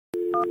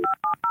Well,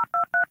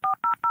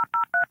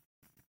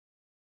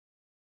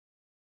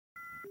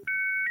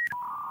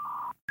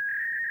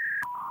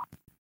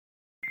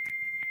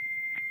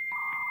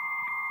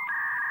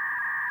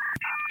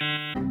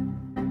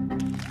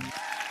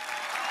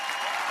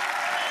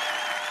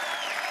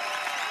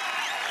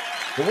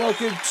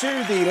 welcome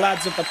to the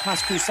Lads of the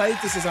Past Crusade.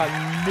 This is our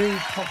new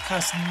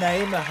podcast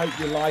name. I hope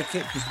you like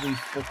it because we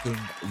fucking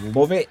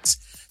love it.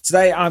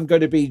 Today I'm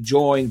going to be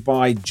joined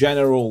by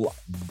General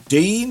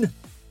Dean.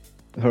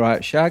 All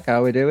right, Shag, how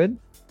are we doing?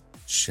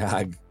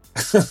 Shag.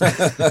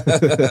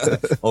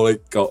 Holy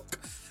cock.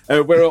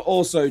 We're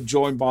also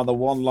joined by the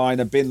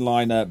one-liner,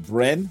 bin-liner,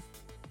 Bren.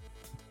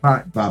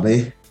 Right,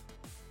 Babby.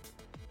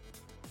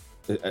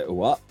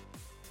 What?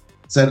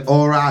 Said,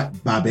 all right,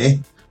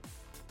 Babby.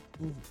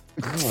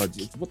 God,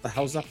 what the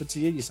hell's happened to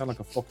you? You sound like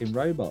a fucking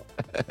robot.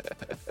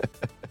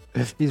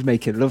 He's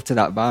making love to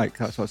that bike.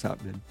 That's what's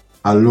happening.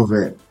 I love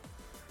it.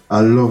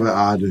 I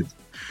do.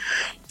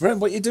 Brent,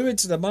 what you doing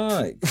to the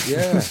mic?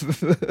 Yeah.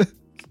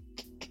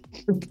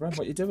 Brent,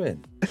 what you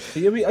doing?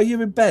 Are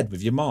you in bed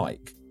with your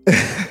mic?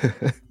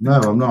 No,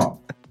 I'm not.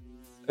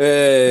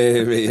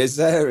 There he is.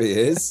 There he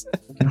is.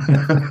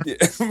 I've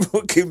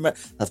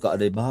got a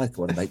new mic. I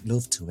want to make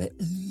love to it.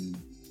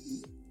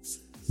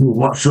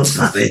 What's up,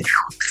 Babby?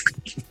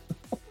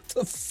 What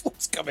the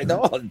fuck's going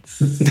on?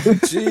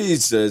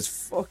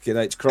 Jesus fucking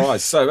H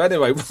Christ. So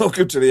anyway,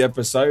 welcome to the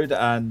episode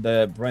and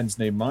Bren's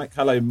new mic.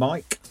 Hello,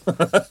 Mike.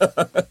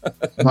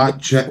 Mic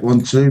check,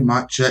 1, 2,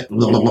 mic check.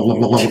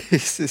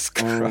 Jesus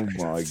Christ.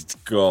 Oh my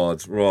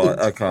God. Right,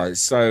 okay.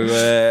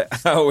 So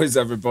how is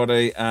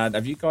everybody? And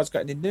have you guys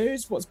got any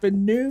news? What's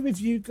been new with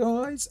you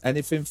guys?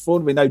 Anything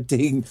fun? We know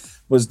Dean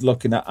was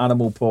looking at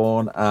animal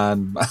porn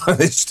and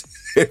managed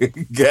to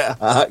get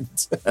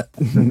hacked.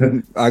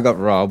 I got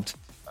robbed.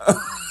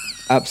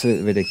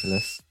 Absolutely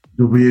ridiculous.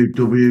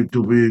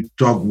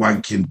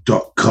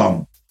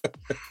 www.dogwanking.com.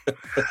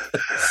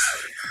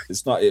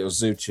 It's not, it was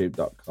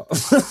zootube.com.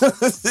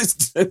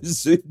 It's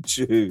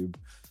zootube.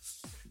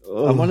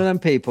 I'm one of them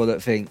people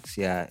that thinks,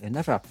 yeah, it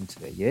never happened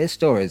to me. You hear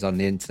stories on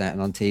the internet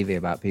and on TV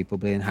about people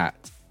being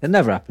hacked. It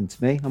never happened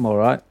to me. I'm all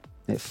right.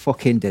 It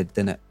fucking did,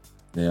 didn't it?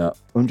 Yeah.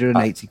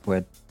 180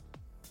 quid.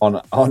 On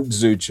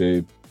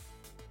ZooTube.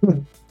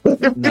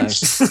 No. I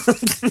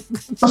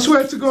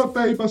swear to God,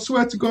 babe, I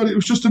swear to God, it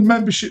was just a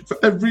membership for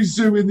every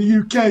zoo in the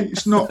UK.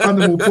 It's not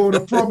animal porn, I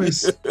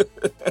promise.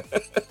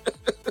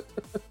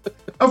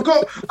 I've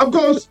got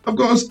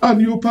us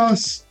annual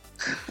pass.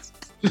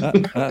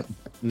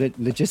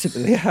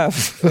 Legitimately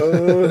have.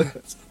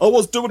 I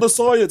was doing a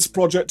science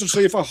project to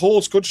see if a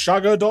horse could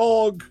shag a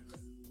dog.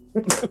 I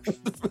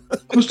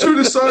was doing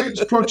a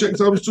science project.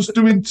 I was just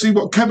doing see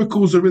what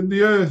chemicals are in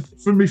the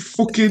earth for me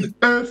fucking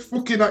earth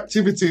fucking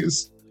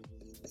activities.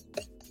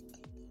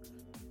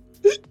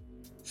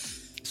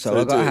 So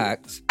I got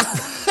hacked.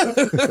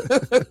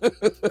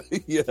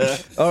 Yeah.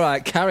 All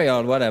right, carry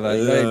on. Whatever.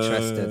 You're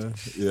interested.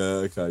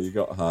 Yeah. Okay. You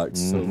got hacked.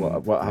 So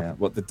what happened?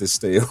 What did they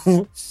steal?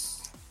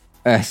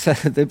 So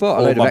they bought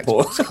a load of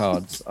Xbox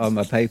cards on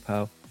my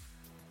PayPal,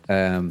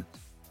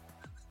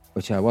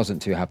 which I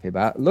wasn't too happy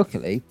about.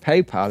 Luckily,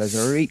 PayPal is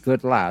a really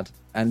good lad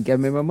and gave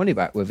me my money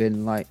back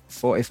within like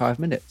 45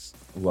 minutes.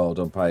 Well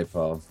done,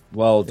 PayPal.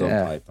 Well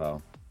done,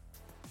 PayPal.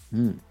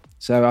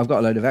 So I've got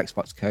a load of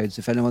Xbox codes.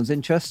 If anyone's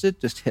interested,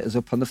 just hit us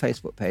up on the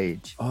Facebook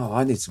page. Oh,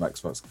 I need some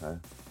Xbox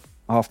code.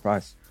 Half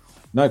price.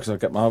 No,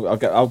 because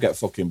I'll get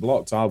fucking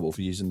blocked. I will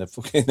for using the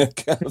fucking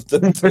account.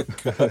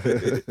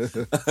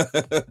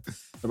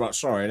 They're like,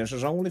 sorry, this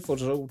is only for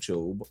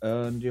ZooTube,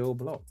 and you're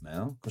blocked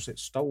now because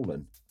it's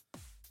stolen.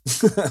 Is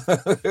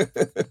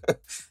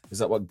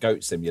that what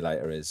Goat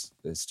Simulator is?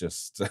 It's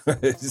just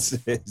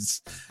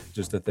it's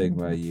just a thing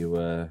where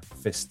you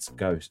fist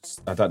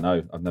ghosts. I don't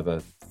know. I've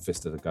never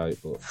fisted a goat,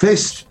 but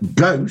Fist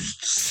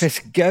ghosts.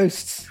 Fist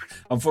ghosts.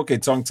 I'm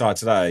fucking tongue tied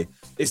today.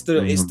 It's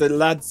the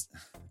lads.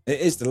 It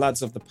is the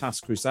Lads of the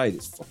Past Crusade.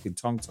 It's fucking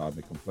tongue tied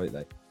me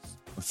completely.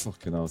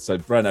 Fucking hell. So,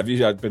 Bren, have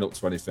you been up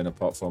to anything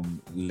apart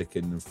from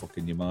licking and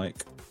fucking your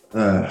mic?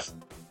 Not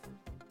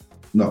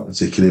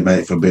particularly,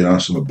 mate. If I'm being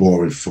honest, I'm a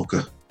boring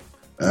fucker.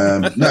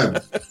 No.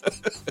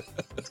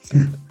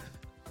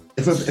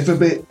 if a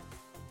bit.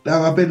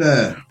 Now I'm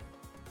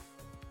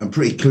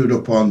pretty clued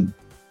up on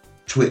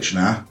Twitch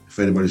now. If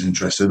anybody's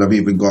interested, I've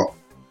even got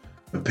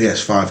a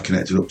PS5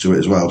 connected up to it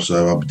as well.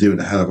 So I'll be doing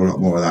a hell of a lot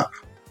more of that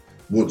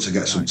once I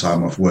get some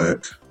time off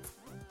work.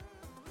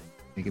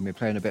 You're going to be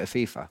playing a bit of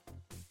FIFA?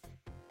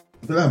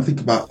 But I'm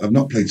thinking about. I've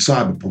not played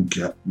Cyberpunk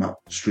yet. Matt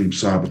streamed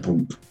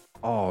Cyberpunk.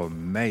 Oh,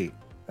 mate,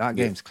 that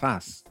game's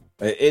class.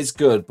 It is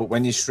good, but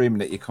when you're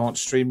streaming it, you can't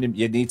stream them.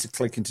 You need to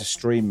click into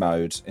stream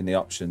mode in the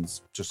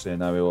options, just so you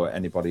know, or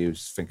anybody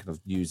who's thinking of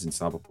using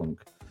Cyberpunk.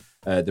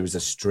 There is a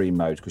stream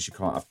mode because you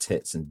can't have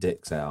tits and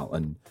dicks out,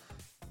 and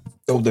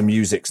all the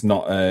music's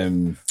not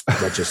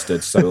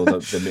registered, so all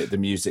the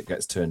music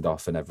gets turned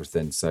off and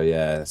everything. So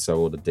yeah, so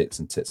all the dicks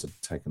and tits are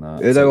taken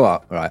out. You know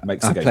what? Right,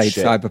 makes I played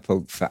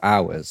Cyberpunk for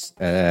hours,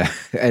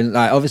 and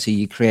like obviously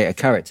you create a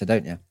character,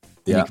 don't you?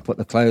 And you could put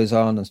the clothes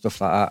on and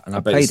stuff like that. And I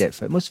played it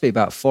for, it must be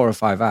about 4 or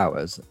 5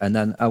 hours. And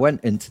then I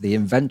went into the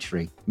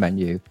inventory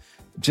menu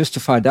just to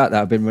find out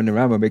that I've been running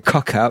around with my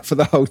cock out for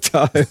the whole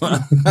time.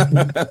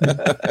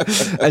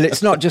 And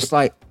it's not just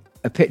like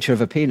a picture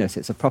of a penis.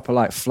 It's a proper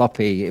like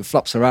floppy. It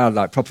flops around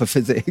like proper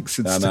physics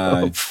and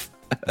stuff.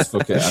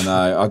 Fuck it, I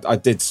know. I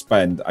did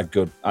spend a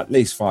good at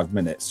least 5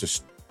 minutes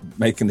just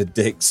making the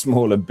dick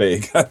small and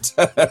big.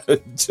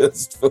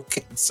 Just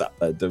fucking sat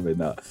there doing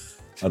that.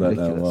 I don't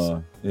know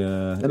why.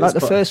 Yeah. And like the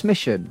first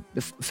mission,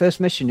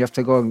 you have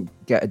to go and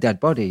get a dead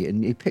body,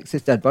 and he picks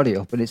this dead body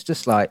up, and it's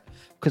just like,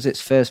 because it's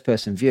first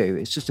person view,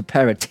 it's just a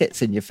pair of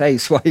tits in your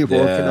face while you're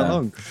walking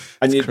along.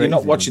 And you're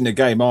not watching the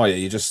game, are you?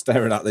 You're just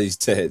staring at these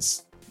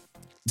tits.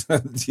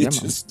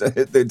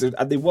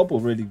 They wobble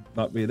really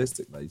like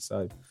realistically.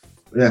 So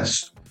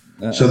yes.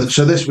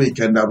 So this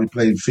weekend I'll be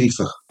playing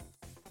FIFA.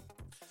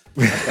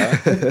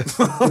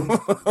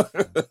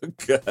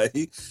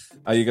 Okay.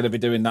 Are you going to be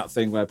doing that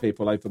thing where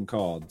people open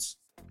cards?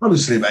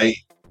 Honestly, mate,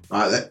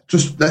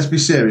 just let's be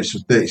serious for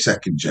 30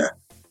 seconds, yeah?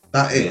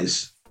 That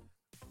is,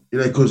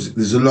 because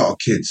there's a lot of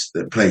kids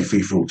that play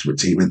FIFA Ultimate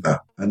Team, isn't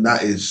there? And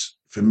that is,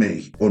 for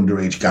me,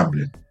 underage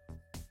gambling.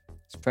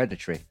 It's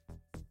predatory.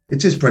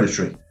 It is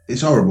predatory.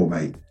 It's horrible,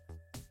 mate.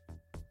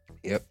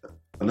 Yep.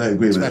 I don't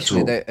agree with that at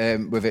all.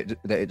 Especially with it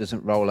that it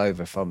doesn't roll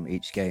over from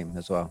each game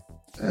as well.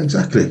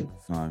 Exactly.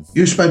 No.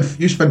 You spend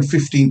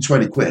 15,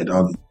 20 quid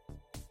on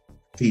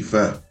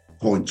FIFA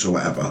points or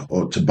whatever,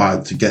 or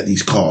to get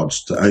these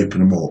cards to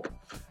open them up,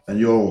 and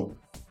you're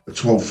a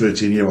 12,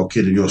 13-year-old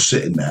kid and you're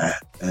sitting there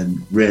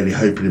and really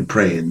hoping and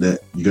praying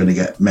that you're going to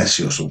get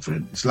Messi or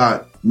something. It's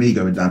like me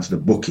going down to the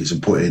bookies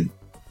and putting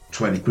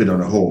 20 quid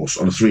on a horse,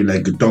 on a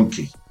 3-legged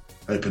donkey,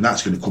 hoping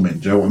that's going to come in.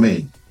 Do you know what I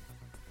mean?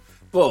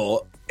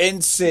 But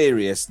in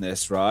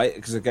seriousness, right,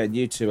 because again,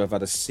 you two have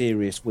had a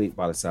serious week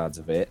by the sounds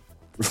of it,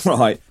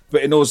 right?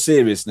 But in all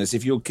seriousness,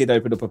 if your kid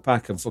opened up a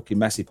pack and fucking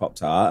Messi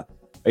popped out,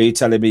 are you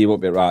telling me you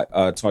won't be right?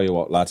 I'll tell you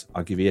what, lad,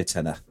 I'll give you a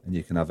tenner and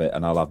you can have it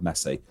and I'll have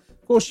Messi.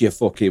 Of course you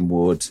fucking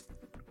would.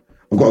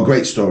 I've got a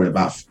great story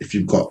about, if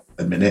you've got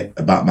a minute,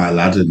 about my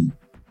lad and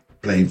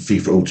playing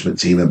FIFA Ultimate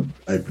Team and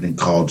opening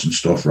cards and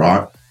stuff,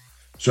 right?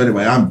 So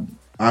anyway,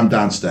 I'm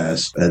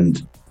downstairs,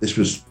 and this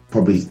was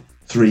probably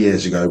 3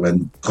 years ago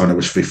when Connor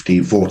was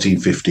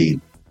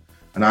 15,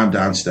 and I'm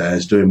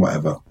downstairs doing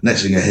whatever.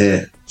 Next thing I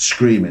hear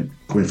screaming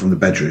coming from the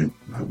bedroom.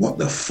 I'm like, what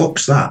the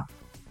fuck's that?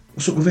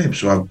 What's up with him?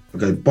 So I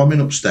go bombing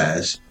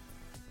upstairs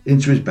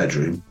into his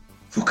bedroom.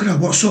 Fucking hell,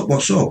 what's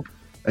up?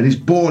 And he's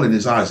bawling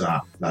his eyes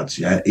out, lads,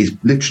 yeah? He's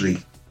literally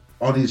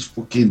on his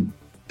fucking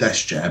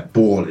desk chair,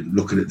 bawling,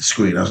 looking at the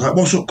screen. I was like,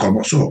 what's up, Con?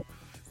 What's up?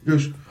 He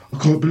goes, I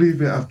can't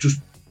believe it. I've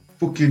just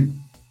fucking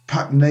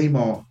packed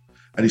Neymar.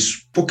 And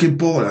he's fucking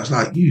bawling. I was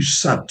like, you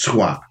sad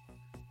twat.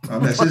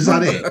 And I said, is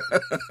that it?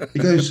 He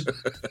goes,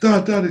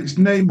 Dad, it's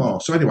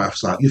Neymar. So anyway, I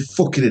was like, you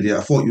fucking idiot.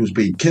 I thought you was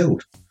being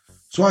killed.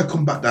 So I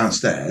come back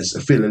downstairs.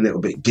 I feel a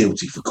little bit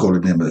guilty for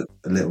calling him a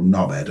little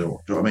knobhead,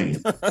 or do you know what I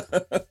mean?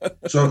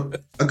 So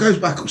I goes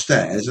back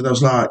upstairs and I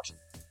was like,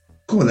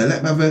 come on then,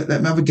 let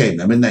me have a game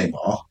then with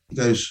Neymar. He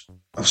goes,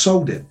 I've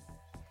sold him.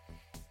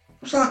 I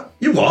was like,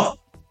 you what?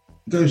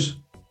 He goes,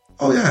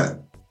 oh yeah,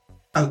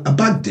 I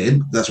bagged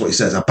him. That's what he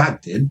says, I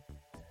bagged him.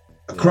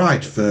 I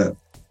cried for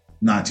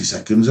 90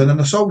 seconds and then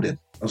I sold him.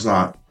 I was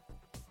like,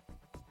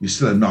 you're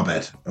still a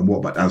knobhead, and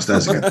walk back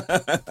downstairs again.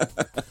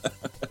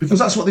 Because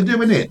that's what they do,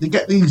 innit? They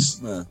get these,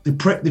 they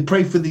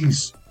pray for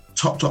these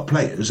top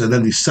players and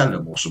then they sell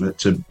them or something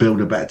to build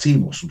a better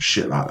team or some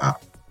shit like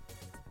that.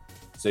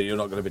 So you're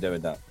not going to be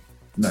doing that?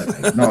 No,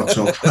 mate, not at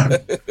all.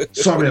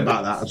 Sorry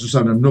about that. I just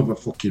had another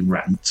fucking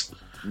rant.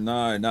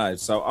 No.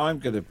 So I'm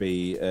going to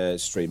be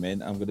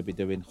streaming. I'm going to be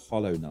doing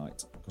Hollow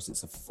Knight because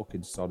it's a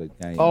fucking solid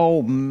game.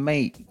 Oh,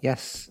 mate,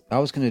 yes. I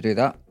was going to do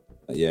that.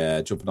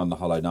 Yeah, jumping on the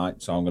Hollow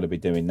Knight. So I'm going to be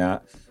doing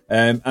that.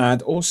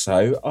 And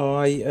also,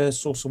 I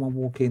saw someone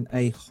walking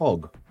a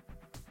hog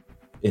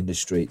in the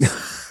streets.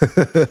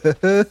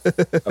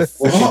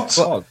 What?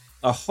 Hog.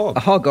 A hog.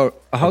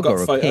 A hog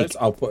or a pig?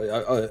 I'll put.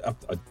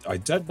 I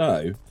don't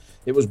know.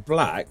 It was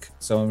black,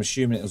 so I'm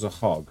assuming it was a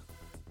hog.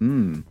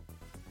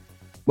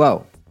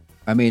 Well,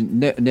 I mean,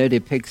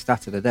 nerdy pig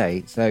stat of the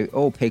day. So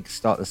all pigs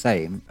start the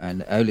same,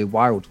 and only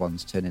wild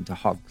ones turn into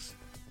hogs.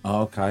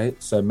 Okay,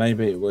 so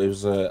maybe it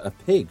was a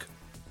pig.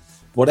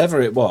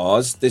 Whatever it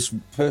was, this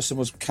person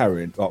was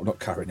carrying. Well, not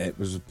carrying it.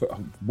 Was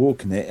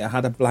walking it. It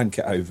had a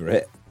blanket over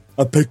it.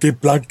 A piggy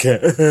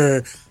blanket.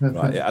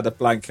 Right, it had a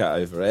blanket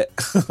over it.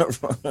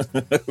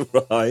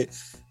 Right,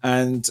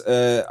 and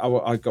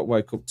I got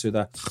woke up to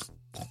the,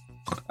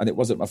 and it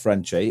wasn't my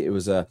Frenchie. It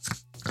was a,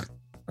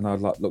 and I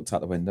looked out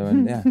the window,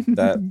 and yeah,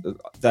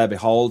 there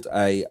behold,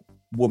 a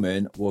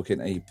woman walking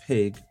a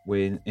pig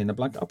in a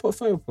blanket. I put a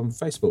photo up on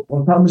Facebook.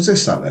 What time was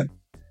this at then?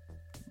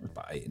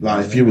 About 8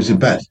 Like if you was in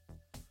bed?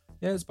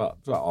 Yeah, it's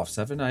about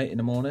 7:30, 8 in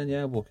the morning.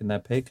 Yeah, walking their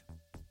pig.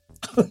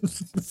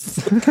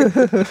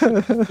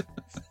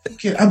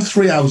 I'm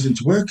 3 hours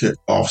into work at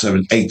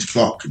 7:30, 8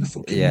 o'clock in the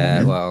fucking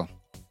morning. Well,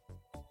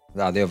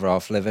 The other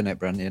half live in it,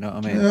 Bren, you know what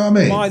I mean? You know what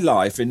I mean? My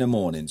life in the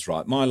mornings,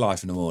 right? My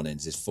life in the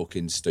mornings is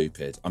fucking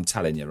stupid. I'm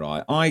telling you,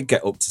 right? I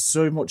get up to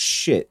so much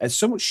shit. And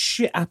so much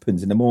shit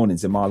happens in the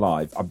mornings in my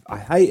life. I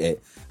hate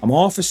it. I'm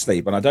half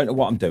asleep and I don't know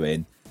what I'm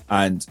doing.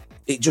 And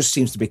it just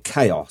seems to be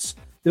chaos.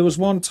 There was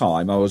one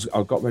time I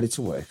got ready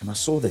to work and I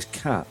saw this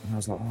cat and I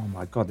was like, oh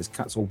my God, this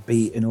cat's all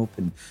beaten up.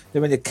 And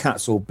then when the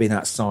cat's all been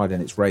outside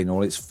and it's raining,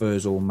 all its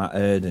fur's all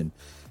matted and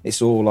it's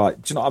all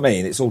like, do you know what I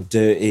mean? It's all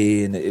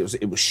dirty and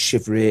it was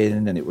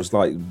shivering and it was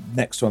like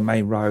next to a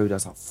main road. I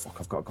was like, fuck,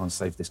 I've got to go and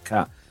save this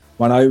cat.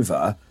 Went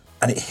over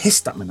and it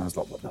hissed at me and I was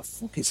like, what the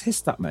fuck? It's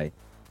hissed at me.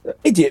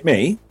 Idiot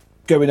me,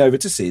 going over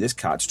to see this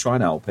cat to try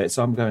and help it.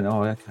 So I'm going,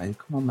 oh, okay,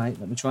 come on, mate,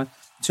 let me try.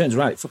 Turns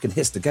around, it fucking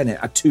hissed again. It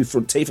had 2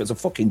 front teeth. It was a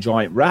fucking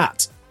giant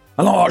rat.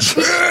 And oh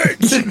shit!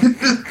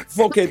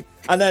 Fucking,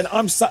 and then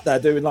I'm sat there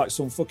doing like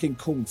some fucking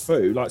kung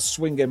fu, like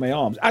swinging my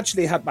arms.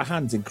 Actually, had my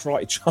hands in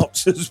karate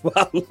chops as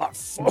well. Like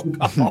fuck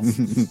off,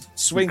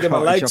 swinging my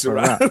legs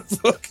around,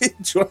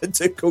 fucking trying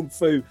to kung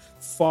fu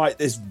fight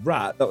this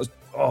rat. That was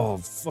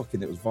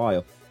fucking, it was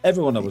vile.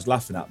 Everyone was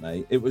laughing at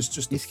me. It was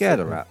just. You scared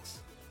of rats?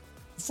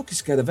 I'm fucking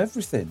scared of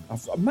everything,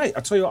 mate. I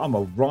tell you what, I'm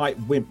a right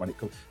wimp when it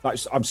comes. Like,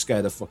 I'm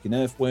scared of fucking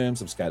earthworms.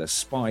 I'm scared of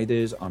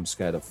spiders. I'm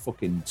scared of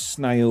fucking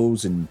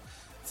snails and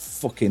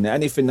fucking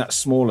anything that's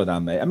smaller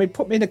than me. I mean,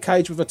 put me in a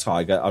cage with a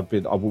tiger, I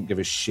wouldn't give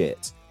a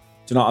shit.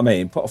 Do you know what I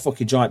mean? Put a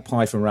fucking giant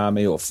python around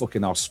me, or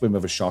fucking I'll swim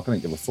with a shark. I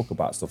don't give a fuck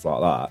about stuff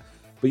like that.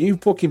 But you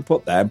fucking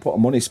put a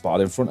money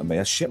spider in front of me,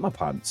 I shit my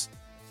pants.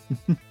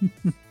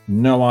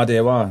 No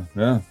idea why.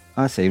 Yeah,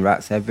 I see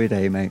rats every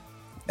day, mate.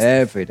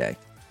 Every day.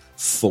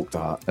 Fuck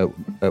that.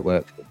 At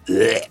work.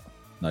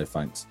 No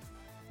thanks.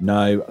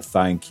 No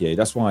thank you.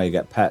 That's why you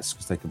get pets,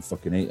 because they can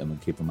fucking eat them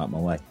and keep them out my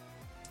way.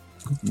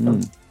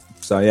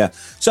 So yeah.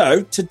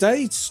 So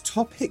today's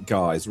topic,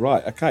 guys.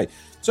 Right. Okay.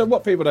 So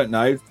what people don't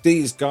know,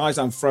 these guys,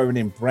 I'm throwing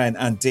in Brent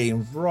and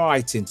Dean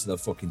right into the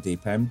fucking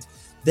deep end.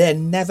 They're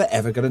never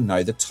ever going to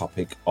know the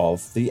topic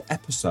of the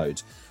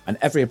episode. And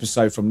every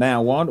episode from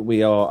now on,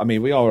 we are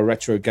a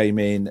retro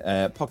gaming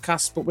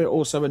podcast, but we're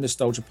also a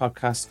nostalgia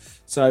podcast.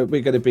 So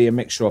we're going to be a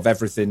mixture of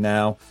everything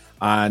now.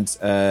 And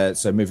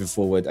so moving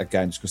forward,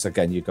 again, because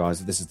again, you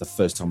guys, this is the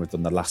first time we've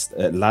done the last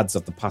Lads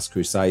of the Past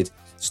Crusade.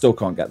 Still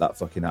can't get that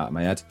fucking out of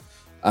my head.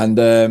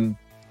 And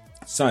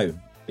so,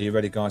 are you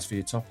ready, guys, for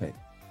your topic?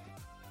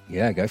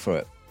 Yeah, go for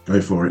it. Go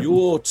for it.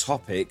 Your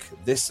topic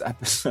this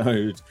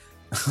episode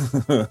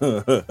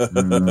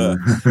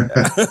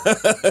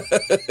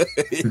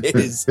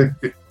is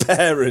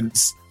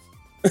parents.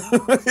 I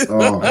was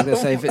going to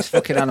say, if it's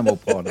fucking animal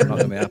porn, I'm not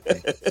going to be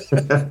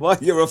happy. Why,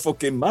 you're a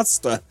fucking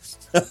master.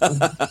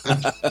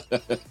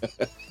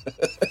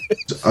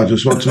 I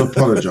just want to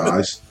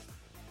apologise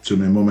to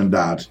my mum and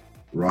dad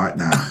right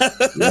now.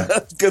 Yeah? I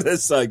was going to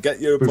say, get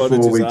your apologies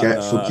before we out get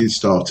now. fucking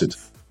started.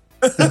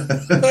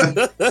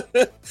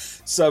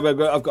 So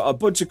I've got a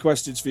bunch of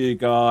questions for you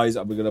guys,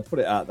 and we're going to put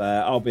it out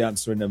there. I'll be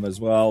answering them as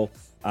well,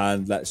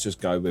 and let's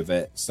just go with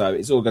it. So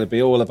it's all going to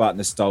be all about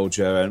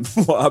nostalgia and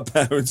what our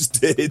parents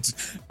did.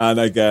 And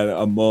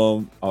again,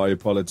 Mum, I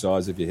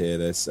apologise if you hear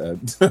this,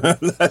 and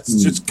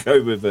let's just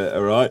go with it.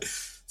 All right.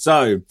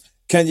 So,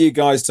 can you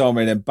guys tell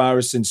me an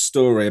embarrassing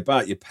story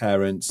about your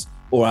parents,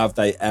 or have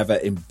they ever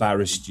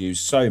embarrassed you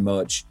so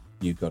much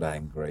you got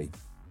angry?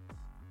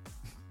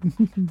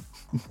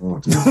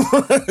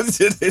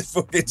 There's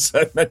fucking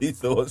so many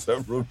thoughts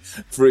that run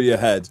through your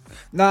head.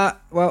 Nah,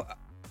 well,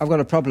 I've got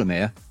a problem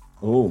here.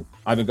 Oh,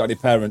 I haven't got any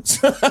parents.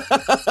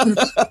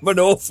 I'm an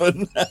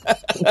orphan.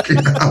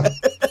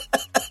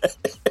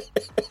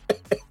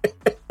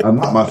 And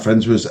that, my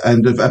friends, was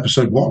end of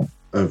episode 1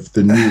 of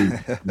the new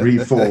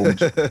reformed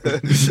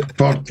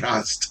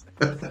podcast.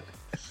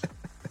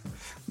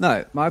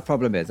 No, my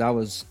problem is I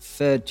was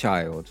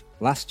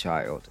last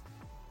child,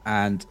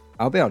 and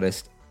I'll be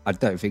honest, I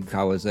don't think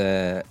I was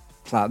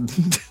planned.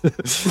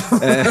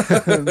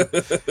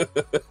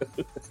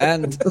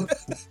 And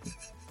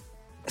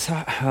so,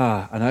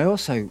 and I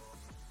also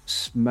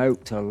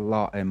smoked a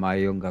lot in my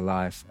younger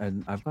life,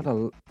 and I've got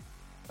a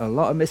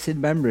lot of missing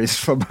memories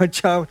from my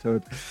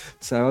childhood.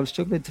 So I'm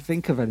struggling to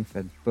think of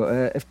anything.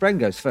 But if Bren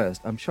goes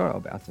first, I'm sure I'll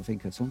be able to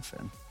think of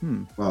something.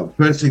 Well,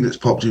 first thing that's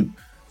popped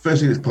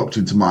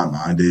into my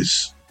mind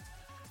is,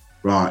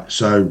 right,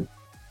 so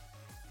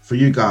for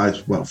you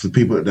guys, well, for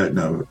people that don't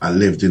know, I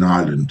lived in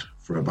Ireland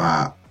for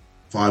about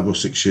 5 or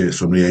 6 years,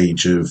 from the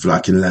age of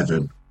like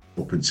 11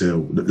 or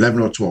 12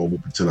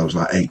 up until I was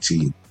like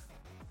 18.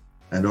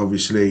 And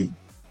obviously,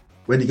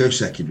 when you go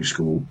secondary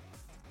school,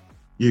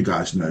 you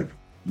guys know,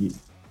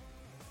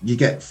 you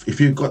get,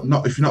 if you're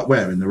not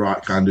wearing the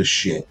right kind of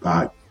shit,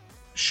 like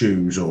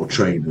shoes or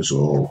trainers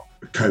or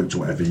a coat or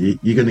whatever,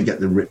 you're going to get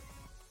the rip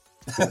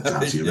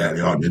out of you,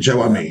 really, aren't you? Do you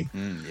know what I mean?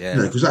 Yeah.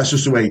 Because that's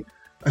just the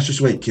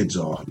way kids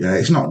are. Yeah,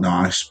 it's not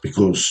nice,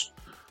 because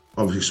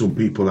obviously some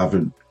people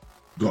haven't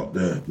got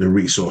the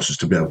resources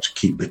to be able to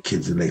keep the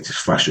kids in the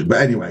latest fashion.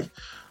 But anyway,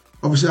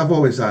 obviously I've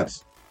always had,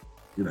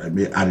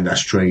 me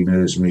Adidas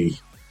trainers, me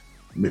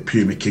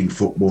Puma King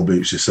football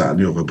boots, this, that and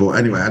the other. But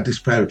anyway, I had this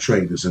pair of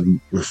trainers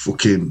and were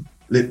fucking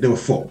they were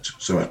fucked.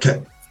 So I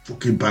kept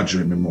fucking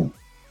badgering my mum.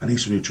 I need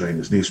some new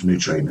trainers.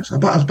 I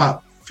was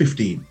about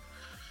 15.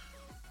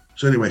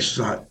 So anyway, she's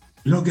like,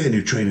 you're not getting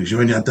new trainers. You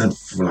only had them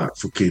for like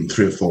fucking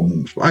 3 or 4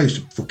 months. But I used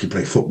to fucking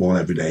play football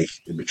every day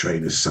in my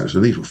trainers. So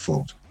these were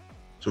fucked.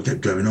 So I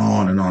kept going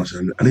on and on. I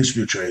said, I need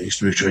some new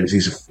trainers.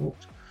 These are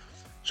fucked.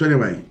 So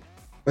anyway,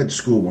 went to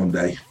school one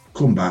day,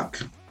 come back,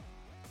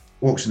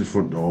 walks in the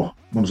front door.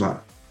 Mum's like,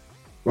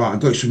 right, I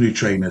got you some new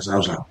trainers. I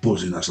was like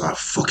buzzing. I was like,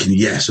 fucking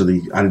yes. Or the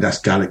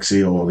Adidas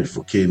Galaxy or the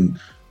fucking,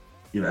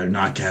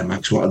 Nike Air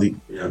Max. What are the,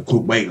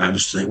 couldn't wait. Like,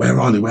 just say, where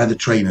are they? Where are the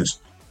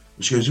trainers?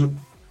 And she goes,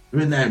 they're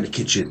in there in the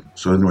kitchen.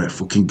 So anyway,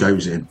 fucking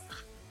goes in.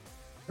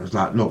 I was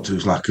like, looked, it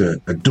was like a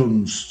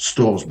Dunnes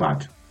Stores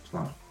bag. I was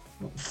like,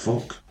 what the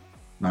fuck?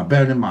 Now,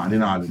 bearing in mind,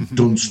 in Ireland,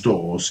 Dunnes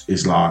Stores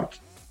is like,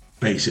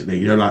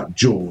 basically, like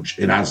George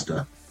in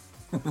Asda.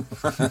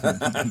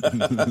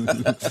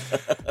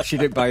 She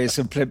didn't buy you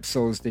some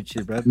plimsolls, did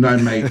she, Brad? No,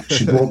 mate.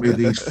 She bought me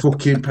these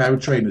fucking pair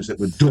of trainers that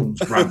were Dunnes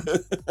brand.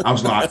 I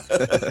was like,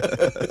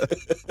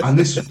 and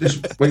this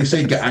when you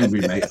say get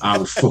angry, mate, I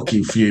was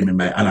fucking fuming,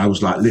 mate. And I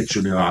was like,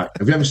 literally like,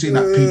 have you ever seen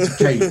that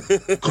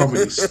Peter Kay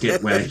comedy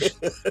skit where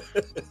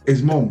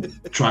his mum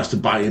tries to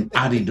buy him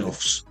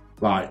Adidas?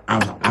 Like,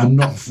 I'm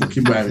not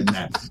fucking wearing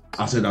them.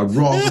 I said, I'd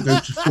rather go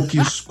to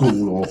fucking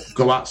school or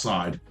go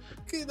outside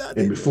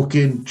in my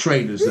fucking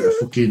trainers that are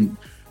fucking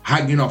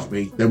hanging off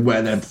me than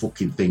wear them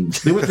fucking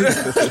things. They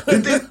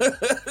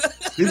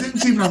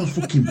didn't even have a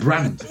fucking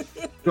brand. Do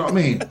you know what I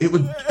mean? It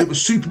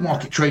was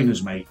supermarket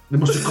trainers, mate. They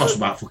must have cost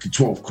about fucking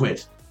 12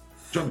 quid.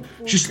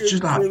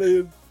 She's like,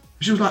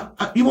 she was like,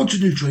 you want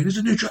new trainers?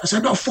 I said,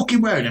 I'm not fucking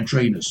wearing them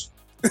trainers.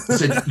 I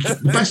said,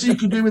 the best thing you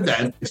can do with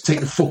them is take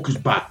the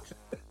fuckers back.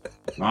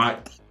 Right?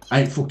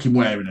 I ain't fucking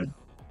wearing them.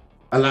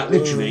 And like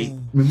literally,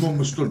 my mum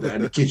was stood there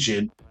in the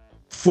kitchen,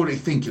 fully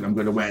thinking I'm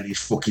going to wear these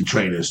fucking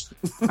trainers.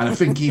 And I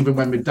think even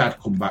when my dad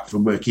come back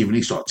from work, even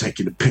he started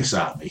taking the piss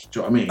out of me.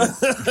 Do you know what I mean?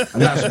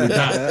 And that's my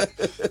dad.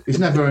 He's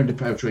never owned a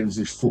pair of trainers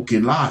in his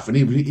fucking life. And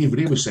even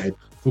he was saying,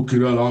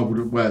 fucking hell, I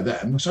wouldn't wear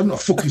them. I said, I'm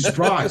not fucking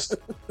surprised. Do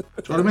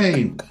you know what I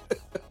mean?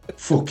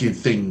 Fucking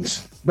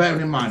things.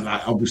 Bearing in mind,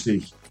 like,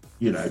 obviously,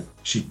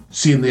 she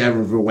seen the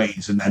error of her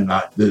ways, and then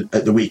like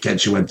at the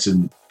weekend she went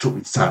and took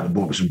me to town and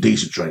bought me some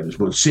decent trainers.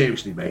 But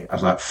seriously, mate, I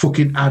was like,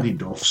 fucking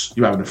Adidas,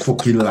 you're having a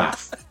fucking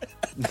laugh.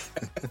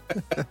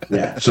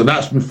 Yeah, so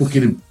that's me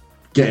fucking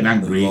getting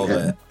angry.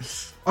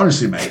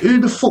 Honestly, mate,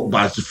 who the fuck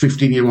buys a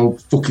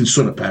 15-year-old fucking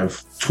son a pair of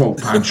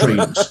 £12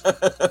 trainers?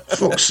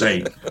 Fuck's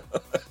sake.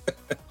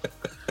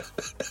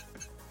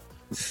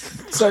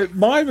 So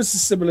mine was a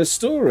similar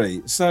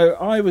story. So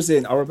I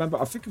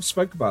remember, I think I've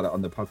spoken about it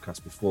on the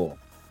podcast before.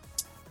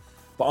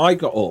 But I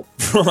got up,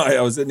 right,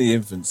 I was in the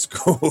infant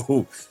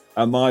school,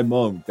 and my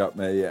mum got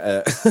me,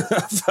 I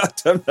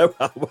don't know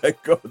how I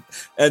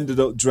ended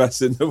up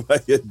dressing the way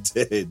it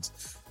did,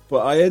 but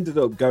I ended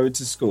up going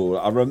to school.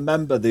 I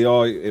remember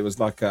it was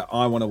like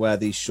I want to wear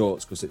these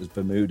shorts because it was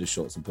Bermuda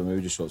shorts, and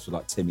Bermuda shorts were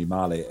like Timmy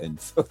Mallett and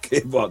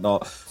fucking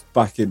whatnot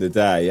back in the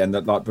day, and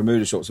like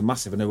Bermuda shorts were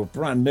massive and they were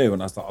brand new,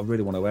 and I was like, I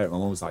really want to wear it. My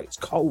mum was like, it's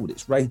cold,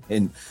 it's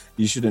raining,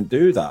 you shouldn't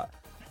do that.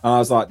 And I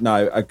was like,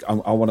 no,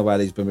 I want to wear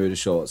these Bermuda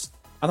shorts.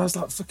 And I was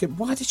like, fucking,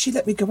 why did she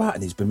let me go out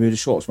in these Bermuda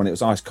shorts when it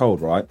was ice cold,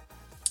 right?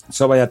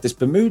 So I had this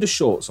Bermuda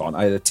shorts on,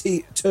 I had a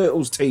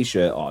Turtles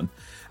t-shirt on,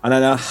 and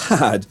then I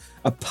had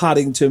a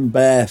Paddington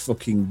Bear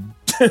fucking,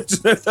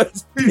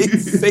 those big,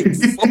 thick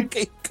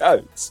fucking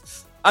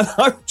coats. And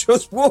I'm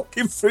just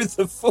walking through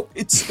the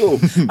fucking school.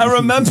 I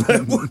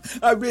remember,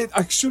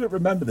 I shouldn't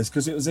remember this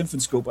because it was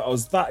infant school, but I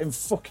was that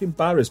fucking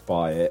embarrassed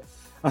by it.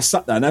 I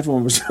sat there and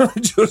everyone was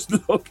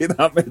just looking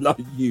at me like,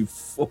 you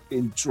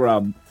fucking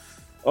tramp.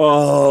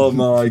 Oh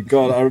my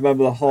God, I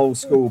remember the whole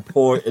school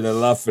pointing and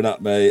laughing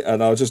at me,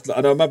 and I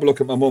remember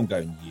looking at my mum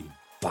going, you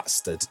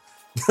bastard.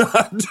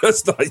 I'm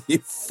just like, you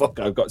fuck,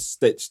 I got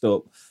stitched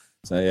up.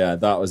 So yeah,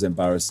 that was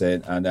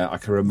embarrassing, and I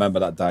can remember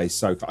that day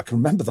I can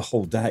remember the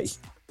whole day.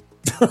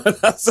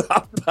 That's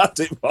how bad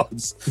it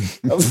was.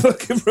 I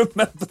fucking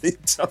remember the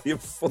entire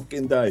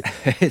fucking day.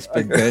 It's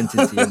been burnt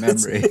into your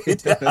memory.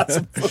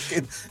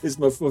 It's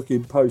my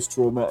fucking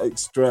post-traumatic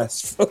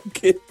stress.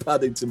 Fucking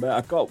Paddington Bear.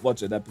 I can't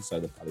watch an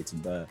episode of Paddington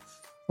Bear.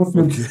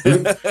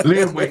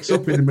 Liam wakes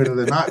up in the middle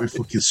of the night with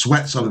fucking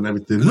sweats on and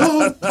everything.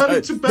 No,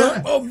 Paddington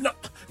Bear. No,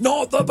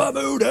 not the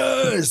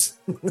Bermudas.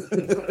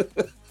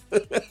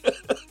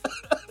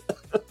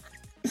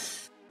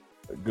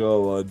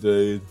 Go on,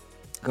 dude.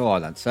 Go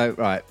on then. So,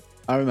 right.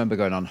 I remember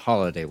going on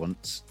holiday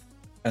once,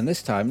 and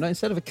this time,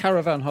 instead of a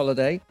caravan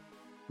holiday,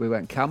 we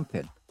went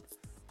camping.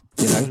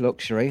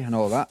 Luxury and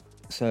all that.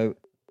 So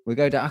we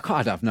go down.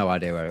 I have no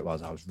idea where it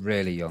was. I was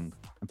really young.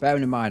 And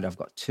bearing in mind, I've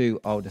got 2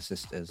 older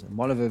sisters, and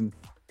one of them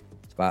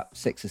is about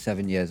 6 or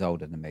 7 years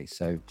older than me.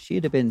 So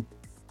she'd have been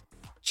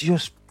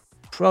just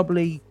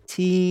probably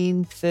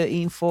 13,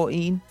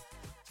 14.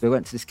 So we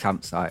went to this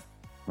campsite.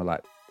 We're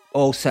like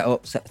all set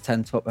up, set the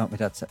tent up. My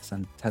dad set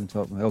the tent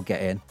up, and we all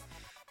get in.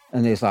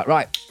 And he's like,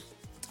 right,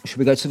 should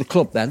we go to the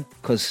club then?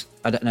 Because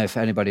I don't know if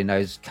anybody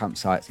knows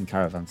campsites and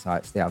caravan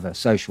sites. They have a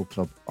social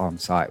club on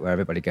site where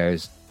everybody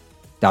goes.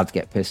 Dads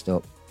get pissed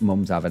up,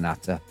 mums have a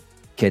natter,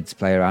 kids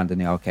play around in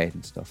the arcade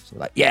and stuff. So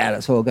like, yeah,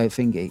 let's all go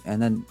thingy.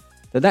 And then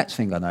the next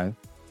thing I know,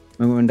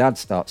 my mum and dad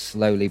start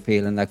slowly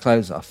peeling their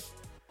clothes off,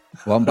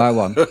 one by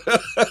one,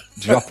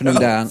 dropping them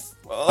down,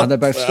 and they're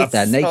both stood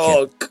there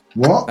naked.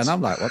 What? And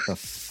I'm like, what the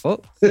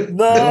fuck? No, They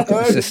look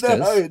at the sisters,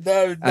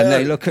 no. and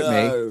they look at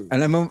me,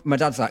 and then my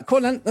dad's like, come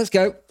on then, let's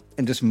go.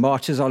 And just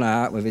marches on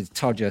out with his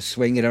todger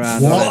swinging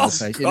around all over the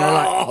place. You know,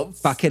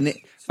 like back in the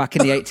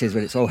 80s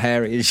when it's all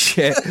hairy and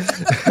shit.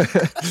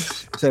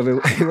 So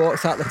he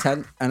walks out the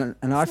tent and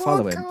I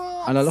follow him.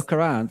 And I look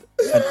around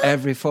and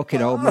every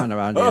fucking old man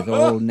around here is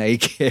all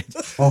naked.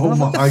 Oh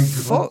my God.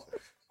 Fuck.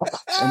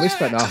 And we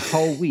spent a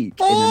whole week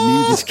in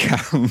a nudist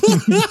camp.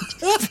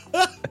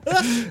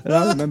 And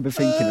I remember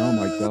thinking, oh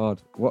my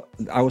God, what?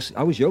 I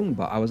was young,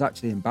 but I was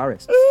actually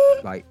embarrassed,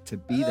 like, to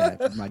be there.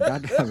 My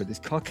dad having his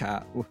cock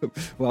out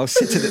while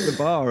sitting at the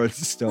bar and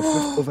stuff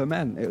with other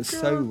men. It was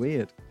so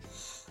weird.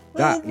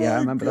 I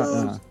remember that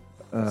now.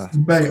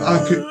 Mate,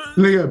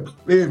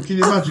 Liam, can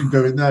you imagine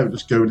going there,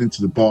 just going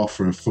into the bar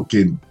for a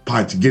fucking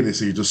pint of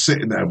Guinness and you're just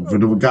sitting there with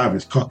another guy with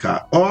his cock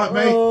out? All right,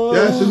 mate.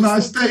 Yeah, it's a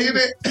nice day, isn't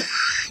it?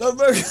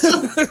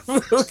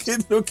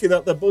 looking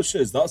at the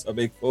bushes. That's a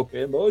big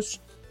fucking bush.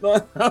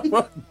 Oh my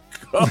God.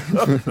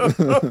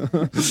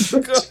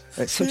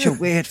 It's such a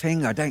weird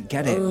thing. I don't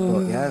get it.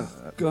 But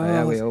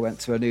yeah, we all went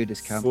to a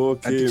nudist camp.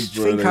 Fucking I just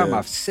think how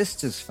my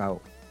sisters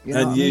felt. You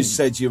know and what you I mean?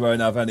 said you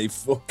won't have any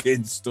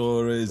fucking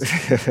stories.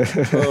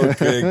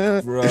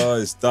 Fucking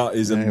Christ, that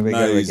is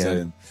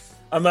amazing.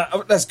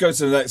 Let's go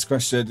to the next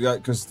question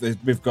because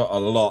we've got a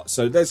lot.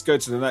 So let's go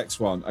to the next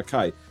one.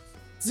 Okay.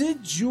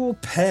 Did your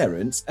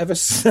parents ever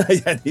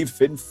say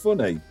anything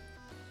funny?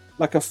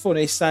 Like a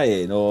funny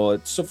saying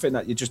or something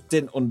that you just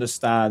didn't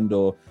understand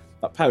or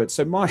that parents.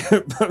 So the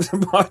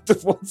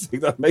one thing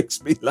that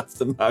makes me laugh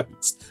the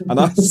most, and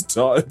I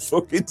started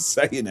fucking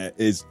saying it,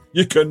 is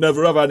you can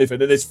never have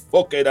anything in this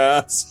fucking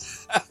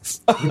ass.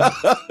 It's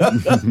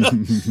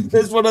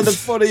one of the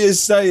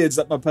funniest sayings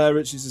that my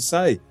parents used to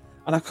say.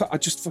 And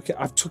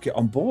I've took it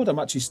on board. I'm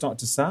actually starting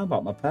to sound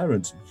like my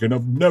parents. You can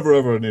have never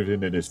have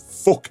anything in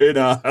this fucking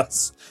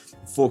ass.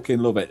 Fucking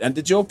love it. And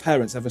did your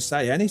parents ever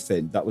say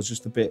anything that was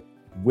just a bit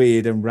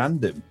weird and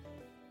random?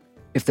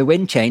 If the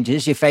wind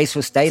changes, your face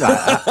will stay like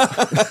that.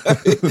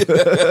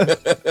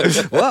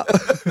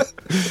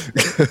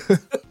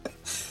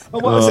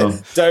 What was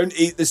it? Don't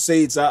eat the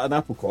seeds out of an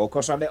apple core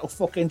because a little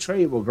fucking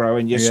tree will grow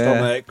in your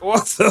stomach.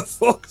 What the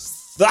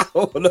fuck's that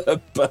all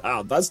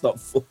about? That's not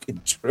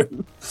fucking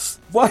true.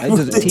 Why it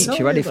doesn't teach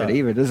you anything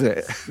either, does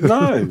it?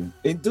 No,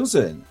 it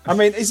doesn't. I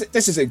mean,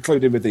 this is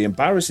included with the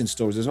embarrassing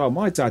stories as well.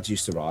 My dad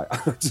used to write.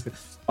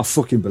 I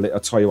fucking believe.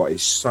 I'll tell you what,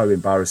 it's so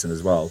embarrassing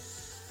as well.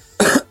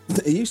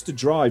 He used to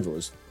drive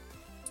us,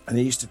 and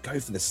he used to go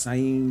for the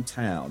same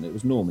town. It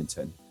was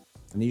Normanton,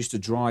 and he used to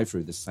drive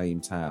through the same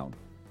town,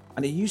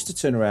 and he used to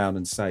turn around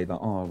and say, like,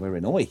 "Oh, we're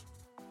in Oi,"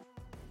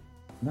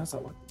 and I was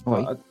like,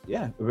 "Oi?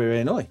 Yeah, we're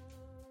in Oi."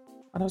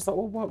 And I was like,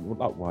 "Well,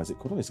 why is it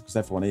called Oi?" Because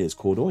everyone here is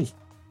called Oi.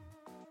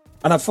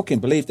 And I fucking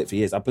believed it for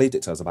years. I believed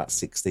it till I was about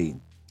 16.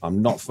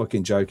 I'm not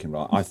fucking joking,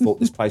 right? I thought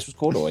this place was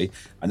called Oi,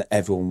 and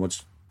everyone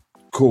was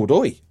called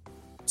Oi.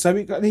 So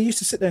he used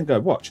to sit there and go,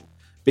 "Watch,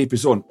 beep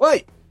his on,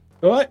 wait."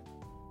 All right?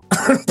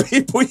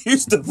 People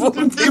used to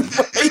fucking wait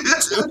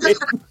to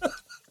him.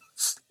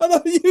 And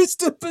I used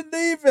to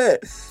believe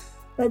it.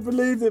 I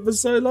believed it for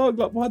so long.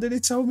 Like, why did he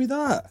tell me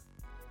that?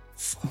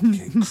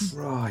 Fucking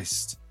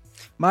Christ.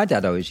 My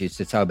dad always used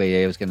to tell me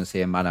he was going to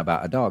see a man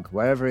about a dog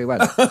wherever he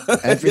went.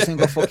 Every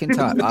single fucking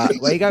time.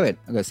 Where are you going?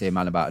 I'm going to see a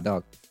man about a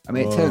dog. I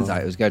mean, it turns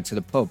out it was going to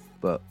the pub,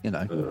 but, you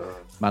know,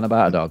 man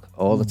about a dog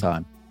all the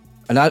time.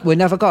 And we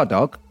never got a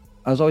dog.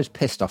 I was always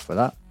pissed off with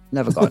that.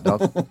 Never got a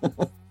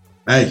dog.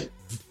 Hey,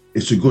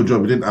 it's a good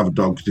job we didn't have a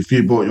dog, because if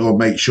you brought your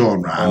mate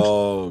Sean round,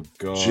 oh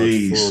God,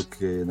 jeez,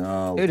 fucking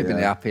hell, he would have been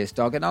the happiest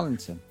dog in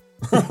Allington.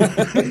 Hey,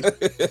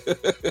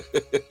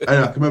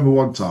 I can remember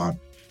one time.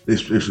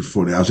 This was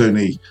funny. I was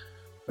only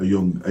a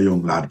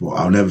young lad, but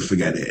I'll never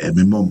forget it. And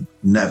my mum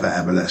never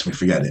ever lets me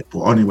forget it.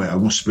 But anyway, I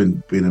must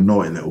have been a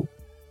naughty little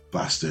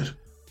bastard,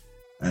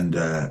 and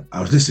I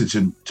was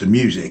listening to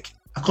music.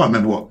 I can't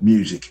remember what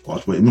music it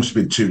was, but it must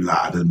have been too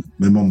loud, and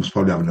my mum was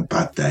probably having a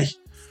bad day.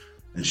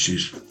 And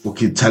she's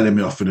fucking telling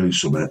me off for doing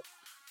something.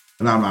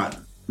 And I'm like,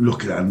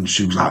 looking at her, and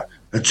she was like,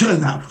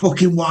 turn that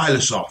fucking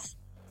wireless off.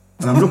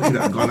 And I'm looking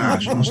at her going,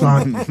 Ash. And I was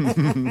like,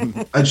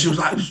 and she was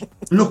like,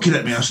 looking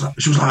at me.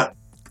 She was like,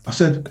 I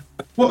said,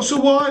 what's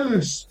a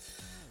wireless?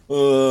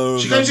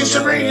 She goes, it's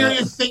a radio,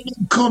 you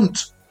thinking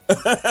cunt.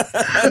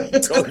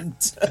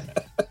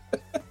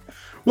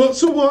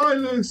 What's a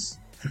wireless?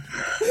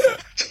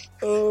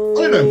 I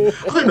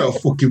don't know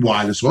what fucking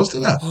wireless was,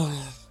 did I?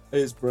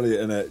 It's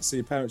brilliant, isn't it?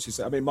 See, parents, she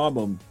said, I mean, my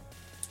mum,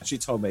 she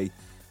told me,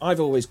 I've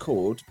always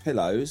called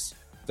pillows,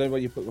 don't know where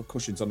you put the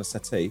cushions on a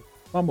settee.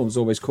 My mum's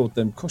always called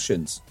them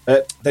cushions.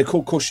 They're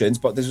called cushions,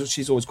 but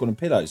she's always called them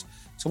pillows.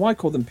 So I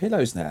call them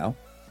pillows now.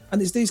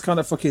 And it's these kind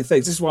of fucking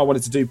things. This is why I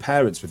wanted to do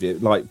parents with you,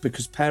 like,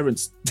 because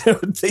parents, they're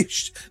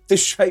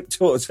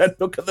shaped us and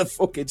look at the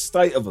fucking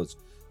state of us.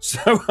 So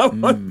I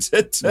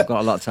wanted to... We've got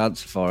a lot to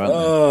answer for, haven't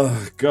we?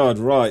 Oh, God,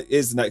 right.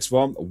 Here's the next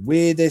one.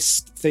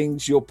 Weirdest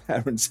things your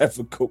parents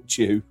ever cooked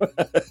you.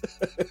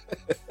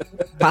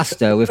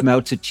 Pasta with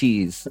melted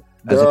cheese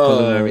as a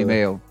culinary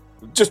meal.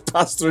 Just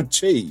pasta and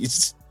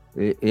cheese?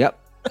 Yep.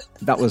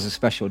 That was a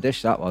special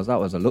dish, that was. That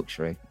was a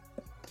luxury.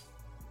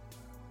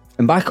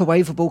 And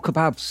microwavable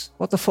kebabs.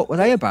 What the fuck were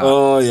they about?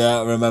 Oh, yeah,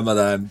 I remember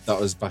them. That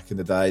was back in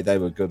the day. They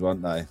were good,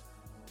 weren't they?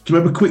 Do you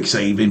remember Quick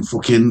Save in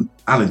fucking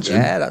Allington?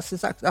 Yeah, that's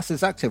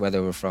exactly where they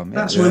were from.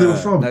 Yeah. That's where they were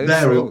from. No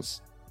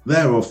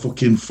They're all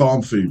fucking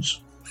farm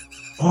foods.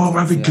 Oh,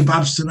 we're having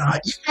kebabs tonight.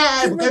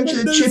 Yeah, we're going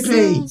to the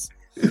chippy.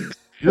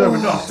 No,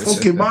 we're not.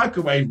 Fucking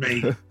microwave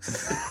me. Ding.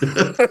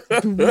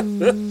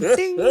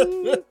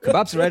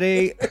 Kebabs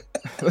ready.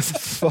 What the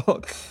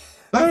fuck?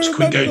 That was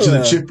quick going to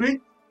the chippy.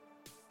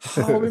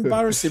 How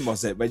embarrassing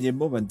was it when your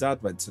mum and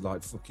dad went to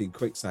like fucking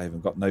Quick Save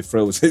and got no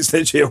frills? It's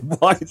literally a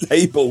white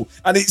label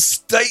and it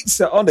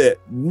states it on it,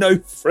 no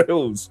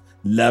frills,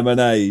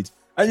 lemonade.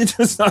 And you're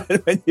just like,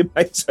 when your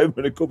mate's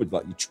open a cupboard,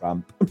 like, you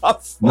tramp.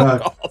 Fuck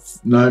off.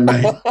 No,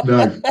 mate,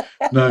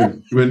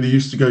 no. When they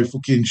used to go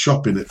fucking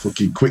shopping at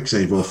fucking Quick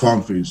Save or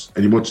Farm Foods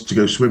and you wanted to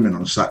go swimming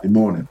on a Saturday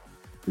morning,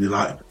 and you're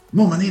like,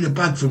 Mum, I need a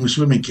bag from the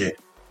swimming kit.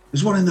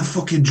 There's one in the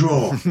fucking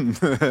drawer.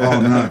 Oh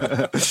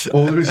no!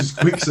 All there is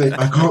Quick Save.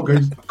 I can't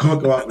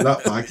go out with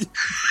that bag.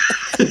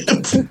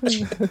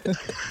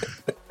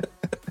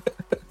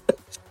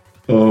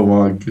 Oh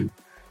my God!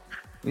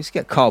 We used to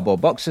get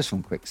cardboard boxes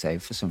from Quick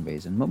Save for some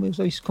reason. Mum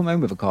used to come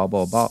home with a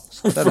cardboard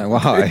box. I don't know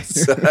why.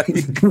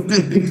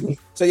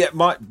 So yeah,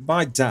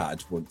 my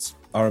dad once,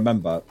 I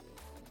remember,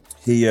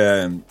 he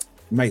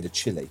made a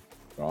chili,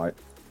 right?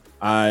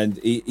 And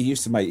he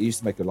used to make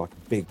a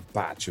big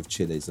batch of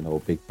chilies and a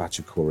big batch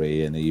of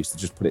curry, and he used to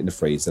just put it in the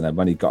freezer. And then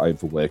when he got home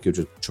from work, he would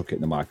just chuck it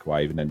in the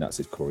microwave, and then that's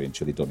his curry and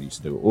chili done. He used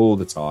to do it all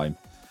the time,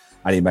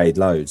 and he made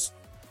loads.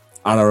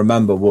 And I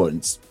remember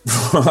once, he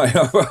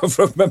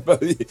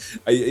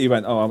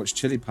went, "Oh, how much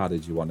chili powder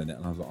do you want in it?"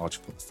 And I was like, "Oh, I'll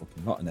just put the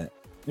fucking lot in it."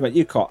 He went,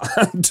 "You can't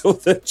handle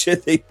the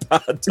chili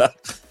powder."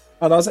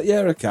 And I was like, "Yeah,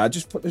 okay, I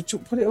just put it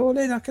all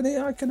in. I can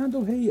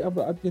handle heat,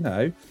 you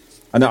know."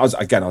 And I was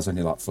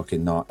only like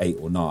fucking 8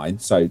 or 9.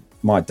 So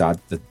my dad,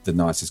 the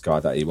nicest guy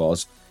that he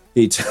was,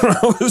 I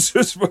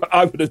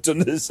would have done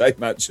the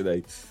same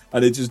actually.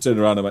 And he just turned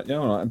around and went, "Yeah,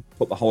 all right," and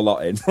put the whole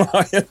lot in.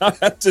 Right? And I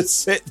had to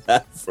sit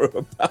there for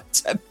about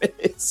 10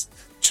 minutes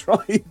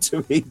trying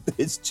to eat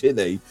this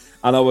chili.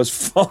 And I was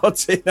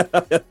farting and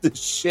I had the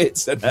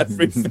shits and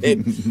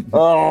everything.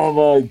 Oh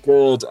my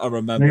God. I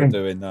remember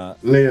doing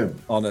that. Liam.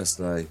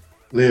 Honestly.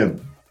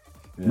 Liam.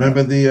 Yeah.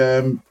 Remember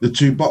the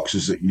 2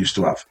 boxes that you used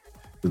to have?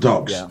 The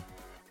dogs.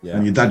 Yeah.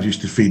 And your dad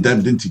used to feed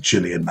them, didn't he?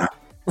 Chili and that.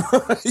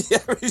 Yeah,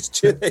 it's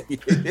chili.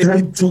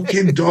 Them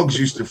fucking dogs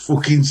used to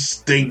fucking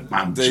stink,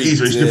 man.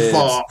 Jesus, used to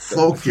fart.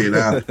 Fucking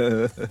hell.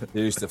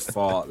 They used to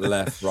fart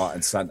left, right,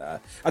 and centre.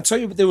 I tell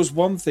you, there was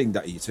one thing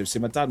that he used to see.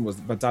 My dad was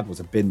a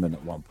binman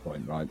at one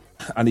point, right?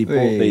 And he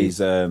bought these.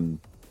 And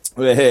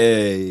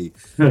he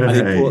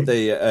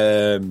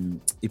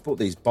bought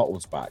these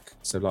bottles back.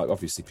 So, like,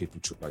 obviously, people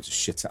took loads of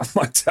shit out.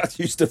 My dad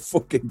used to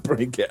fucking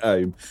bring it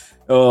home.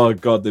 Oh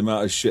God, the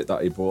amount of shit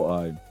that he brought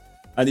home.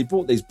 And he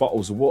bought these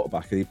bottles of water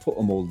back and he put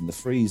them all in the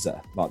freezer,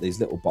 like these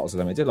little bottles of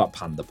them. He did like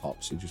Panda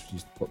Pops. He just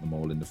used to put them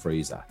all in the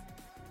freezer.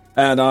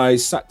 And I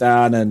sat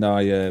down and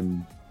I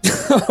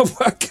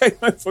came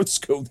home from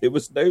school. There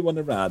was no one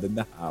around in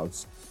the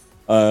house.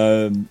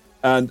 And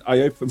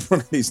I opened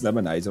one of these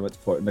lemonades. I went to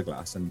pour it in the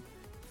glass and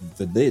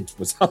the lid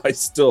was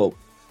iced up.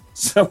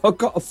 So I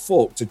got a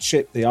fork to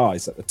chip the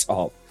ice at the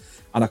top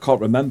and I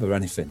can't remember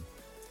anything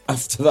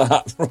after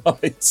that,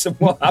 right? So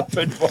what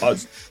happened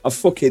was I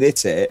fucking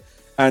hit it.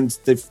 And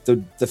the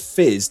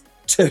fizz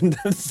turned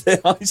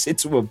the ice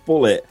into a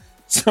bullet.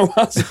 So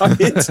as I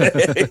hit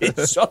it,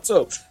 it shot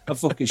up. I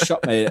fucking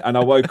shot me, and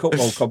I woke up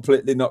all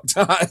completely knocked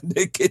out on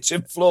the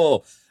kitchen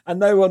floor. And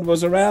no one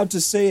was around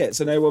to see it,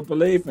 so no one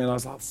believed me. And I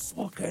was like,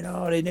 fucking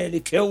hell, he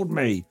nearly killed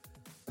me.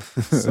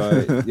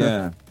 So,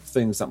 yeah,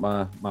 things that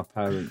my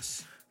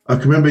parents... I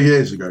can remember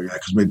years ago, yeah,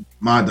 because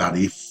my dad,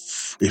 he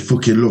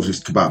fucking loves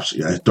his kebabs,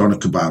 yeah, doner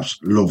kebabs,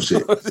 loves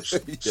it,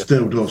 Yeah.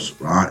 Still does,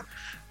 right?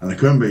 And I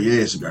can remember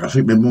years ago, I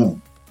think my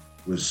mum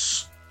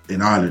was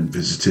in Ireland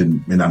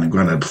visiting my nan and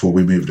granddad before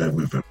we moved over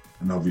with her.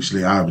 And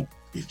obviously,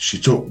 she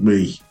took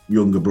me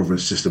younger brother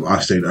and sister, but I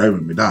stayed at home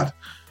with my dad.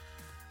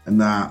 And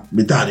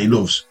my dad, he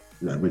loves,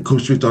 when it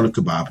comes to his doner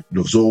kebab, he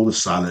loves all the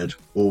salad,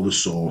 all the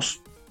sauce,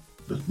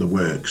 the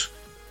works.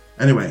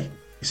 Anyway,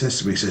 he says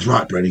to me,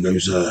 "Right, Brent," he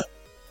goes,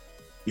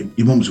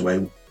 your mum's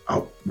away,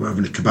 we're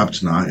having a kebab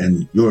tonight,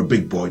 and you're a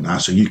big boy now,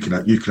 so you can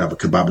have a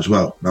kebab as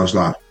well." And I was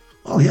like,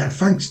 "Oh yeah,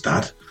 thanks,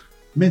 Dad."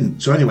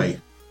 Mint. So anyway,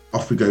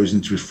 off he goes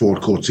into his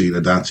Ford Cortina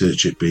down to the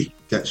chippy,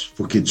 gets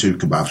fucking 2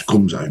 kebabs,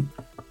 comes home.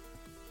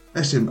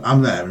 Listen,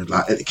 I'm there and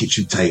like at the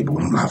kitchen table,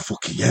 and I'm like,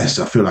 fucking yes,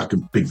 I feel like a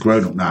big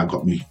grown up now. I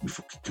got me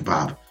fucking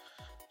kebab.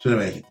 So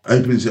anyway,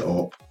 opens it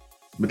up,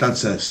 my dad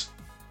says,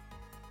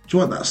 "Do you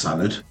want that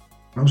salad?"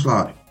 I was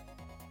like,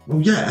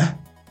 "Well, yeah."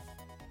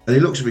 And he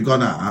looks at me,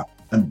 gone out,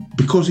 and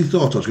because he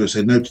thought I was going to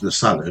say no to the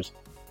salad,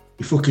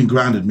 he fucking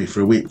grounded me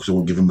for a week because I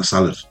wouldn't give him the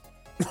salad.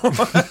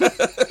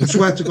 I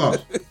swear to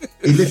God,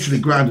 he literally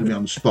grounded me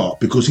on the spot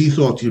because he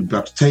thought he'd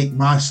have to take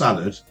my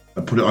salad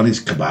and put it on his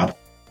kebab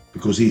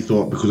because he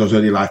thought because I was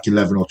only like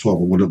 11 or 12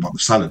 I wouldn't want the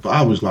salad. But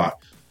I was like,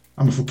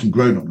 I'm a fucking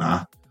grown up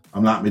now.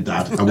 I'm like my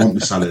dad. I want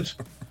the salad.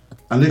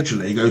 And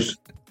literally he goes,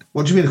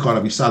 "What do you mean I can't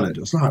have your salad?"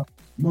 I was like,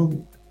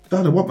 "Well,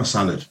 Dad, I want my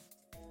salad."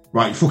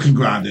 "Right, you're fucking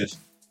grounded.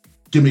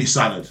 Give me your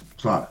salad."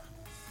 It's like,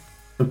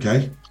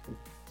 okay.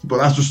 But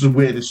that's just the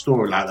weirdest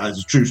story like that.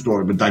 It's a true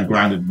story, but Dad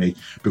grounded me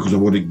because I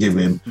wouldn't give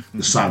him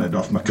the salad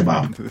off my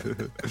kebab.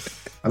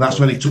 And that's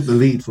when he took the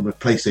lead from a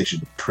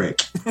PlayStation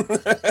prick.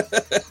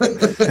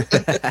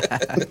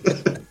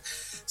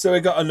 So we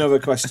got another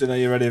question. Are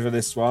you ready for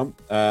this one?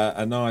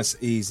 A nice,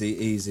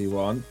 easy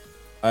one.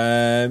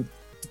 Do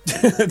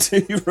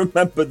you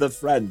remember the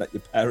friend that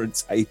your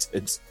parents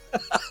hated?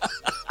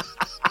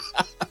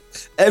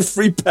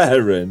 Every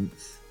parent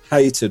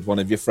hated one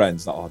of your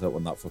friends. Like, "Oh, I don't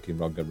want that fucking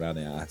Rongan around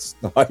the ass."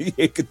 Like,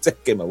 you could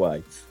take him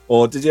away.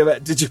 Or did your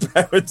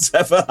parents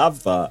ever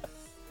have that?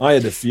 I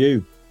had a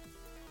few.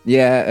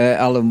 Yeah,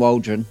 Alan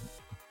Waldron.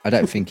 I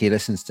don't think he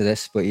listens to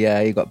this, but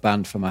yeah, he got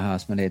banned from my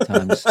house many a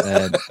times.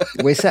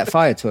 We set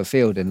fire to a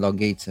field in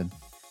Long Eaton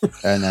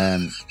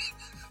and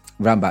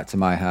ran back to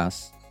my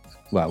house.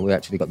 Well, we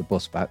actually got the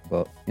bus back,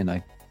 but, you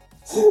know.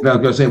 No, I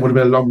was going to say it would have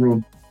been a long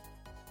run.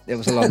 It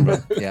was a long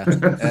run,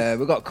 yeah.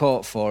 We got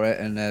caught for it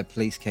and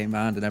police came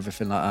round and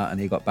everything like that and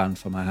he got banned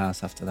from my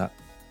house after that.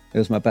 It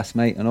was my best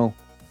mate and all.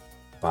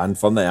 Banned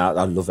from the out.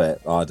 I love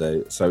it. I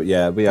do. So,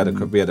 yeah, we had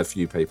a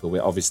few people. We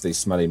obviously,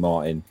 Smelly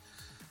Martin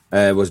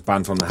was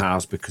banned from the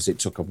house because it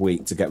took a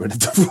week to get rid of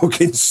the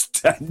fucking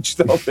stench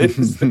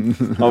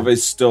of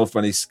his stuff.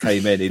 When he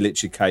came in, he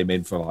literally came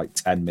in for like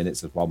 10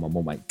 minutes as well. My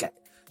mum went,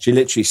 she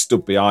literally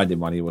stood behind him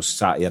when he was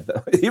sat.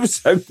 He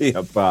was only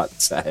about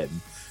 10.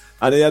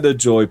 And he had a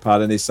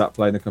joypad and he sat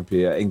playing the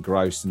computer,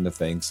 engrossed in the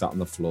thing, sat on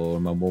the floor.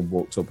 And my mum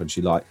walked up and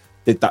she like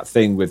did that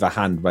thing with her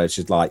hand where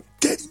she's like,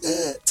 "Get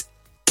him out,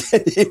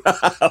 get him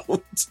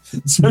out."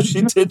 So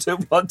she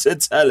didn't want to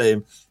tell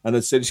him. And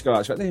as soon as she got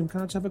out, she went, "Liam,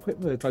 can I just have a quick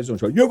word?" Close the door.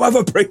 She went, "You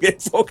ever bring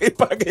it fucking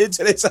back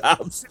into this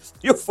house?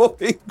 You're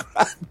fucking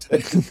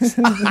grounded."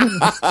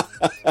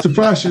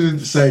 Surprised she didn't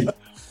say,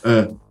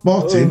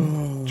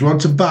 "Martin, do you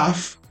want a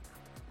bath?"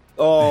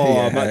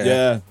 Oh,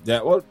 yeah.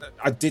 Well,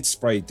 I did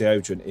spray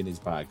deodorant in his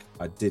bag.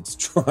 I did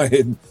try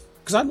and...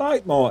 Because I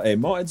like Martin.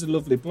 Martin's a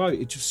lovely bloke.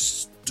 He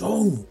just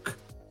stunk.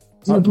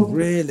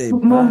 Really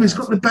bad. Mum, he's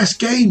got the best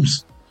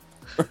games.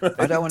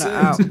 I don't want to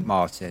out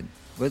Martin.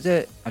 Was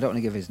it... I don't want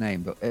to give his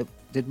name, but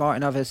did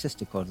Martin have a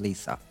sister called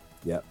Lisa?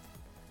 Yep.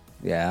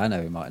 Yeah, I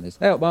know who Martin is.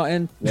 Hey up,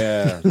 Martin.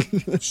 Yeah.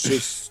 She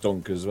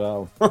stunk as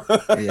well.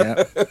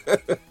 Yeah.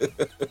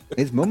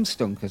 His mum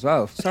stunk as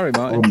well. Sorry,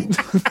 Martin.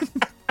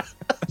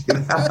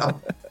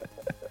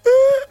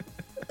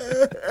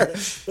 The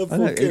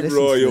fucking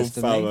royal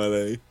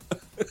family.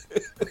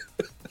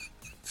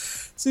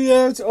 So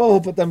yeah,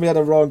 but then we had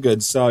a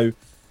Rongan. So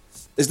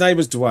his name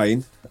was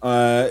Dwayne.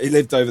 He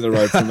lived over the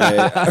road from me.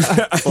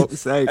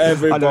 Fuck's sake.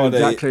 I know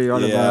exactly what you're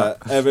on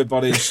about.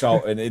 Everybody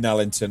shouting in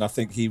Allington. I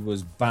think he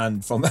was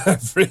banned from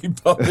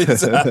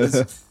everybody's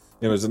house.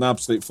 It was an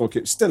absolute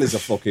fucking... Still is a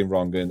fucking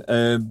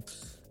Rongan.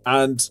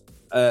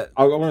 I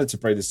wanted to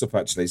bring this up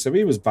actually. So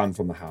he was banned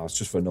from the house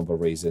just for a number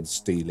of reasons: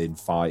 stealing,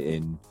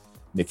 fighting,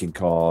 nicking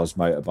cars,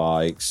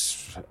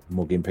 motorbikes,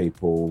 mugging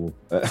people.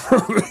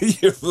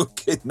 You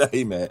fucking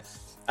name it.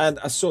 And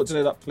I sort of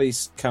did that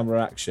police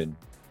camera action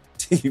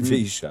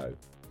TV show.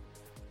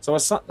 So I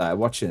sat there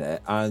watching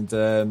it, and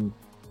they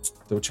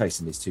were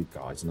chasing these two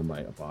guys on a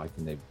motorbike,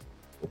 and they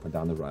up and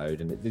down the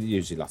road, and it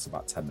usually lasts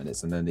about 10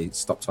 minutes, and then they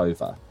stopped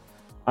over.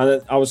 And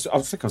I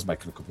think I was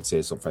making a cup of tea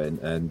or something,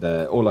 and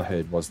all I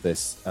heard was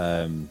this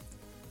kind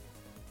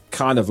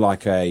of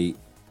like it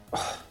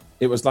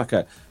was like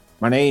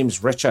 "My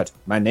name's Richard,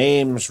 my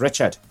name's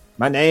Richard,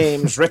 my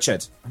name's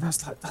Richard." And I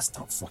was like, "That's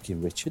not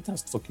fucking Richard,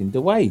 that's fucking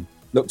Dwayne."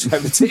 Looked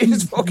over to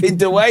it's fucking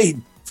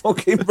Dwayne,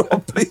 fucking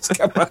Rob, police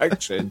camera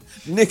action,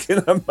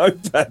 nicking a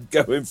moped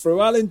going through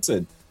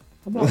Allington.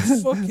 I'm like,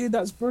 fucking,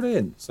 that's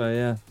brilliant. So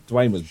yeah,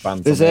 Dwayne was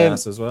banned from the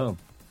house as well.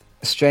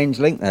 A strange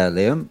link there,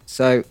 Liam.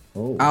 So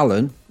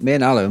me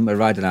and Alan were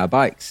riding our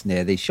bikes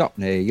near the shop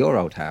near your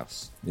old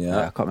house. Yeah.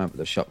 I can't remember what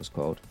the shop was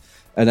called.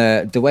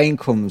 And Dwayne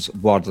comes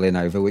waddling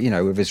over,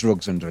 with his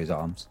rugs under his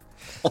arms.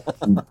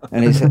 And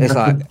he's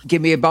like,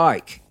 "Give me a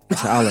bike,"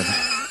 to Alan.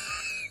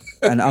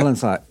 And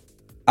Alan's like,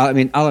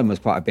 Alan was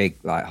quite a big,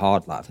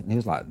 hard lad. And he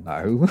was like,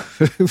 "No,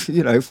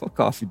 fuck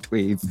off, you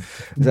dweeb."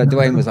 So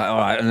Dwayne was like, "All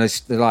right." And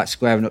they're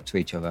squaring up to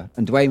each other.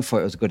 And Dwayne thought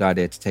it was a good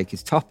idea to take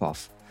his top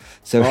off.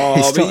 So Oh, he but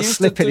he started used to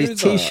slipping do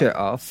his T-shirt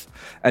off.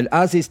 And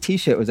as his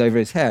T-shirt was over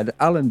his head,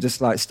 Alan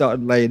just like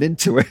started laying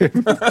into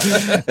him.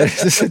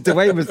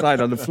 Dwayne was lying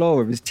on the floor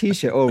with his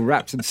T-shirt all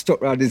wrapped and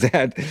stuck around his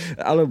head.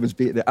 Alan was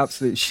beating the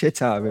absolute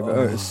shit out of him.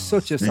 Oh, it was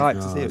such a sight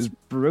to see. It was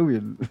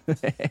brilliant.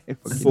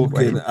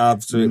 Fucking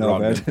absolute No,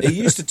 wrong. He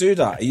used to do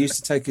that. He used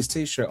to take his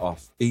T-shirt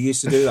off. He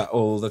used to do that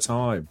all the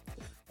time.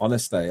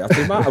 Honestly,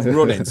 the amount of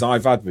run-ins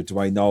I've had with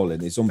Dwayne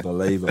Nolan is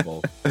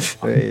unbelievable.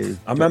 I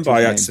remember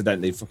I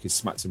accidentally fucking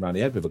smacked him around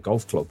the head with a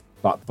golf club,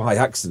 but by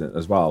accident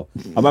as well.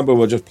 I remember we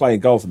were just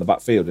playing golf in the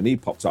backfield, and he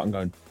popped out and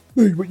going,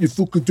 "Hey, what you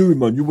fucking doing,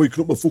 man? You're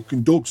waking up my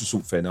fucking dogs or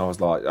something." I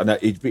was like, and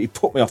he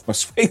put me off my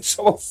swing,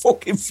 so I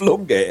fucking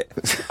flung it,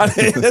 and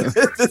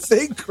the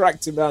thing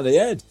cracked him around the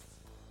head.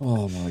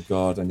 Oh my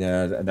god! And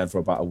then for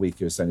about a week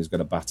he was saying he was going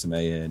to batter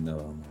me, and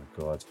oh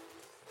my god.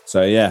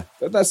 So yeah,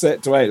 but that's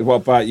it. Dwayne, what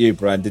about you,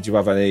 Bren? Did you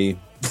have any?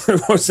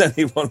 Was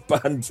anyone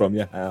banned from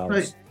your house?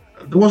 Right.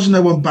 There wasn't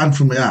no one banned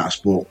from my house,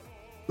 but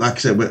like I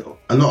said,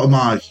 a lot of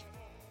my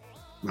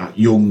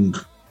young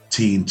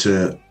teen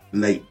to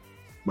late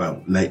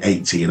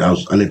 18, I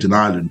lived in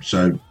Ireland,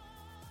 so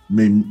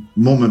my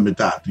mum and my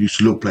dad used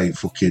to love playing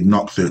fucking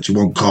knock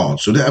 31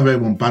 cards. So I didn't have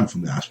anyone banned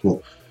from the house,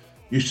 but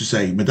used to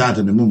say my dad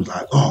and my mum was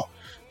like, "Oh,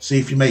 see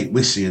if your mate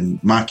Wissy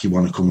and Mikey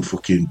want to come and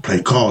fucking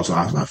play cards."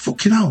 I was like,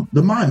 "Fucking hell,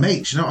 they're my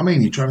mates, you know what I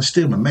mean? You're trying to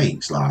steal my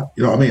mates, like,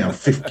 you know what I mean? I'm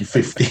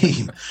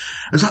 15. I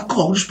was like,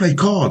 "Oh, I'll just play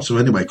cards." So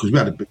anyway, because we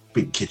had a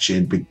big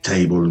kitchen, big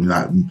table, and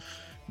like,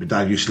 my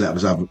dad used to let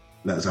us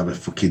have a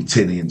fucking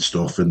tinny and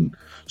stuff, and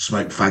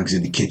smoke fags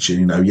in the kitchen,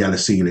 you know, yellow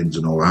ceilings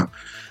and all that.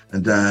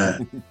 And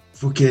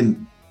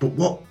but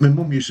what my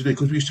mum used to do,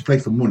 because we used to play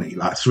for money,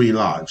 like 3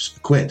 lives,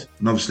 £1.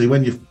 And obviously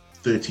when you're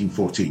 13,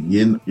 14,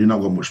 you're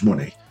not got much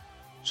money.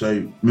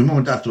 So my mum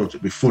and dad thought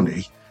it'd be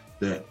funny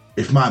that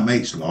if my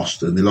mates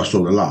lost and they lost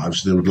all their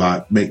lives, they would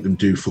like make them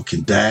do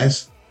fucking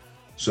dares.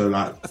 So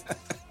like,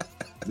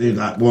 they'd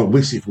like, well,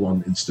 Wissy for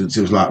one instance,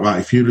 it was like, right,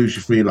 if you lose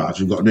your 3 lives,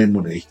 you've got no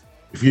money.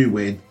 If you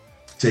win,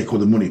 take all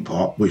the money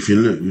pot, but if you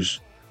lose,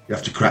 you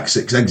have to crack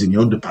 6 eggs in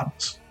your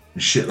underpants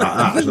and shit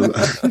like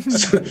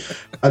that.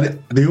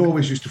 And they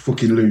always used to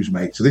fucking lose,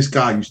 mate. So this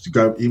guy used to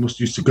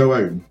go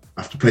home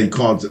after playing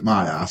cards at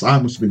my house. I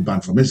must have been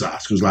banned from his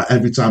house, because like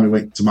every time he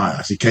went to my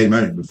house, he came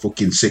home with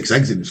fucking 6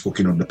 eggs in his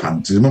fucking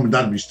underpants. His mum and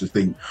dad used to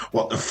think,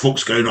 "What the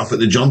fuck's going off at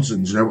the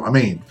Johnsons?" You know what I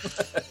mean?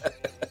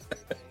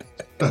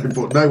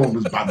 But no one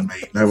was banned,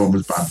 mate. No one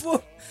was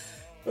banned.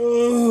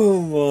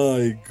 Oh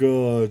my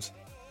god.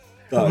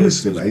 That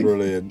is just mate.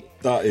 Brilliant.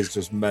 That is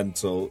just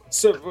mental.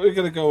 So we're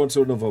going to go on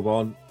to another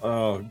one.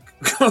 Oh,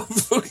 God,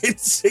 fucking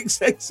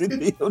 6 eggs in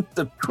the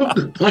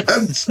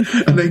underpants,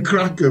 and then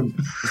crack them.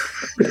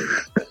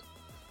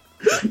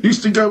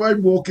 Used to go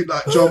home walking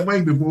like John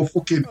Wayne with more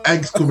fucking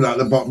eggs coming out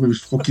the bottom of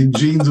his fucking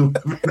jeans. You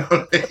know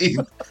what I mean?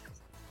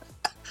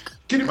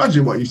 Can you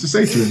imagine what he used to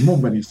say to his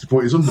mum when he used to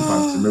put his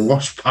underpants in the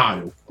wash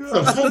pile? What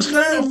the fuck's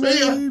going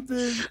on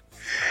here?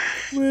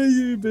 Where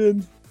you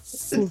been?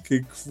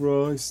 Fucking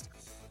Christ.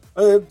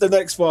 The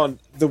next one,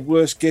 the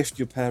worst gift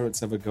your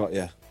parents ever got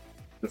you.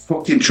 The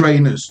fucking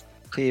trainers.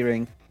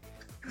 Keyring.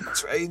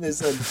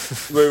 Trainers,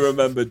 and we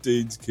remember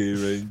Dean's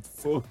keyring.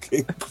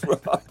 Fucking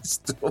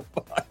Christ.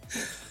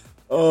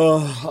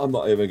 Oh, I'm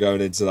not even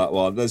going into that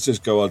one. Let's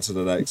just go on to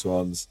the next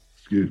ones.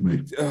 Excuse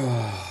me.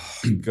 Oh,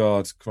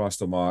 God,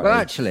 Christ almighty. Well,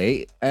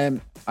 actually,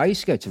 I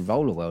used to go to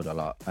Roller World a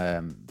lot.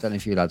 Don't know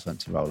if you lads went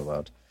to Roller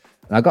World.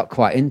 And I got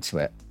quite into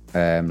it.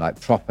 Like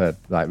proper,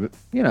 like,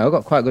 you know, I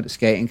got quite good at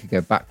skating, could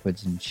go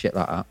backwards and shit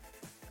like that.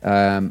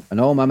 And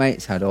all my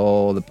mates had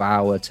all the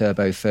Bauer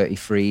Turbo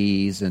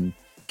 33s and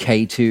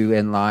K2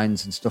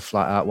 inlines and stuff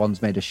like that.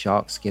 One's made of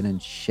shark skin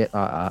and shit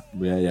like that.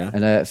 Yeah.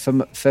 And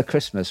for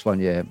Christmas one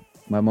year,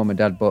 my mum and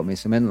dad bought me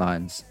some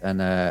inlines, and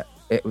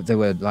they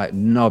were like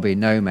knobby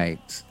no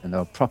mates, and they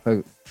were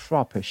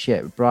proper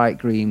shit, bright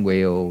green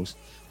wheels,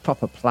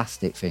 proper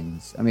plastic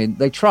things. I mean,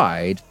 they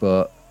tried,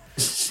 but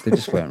they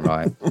just weren't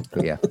right.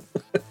 But yeah,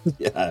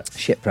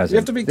 shit present. You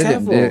have to be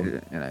careful.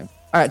 You know,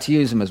 I had to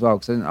use them as well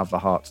because I didn't have the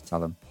heart to tell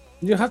them.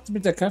 You have to be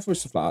careful with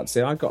stuff like that.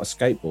 See, I got a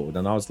skateboard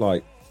and I was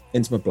like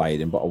into my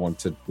blading, but I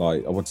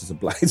wanted some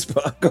blades,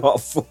 but I got a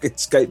fucking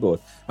skateboard,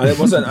 and it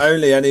wasn't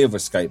only any other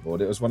skateboard.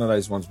 It was one of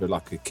those ones with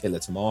like a killer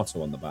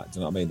tomato on the back. Do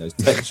you know what I mean?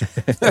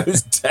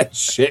 Those dead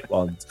shit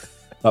ones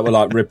that were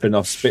like ripping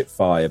off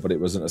Spitfire, but it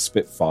wasn't a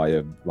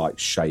Spitfire like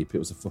shape. It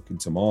was a fucking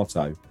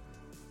tomato.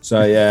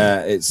 So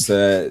yeah, it's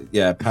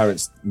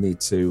parents need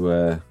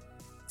to.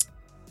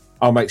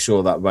 I'll make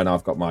sure that when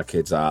I've got my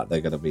kids out,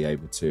 they're going to be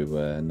able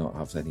to not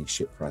have any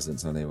shit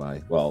presents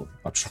anyway. Well,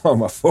 I'll try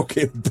my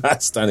fucking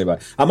best anyway.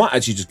 I might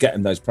actually just get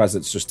them those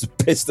presents just to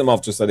piss them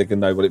off, just so they can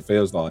know what it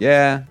feels like.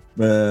 Yeah,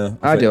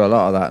 I do a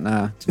lot of that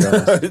now, to be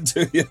honest.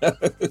 Do you?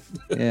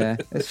 Yeah,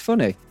 it's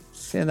funny.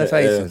 Seeing their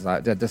faces,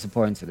 like, they're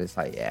disappointed. It's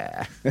like,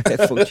 yeah,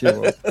 fuck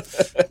you up.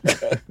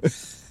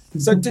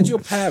 So, did your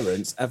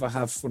parents ever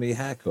have funny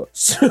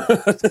haircuts?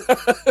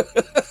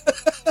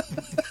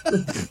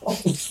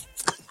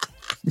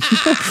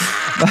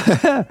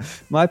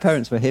 My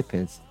parents were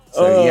hippies.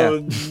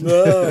 So,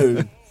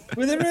 no.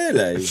 Were they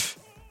really?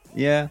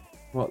 Yeah.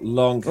 What,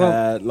 long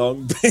hair,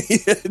 long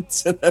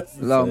beards and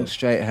everything? Long,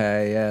 straight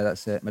hair, yeah,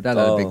 that's it. My dad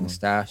had a big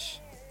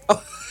moustache.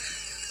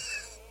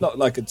 Not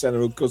like a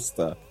General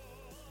Custer.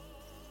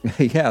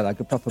 Yeah, like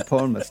a proper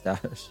porn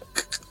moustache.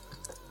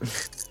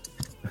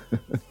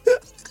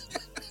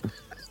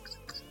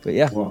 But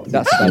yeah,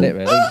 that's about it,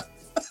 really.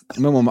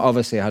 My mum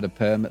obviously had a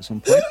perm at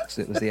some point because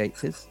it was the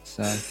 80s.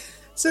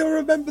 So I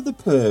remember the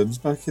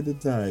perms back in the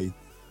day.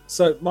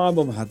 So my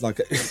mum had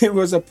it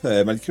was a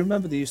perm, and you can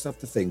remember they used to have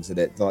the things in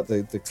it, like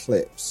the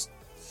clips.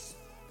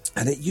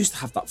 And it used to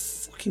have that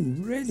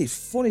fucking really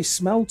funny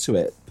smell to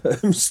it,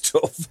 perm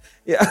stuff.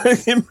 Yeah, I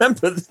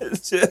remember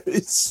that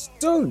it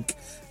stunk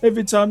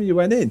every time you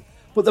went in.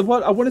 But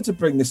I wanted to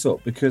bring this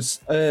up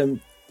because I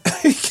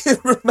can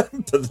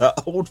remember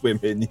that old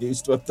women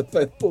used to have the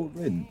purple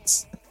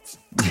rinse.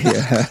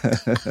 Yeah.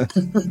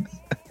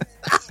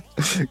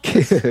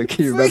 Can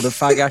you remember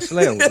Fag Ash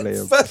Lil,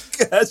 Liam?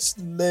 Fag Ash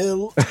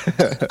Lil.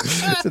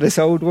 So this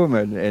old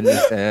woman in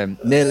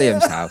near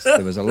Liam's house,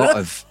 there was a lot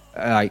of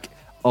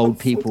old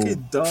people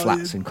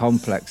flats and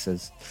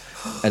complexes,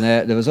 and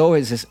there was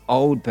always this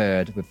old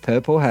bird with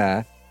purple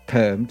hair,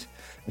 permed.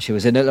 And she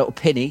was in a little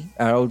pinny.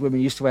 Our old women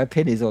used to wear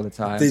pinnies all the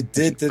time. They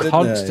did,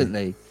 didn't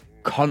they?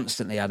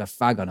 Constantly had a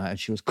fag on her, and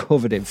she was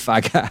covered in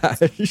fag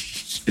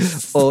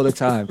ash all the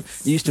time.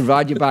 You used to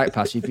ride your bike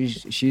past. She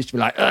used to be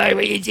like, "Hey,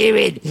 what are you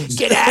doing?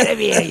 Get out of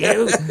here,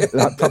 you!"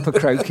 Like proper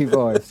croaky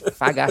voice.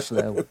 Fag Ash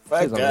Lil. She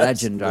was a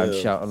legend around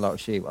Shout a Lot.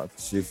 She was.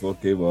 She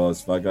fucking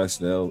was. Fag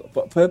Ash Lil.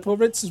 But purple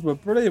rinses were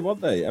brilliant,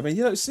 weren't they? I mean,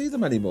 you don't see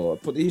them anymore.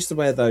 But they used to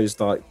wear those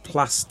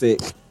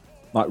plastic,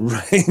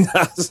 rain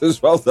hats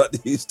as well that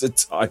they used to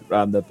tie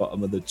around the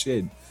bottom of the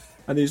chin.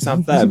 And you used to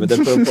have them with the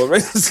purple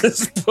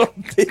rinses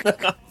popping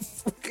out. I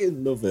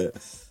fucking love it.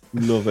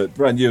 Love it.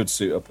 Bran, you would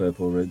suit a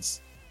purple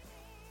rinse.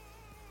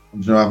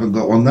 No, I haven't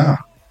got one now.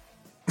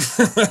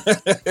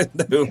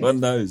 No one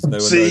knows.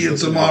 See you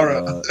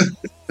tomorrow.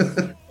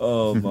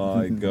 Oh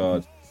my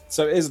God.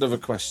 So here's another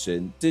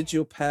question. Did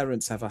your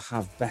parents ever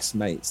have best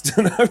mates?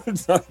 Do you know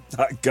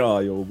that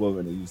guy or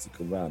woman who used to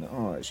come round?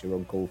 Oh, it's your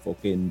uncle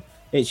fucking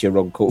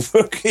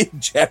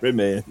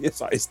Jeremy.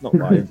 It's not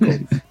my uncle.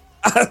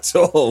 At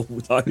all.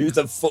 Who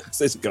the fuck's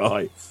this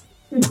guy?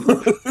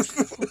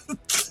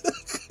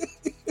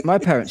 My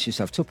parents used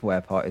to have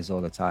Tupperware parties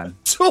all the time.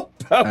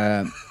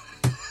 Fucking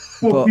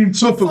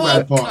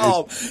Tupperware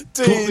parties.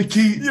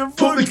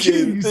 Put the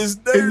keys.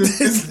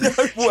 There's no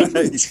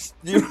way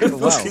you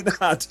fucking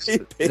had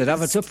hippies. They'd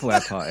have a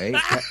Tupperware party,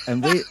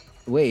 and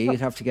we'd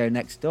have to go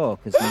next door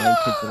because no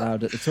kids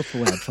allowed at the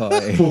Tupperware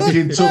party.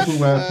 Fucking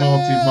Tupperware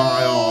party,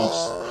 my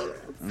arse.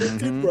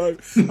 I'm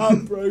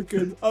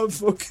broken. I'm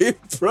fucking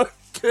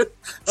broken.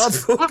 I'm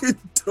fucking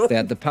done. They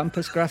had the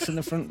pampas grass in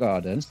the front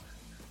garden,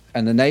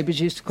 and the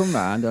neighbours used to come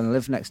round, and I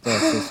lived next door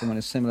to someone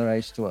a similar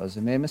age to us,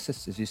 and me and my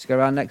sisters used to go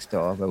around next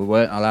door, but we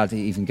weren't allowed to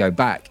even go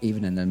back,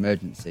 even in an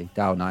emergency,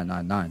 dial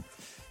 999.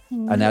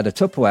 And they had a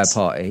Tupperware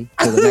party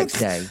till the next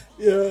day.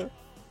 Yeah.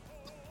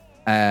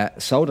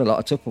 Sold a lot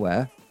of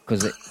Tupperware,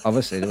 because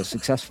obviously they were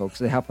successful, because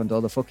they happened all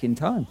the fucking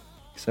time.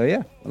 So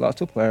yeah, a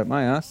lot of Tupperware at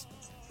my house.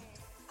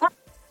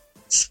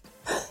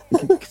 You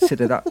can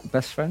consider that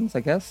best friends, I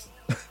guess.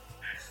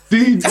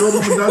 Dean, your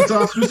mum and dad's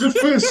house was the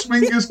first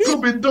swingers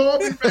coming door.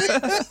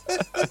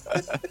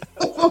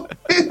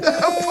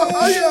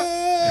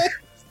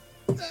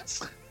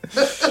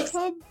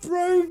 I'm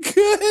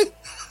broken.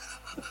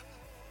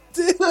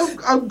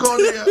 I'm gone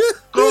here.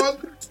 Gone.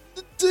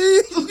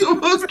 Dean.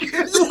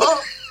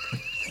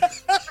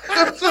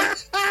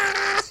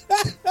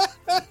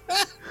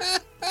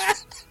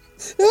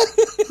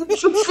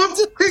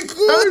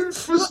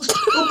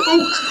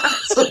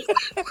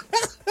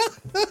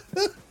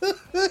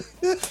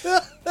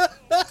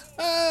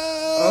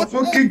 I'm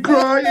fucking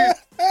crying.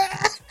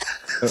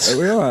 Are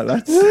we alright,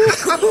 lads? You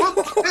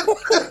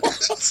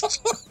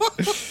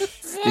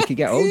could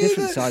get all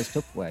different sized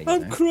Tupperware.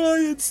 I'm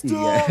crying.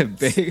 Stop. Yeah,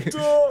 big.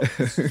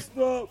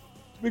 Stop.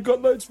 We've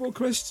got loads more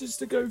questions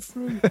to go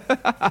through.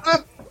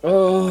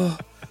 Oh,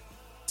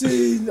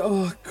 Dean.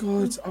 Oh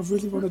God, I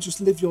really want to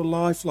just live your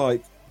life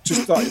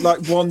just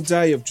like one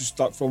day of just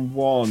from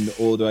one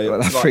all the way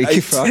up to Freaky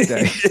 18.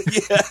 Friday.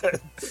 Yeah.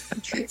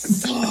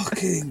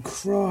 Fucking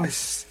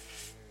Christ.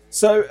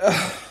 So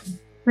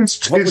it's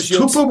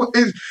Tupperware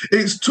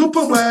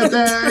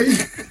Day.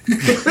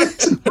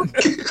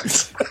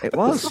 It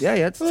was, yeah.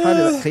 You had to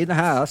tidy up, clean the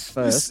house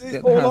first.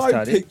 All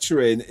I'm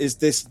picturing is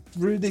this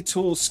really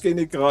tall,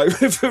 skinny guy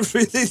with a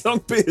really long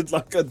beard,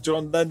 like a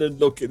John Lennon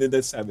looking in the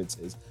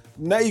 70s.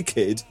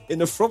 Naked in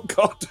the front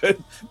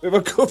garden with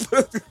a cup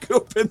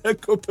and a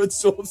cup and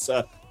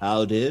saucer.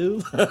 How do?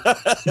 The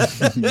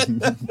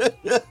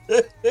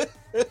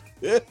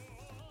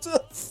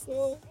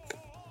fuck?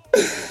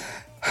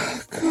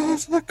 God,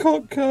 I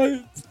can't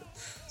cope.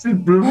 It's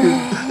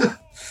brilliant.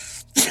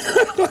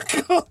 I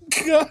can't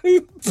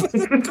cope.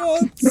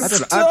 God,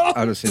 I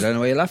honestly don't know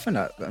what you're laughing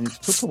at. I mean,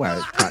 Tupperware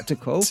is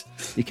practical.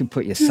 You can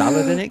put your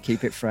salad in it,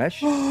 keep it fresh.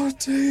 Oh,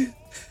 dude.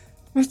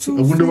 I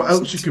wonder what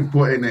else you can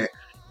put in it.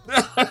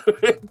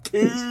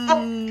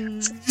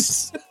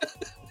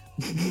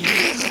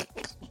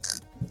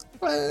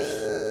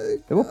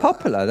 They were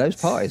popular, those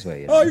parties were,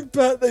 you know? I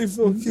bet they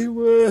fucking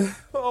were.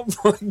 Oh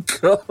my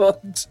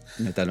God.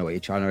 I don't know what you're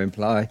trying to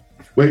imply.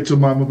 Wait till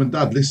my mum and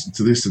dad listen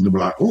to this and they'll be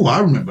like, oh, I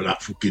remember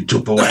that fucking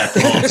Tupperware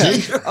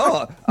party.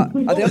 Are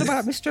they on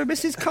about Mr. and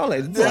Mrs.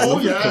 Collins? Oh,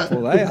 yeah.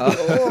 Couple they are.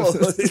 Oh,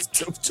 it's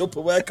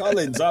Tupperware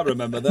Collins. I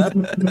remember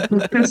them.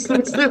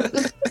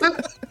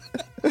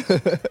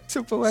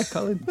 Tupperware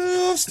Collins.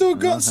 Oh, I've still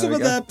got some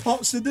of their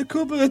pots in the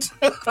cupboard.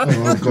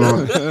 Oh,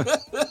 God.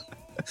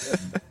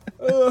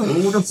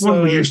 Oh, the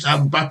fun we used to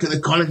have back at the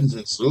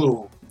Collinses.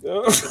 Oh.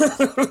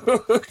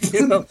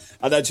 You know,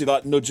 and then she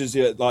like nudges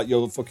you like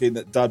your fucking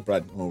dad,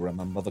 Brent. Oh,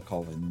 remember the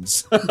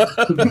Collins.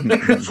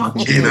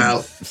 Fucking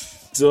hell.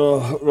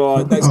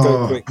 Right, let's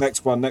go quick.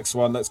 Next one.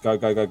 Let's go.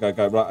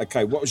 Right,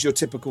 okay. What was your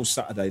typical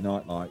Saturday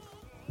night like?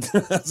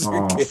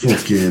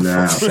 Fucking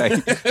hell.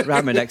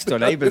 Ran my next door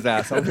neighbour's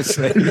house,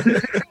 obviously.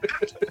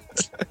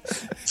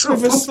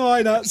 With a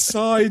sign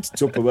outside,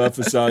 Tupperware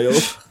for sale.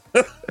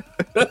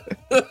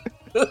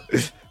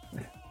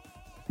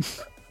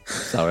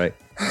 Sorry,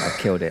 I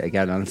killed it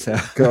again, answer.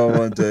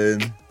 Go on,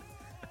 Dean.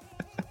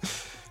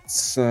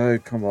 So,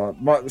 come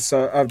on.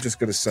 So, I'm just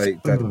going to say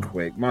it dead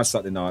quick. My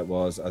Saturday night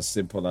was as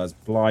simple as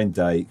Blind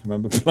Date.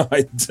 Remember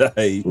Blind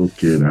Date?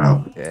 Fucking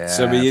hell. Yeah,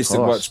 So, we used to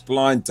watch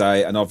Blind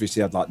Date, and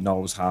obviously you had like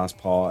Noel's House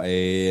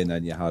Party, and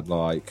then you had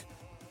like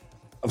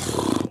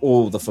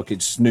all the fucking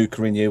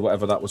snookering you,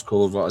 whatever that was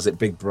called. What was it?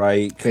 Big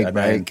Break. Big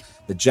Break.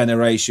 The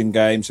Generation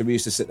Game. So we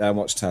used to sit there and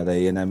watch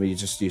telly, and then we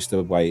just used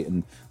to wait.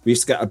 And we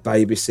used to get a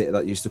babysitter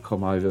that used to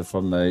come over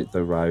from the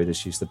road, and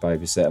she used to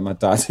babysit. And my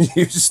dad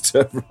used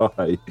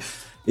to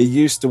he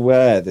used to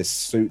wear this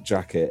suit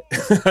jacket,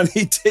 and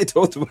he did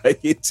all the way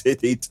he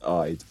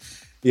died.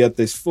 He had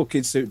this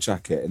fucking suit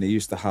jacket, and he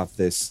used to have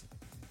this.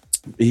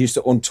 He used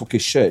to untuck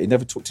his shirt. He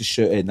never tucked his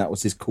shirt in. That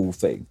was his cool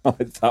thing.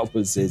 That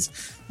was his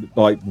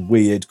like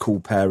weird cool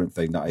parent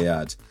thing that he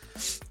had.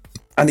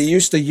 And he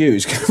used to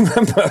use.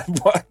 Remember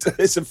what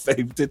is a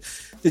thing? Did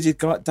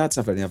your dads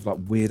have any like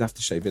weird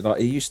aftershave?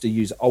 Like he used to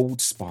use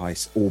Old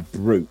Spice or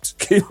Brute.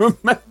 Can you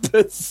remember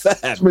them?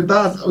 That's my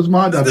dad. That was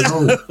my dad.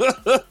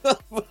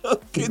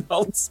 Fucking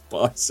Old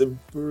Spice and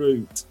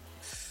Brute.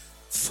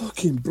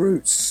 Fucking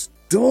Brute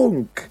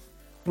stunk.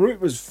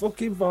 Brute was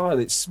fucking vile.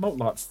 It smelled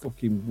like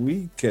fucking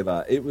weed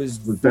killer. It was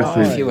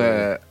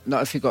definitely.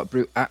 Not if you got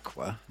Brute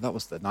Aqua. That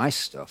was the nice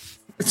stuff.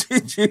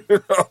 Did you?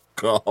 Oh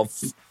God.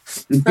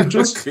 You could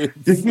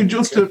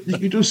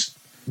just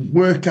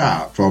work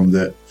out from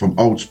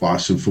Old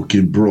Spice and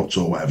fucking Brut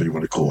or whatever you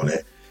want to call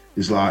it.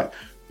 It's like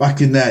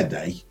back in their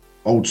day,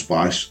 Old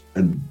Spice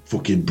and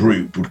fucking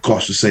Brute would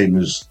cost the same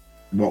as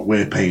what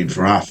we're paying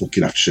for our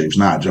fucking aftershaves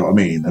now. Do you know what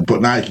I mean?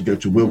 But now you can go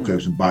to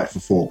Wilko's and buy it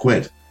for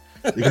 £4.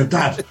 You go,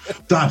 Dad,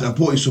 I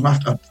bought you some I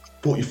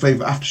bought your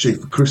favourite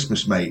aftershave for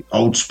Christmas, mate.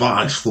 Old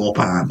Spice,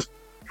 £4.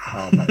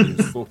 Oh, man,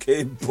 he's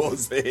fucking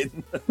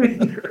buzzing.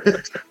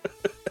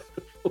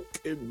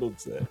 Fucking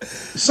loves it.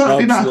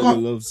 Saturday night,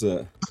 loves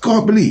it. I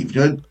can't believe,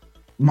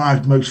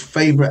 my most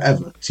favourite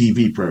ever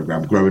TV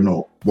programme growing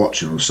up,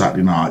 watching on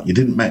Saturday night, you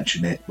didn't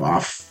mention it, but I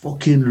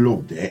fucking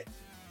loved it,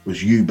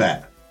 was You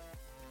Bet.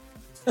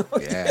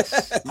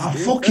 Yes. I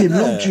fucking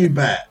loved You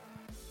Bet.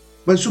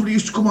 When somebody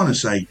used to come on and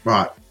say,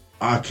 right,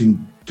 I've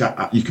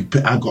got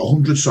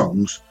 100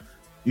 songs,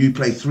 you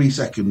play 3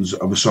 seconds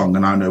of a song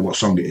and I know what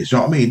song it is. You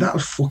know what I mean? That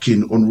was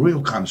fucking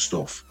unreal kind of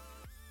stuff.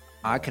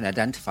 I can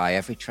identify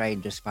every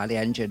train just by the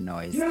engine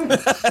noise. Yeah.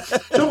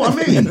 You know what I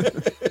mean?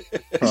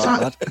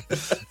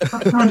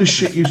 That kind of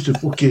shit used to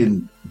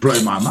fucking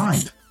blow my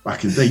mind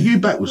back in the day. You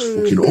Bet was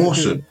fucking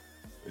awesome.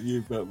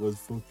 You Bet was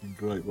fucking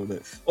great, wasn't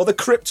it? Or the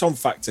Krypton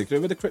Factor. Can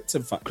you remember the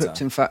Krypton Factor?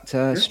 Krypton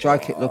Factor,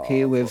 Strike It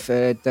Lucky with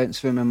Don't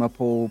Swim in My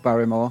Pool,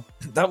 Barrymore.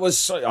 That was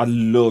so...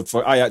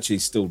 I actually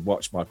still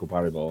watch Michael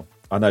Barrymore.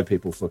 I know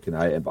people fucking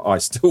hate him, but I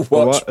still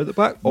watch... Right, at the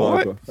back, all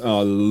right. Oh,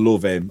 I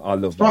love him. I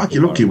love Strike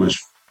It Lucky was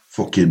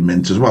fucking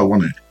mint as well,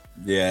 wasn't it?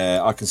 Yeah,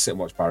 I can sit and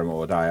watch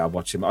Barrymore all day. I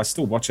watch him. I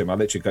still watch him. I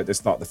literally go...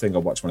 It's like the thing I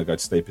watch when I go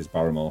to sleep is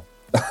Barrymore.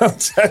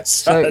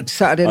 So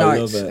Saturday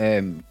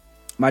nights...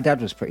 my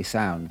dad was pretty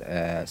sound,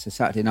 so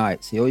Saturday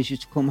nights he always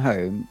used to come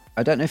home.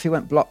 I don't know if he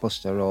went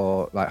Blockbuster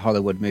or like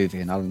Hollywood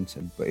Movie in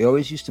Allington, but he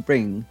always used to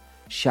bring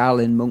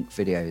Shaolin Monk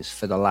videos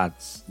for the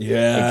lads.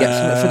 Yeah, he'd get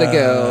something for the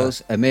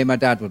girls, and me and my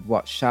dad would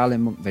watch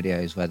Shaolin Monk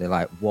videos where they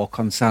like walk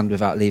on sand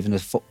without leaving a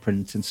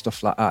footprint and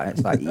stuff like that. And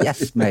it's like,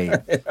 yes, mate.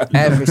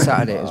 Every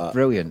Saturday, it was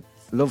brilliant.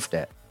 Loved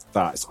it.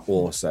 That's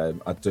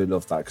awesome. I do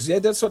love that. Because, yeah,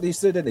 that's what they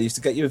used to do, didn't they? They used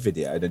to get you a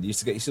video and then they used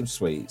to get you some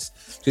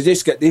sweets. Because they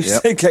used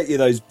to get you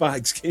those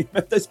bags. Can you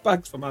remember those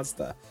bags from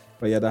Asda?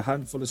 Where you had a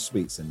handful of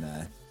sweets in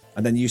there.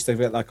 And then you used to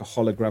get like a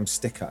hologram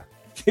sticker.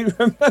 Can you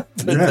remember?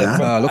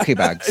 Yeah. Lucky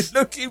bags.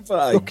 Lucky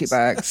bags. Lucky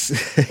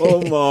bags.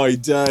 Oh, my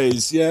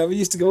days. Yeah, we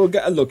used to go and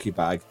get a lucky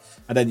bag.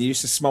 And then you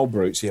used to smell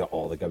Brutes. So you're like,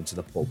 oh, they're going to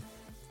the pub.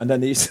 And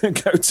then he used to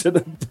go to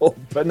the pub,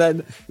 and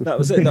then that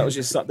was it. That was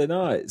your Saturday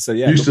night. So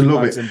yeah, You used to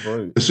love it.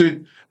 Brute. As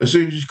soon as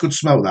you could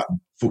smell that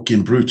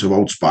fucking brute of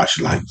Old Spice,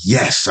 you're like,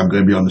 yes, I'm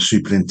going to be on the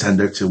Super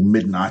Nintendo till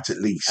midnight at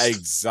least.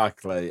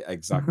 Exactly.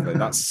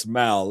 That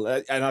smell.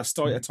 And I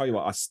tell you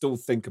what, I still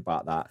think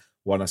about that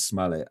when I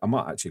smell it. I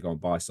might actually go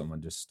and buy some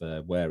and just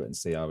wear it and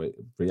see how it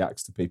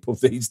reacts to people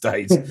these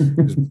days.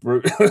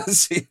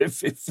 See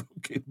if it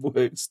fucking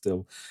works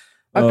still.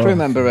 I can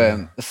remember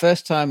the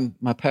first time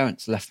my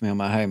parents left me on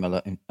my home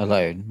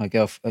alone. My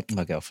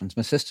girlfriends,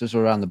 my sisters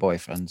were around, the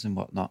boyfriends and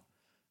whatnot.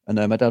 And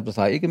my dad was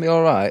like, "You're going to be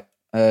all right.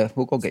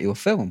 We'll go and get you a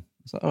film."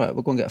 I was like, "All right,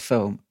 we'll go and get a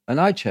film."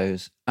 And I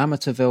chose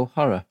Amityville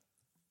horror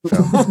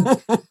film.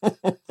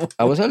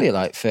 I was only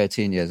like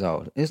 13 years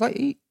old. He was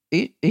like,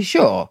 you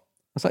sure?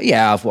 I was like,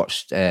 "Yeah, I've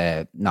watched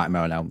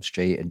Nightmare on Elm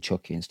Street and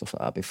Chucky and stuff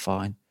like that. I'll be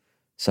fine."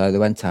 So they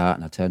went out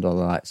and I turned all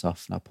the lights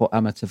off and I put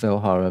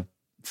Amityville horror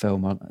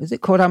film on. Is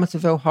it called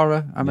Amityville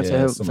Horror?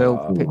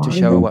 Amityville Picture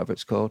Show or whatever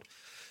it's called.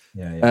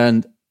 Yeah.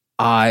 And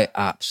I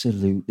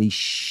absolutely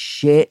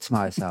shit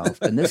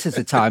myself. And this is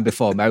the time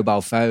before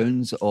mobile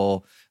phones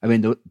to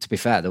be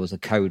fair, there was a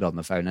code on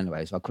the phone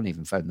anyway, so I couldn't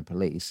even phone the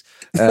police.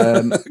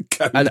 And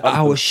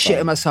I was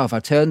shitting myself. I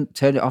turned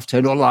it off,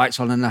 turned all the lights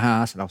on in the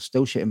house, and I was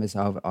still shitting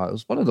myself. Oh, it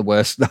was one of the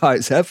worst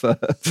nights ever.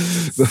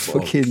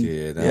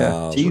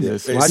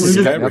 Jesus. It's a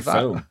scary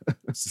film.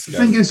 The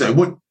thing is,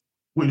 though,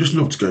 we just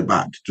love to go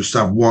back, just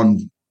have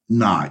one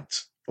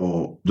night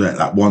or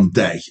like one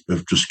day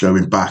of just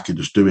going back and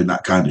just doing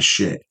that kind of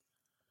shit.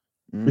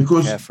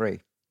 Because carefree.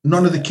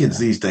 None of the kids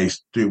these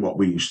days do what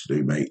we used to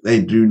do, mate.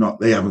 They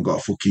haven't got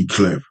a fucking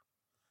clue.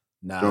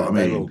 No, you know what I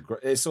mean?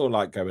 It's all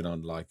like going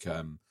on like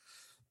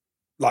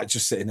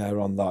just sitting there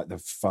on like the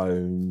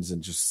phones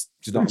and just,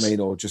 do you know what I mean?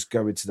 Or just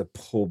going to the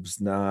pubs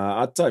now.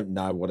 I don't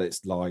know what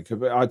it's like.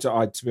 But I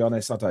to be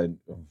honest, I don't.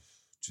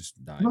 Just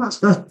no. Well,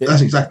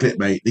 that's exactly it,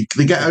 mate. They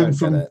get home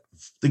from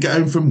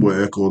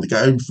work, or they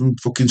get home from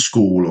fucking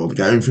school, or they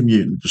get home from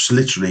uni. Just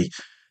literally,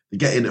 they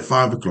get in at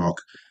 5 o'clock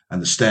and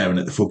they're staring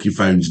at the fucking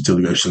phones until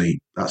they go to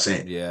sleep. That's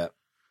it. Yeah,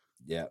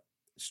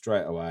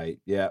 straight away.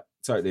 Yeah,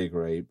 totally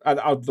agree.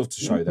 And I'd love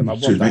to show them. One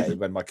day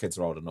when my kids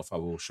are old enough, I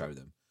will show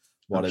them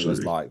what it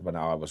was like when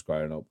I was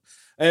growing up.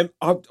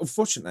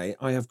 Unfortunately,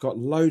 I have got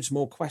loads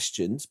more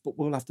questions, but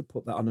we'll have to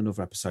put that on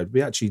another episode.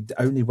 We actually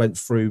only went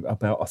through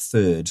about a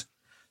third.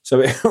 So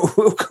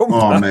we'll come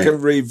back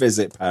and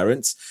revisit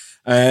parents.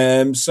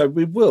 So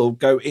we will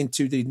go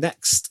into the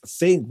next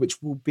thing,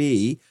 which will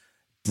be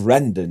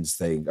Brendan's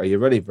thing. Are you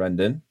ready,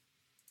 Brendan?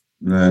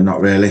 No, not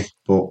really,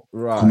 but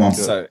right. Come on.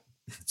 So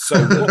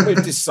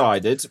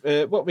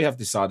what we have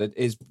decided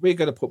is we're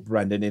going to put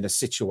Brendan in a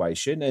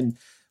situation, and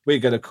we're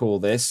going to call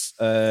this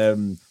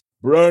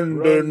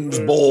Brendan's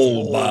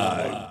ball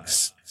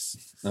bags.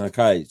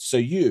 Okay, so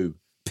you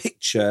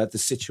picture the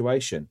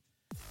situation.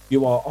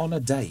 You are on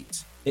a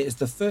date. It is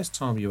the first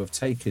time you have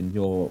taken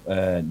your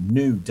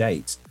new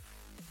date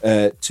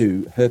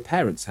to her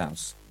parents'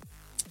 house.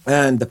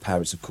 And the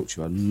parents have cooked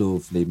you a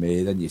lovely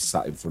meal, and you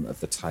sat in front of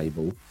the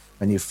table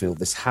and you feel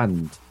this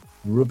hand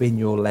rubbing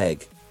your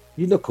leg.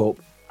 You look up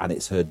and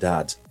it's her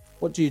dad.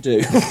 What do you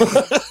do?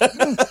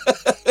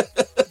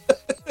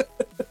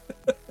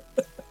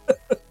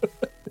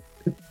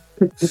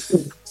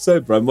 So,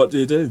 Bren, what do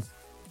you do?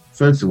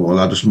 First of all,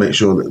 I just make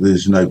sure that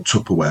there's no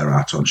Tupperware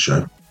out on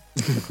show.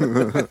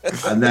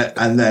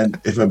 and then,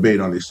 if I'm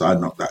being honest, I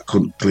knock that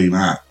cunt clean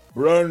out.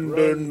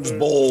 Brendan's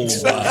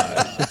balls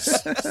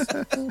bags.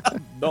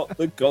 Knock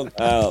the cunt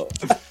out.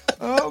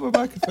 Oh, my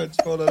microphone's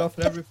falling off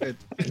and everything.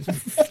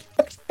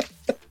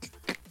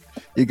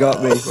 You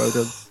got me. Well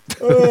done.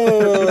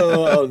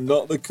 Oh,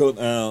 knock the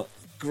cunt out.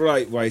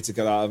 Great way to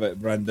get out of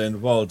it,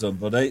 Brendan. Well done,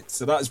 buddy.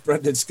 So that's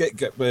Brendan's skit.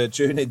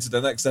 Tune into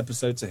the next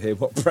episode to hear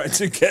what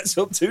Brendan gets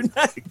up to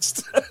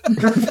next.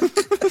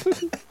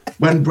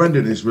 When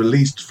Brendan is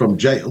released from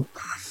jail.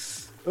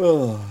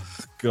 Oh,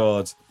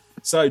 God.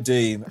 So,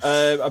 Dean,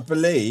 I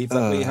believe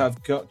that we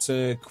have got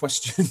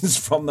questions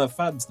from the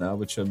fans now,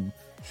 which I'm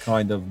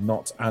kind of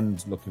not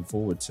and looking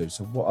forward to.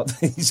 So what are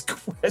these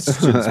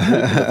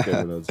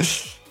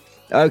questions?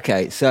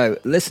 Okay, so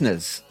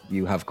listeners,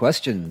 you have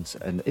questions.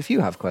 And if you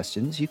have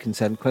questions, you can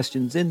send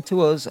questions in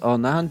to us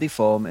on the handy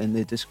form in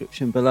the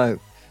description below.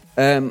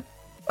 Oh,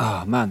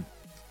 man.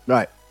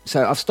 Right,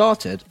 so I've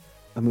started,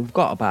 and we've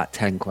got about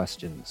 10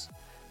 questions.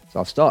 So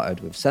I've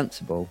started with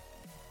sensible,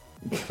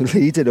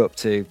 leading up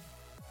to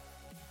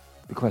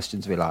the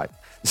questions we like.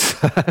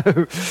 So,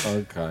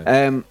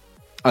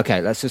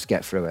 okay, let's just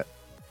get through it.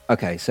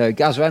 Okay, so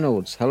Gaz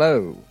Reynolds,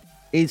 hello.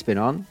 He's been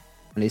on,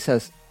 and he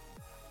says,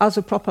 as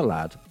a proper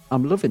lad,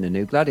 I'm loving the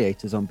new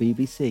Gladiators on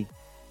BBC.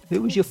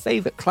 Who was your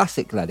favourite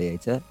classic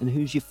Gladiator, and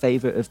who's your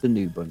favourite of the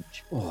new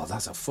bunch? Oh,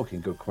 that's a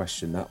fucking good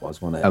question, that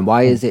was, wasn't it? And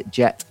why is it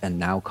Jet and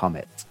now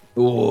Comet?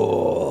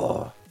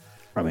 Oh,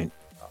 I mean,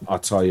 I'll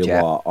tell you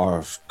Jet. what,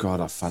 I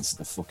fancied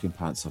the fucking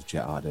pants off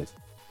Jet, I did.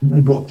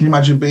 But can you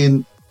imagine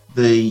being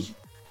the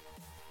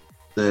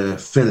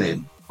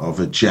filling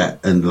of a Jet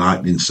and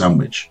Lightning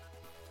sandwich?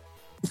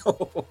 You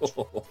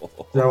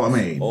know what I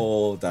mean?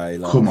 All day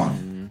long. Come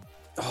on.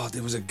 Oh,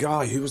 there was a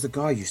guy. Who was the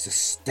guy who used to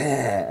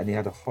stare, and he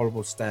had a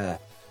horrible stare.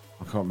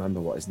 I can't remember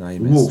what his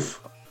name is.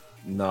 Wolf.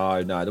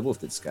 No, the wolf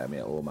didn't scare me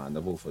at all, man.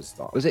 The wolf was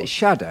like, Was it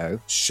Shadow?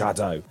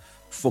 Shadow.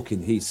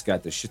 Fucking, he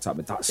scared the shit out of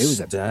me. That He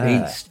was a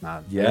beast,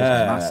 man. He was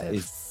Yeah, massive.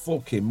 his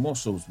fucking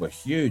muscles were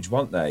huge,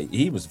 weren't they?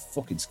 He was a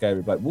fucking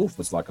scary bloke. Wolf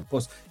was like a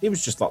bus. He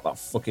was just like that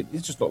fucking. He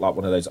just looked like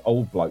one of those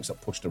old blokes that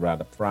pushed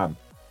around a pram.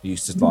 He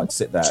used to like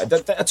sit there.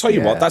 I tell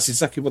you what, that's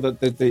exactly what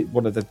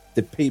one of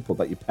the people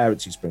that your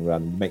parents used to bring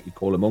around and make you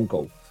call him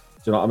uncle. Do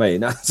you know what I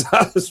mean?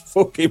 That was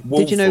fucking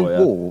Wolf. Did you know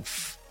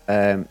Wolf?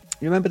 You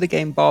remember the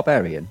game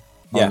Barbarian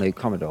on the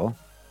Commodore?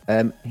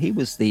 He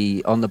was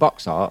on the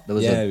box art. There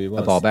was a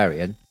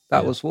Barbarian.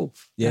 That was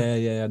Wolf.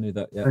 Yeah, I knew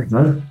that.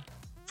 Yeah.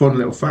 Fun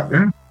little fact,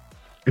 yeah.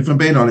 If I'm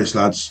being honest,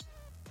 lads,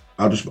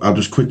 I'll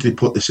just quickly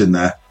put this in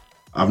there.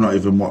 I've not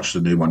even watched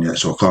the new one yet,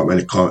 so I can't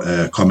really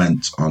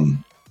comment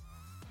on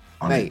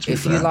Mate, it.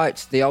 If you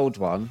liked the old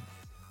one,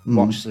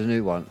 watch the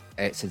new one.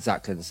 It's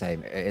exactly the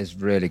same. It is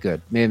really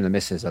good. Me and the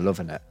missus are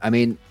loving it. I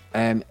mean,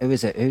 who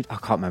is it? I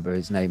can't remember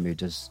his name. Who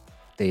does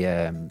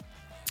the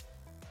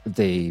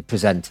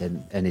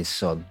presenting and his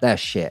son? They're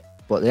shit.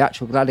 But the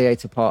actual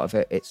gladiator part of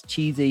it, it's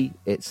cheesy.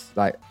 It's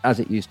like as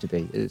it used to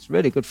be. It's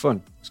really good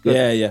fun. It's good.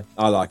 Yeah.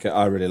 I like it.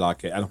 I really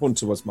like it. And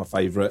Hunter was my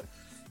favourite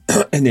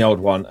in the old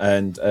one,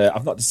 and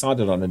I've not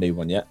decided on a new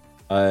one yet.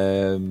 We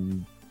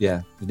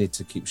need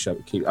to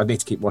I need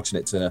to keep watching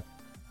it to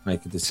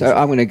make a decision. So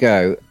I'm going to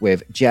go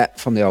with Jet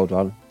from the old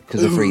one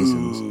because of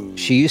reasons.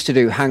 She used to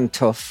do Hang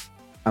Tough,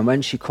 and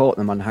when she caught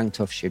them on Hang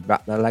Tough, she'd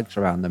wrap their legs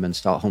around them and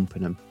start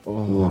humping them.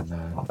 Oh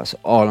no! That's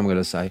all I'm going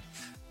to say.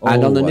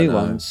 And on the new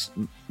ones,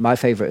 my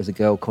favourite is a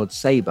girl called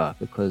Saber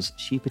because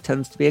she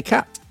pretends to be a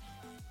cat.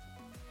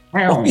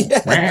 Oh,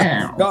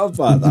 yeah. Forgot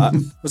about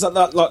that. Was that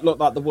looked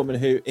like the woman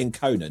who in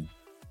Conan?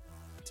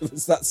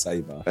 Was that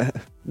Saber?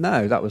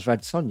 No, that was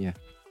Red Sonja.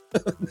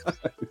 It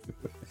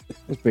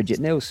was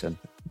Bridget Nielsen.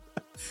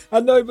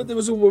 I know, but there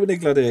was a woman in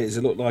Gladiators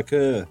who looked like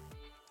her.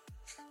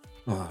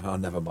 Oh,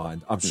 never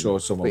mind. I'm sure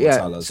someone will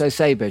tell us. So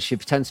Saber, she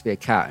pretends to be a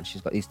cat and she's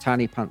got these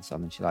tiny pants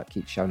on and she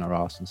keeps showing her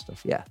ass and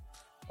stuff. Yeah.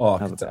 Oh,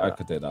 I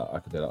could do that. I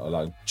could do that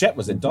alone. Jet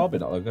was in Derby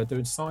not long ago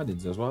doing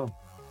signings as well.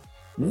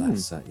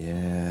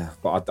 Yeah,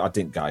 but I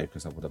didn't go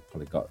because I would have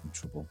probably got in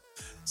trouble.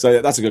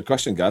 So that's a good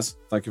question, Gaz.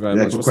 Thank you very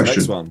much. What's the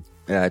next one?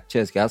 Yeah,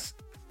 cheers, Gaz.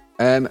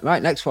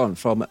 Right, next one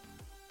from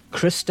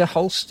Krista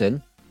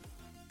Holston.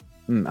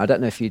 I don't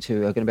know if you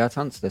two are going to be able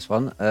to answer this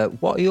one.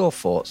 What are your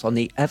thoughts on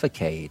the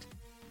Evercade?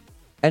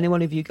 Any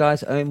one of you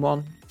guys own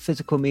one?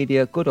 Physical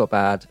media, good or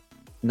bad?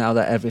 Now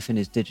that everything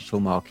is digital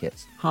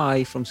markets.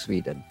 Hi from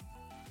Sweden.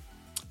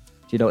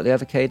 Do you know what the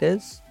Evercade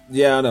is?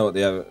 Yeah, I know what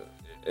the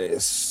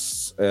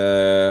it's.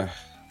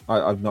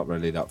 I'm not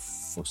really that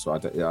fussed. I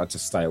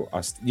just stay.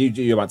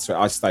 You answer it.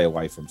 I stay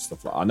away from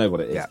stuff like. I know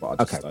what it is, but I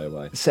just stay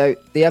away. So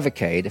the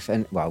Evercade,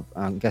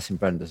 I'm guessing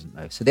Bren doesn't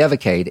know. So the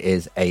Evercade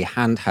is a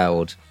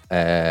handheld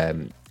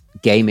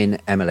gaming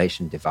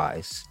emulation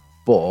device,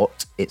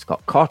 but it's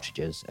got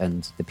cartridges,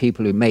 and the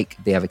people who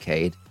make the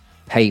Evercade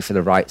pay for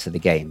the rights of the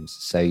games.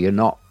 So you're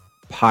not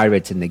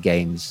pirating the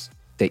games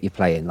that you're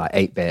playing, like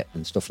 8-bit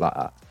and stuff like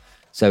that.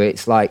 So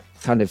it's like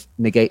kind of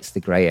negates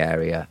the grey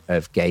area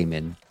of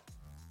gaming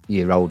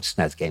your old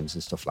SNES games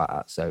and stuff like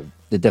that. So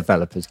the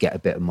developers get a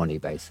bit of money,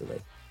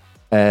 basically.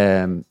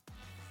 I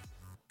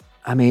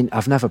mean,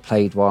 I've never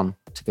played one,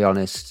 to be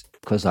honest,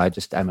 because I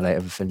just emulate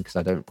everything because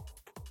I don't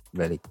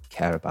really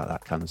care about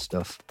that kind of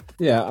stuff.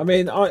 Yeah, I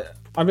mean, I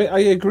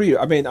agree.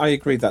 I mean, I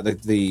agree that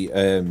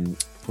the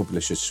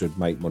publishers should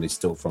make money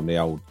still from the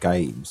old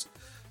games.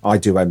 I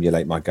do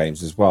emulate my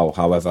games as well.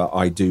 However,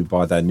 I do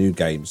buy their new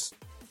games.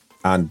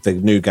 And the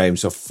new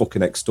games are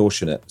fucking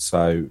extortionate.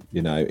 So,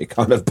 it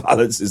kind of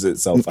balances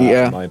itself out,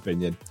 in my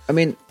opinion. I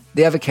mean,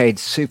 the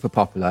Evercade's super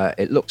popular.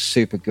 It looks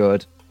super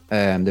good.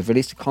 They've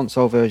released a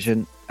console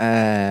version.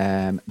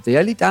 The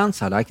only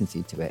downside I can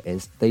see to it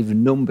is they've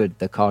numbered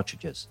the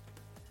cartridges,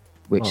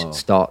 which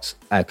starts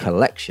a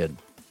collection,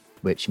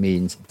 which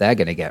means they're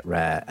going to get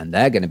rare and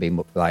they're going to be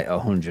like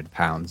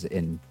 £100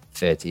 in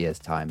 30 years'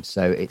 time.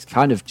 So it's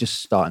kind of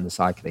just starting the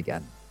cycle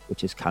again,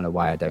 which is kind of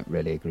why I don't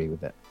really agree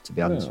with it, to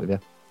be honest with you.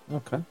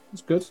 Okay,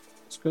 that's good.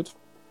 That's good.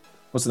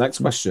 What's the next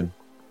question?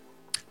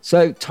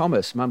 So,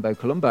 Thomas Mambo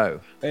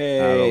Colombo.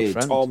 Hey,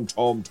 Tom.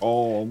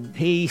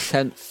 He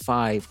sent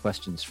 5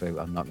 questions through.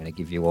 I'm not going to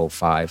give you all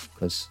 5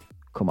 because,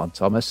 come on,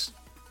 Thomas.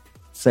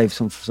 Save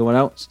some for someone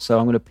else. So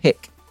I'm going to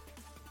pick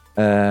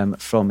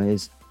from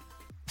his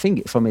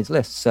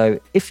list. So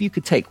if you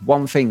could take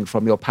one thing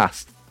from your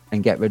past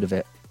and get rid of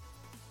it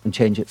and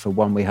change it for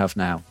one we have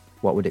now,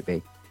 what would it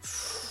be?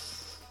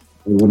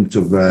 I wouldn't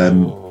have...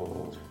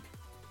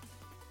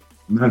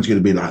 Mine's going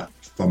to be like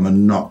from a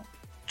not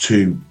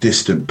too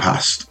distant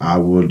past. I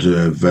wouldn't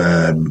have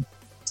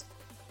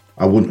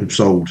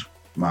sold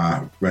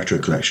my retro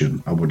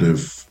collection. I would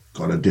have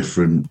got a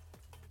different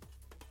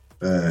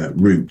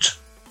route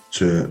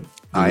to.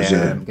 I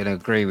am going to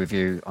agree with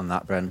you on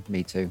that, Bren.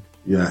 Me too.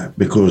 Yeah,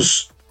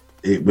 because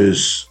it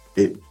was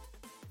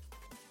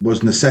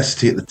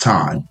necessity at the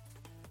time,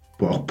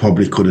 but I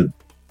probably could have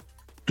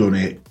done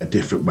it a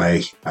different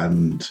way,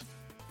 and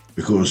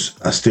because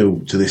I still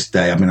to this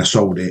day, I mean, I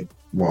sold it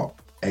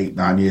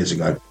 8-9 years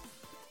ago,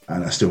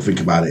 and I still think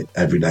about it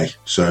every day.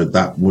 So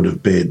that's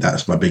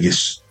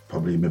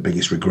probably my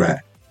biggest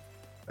regret.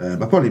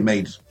 I probably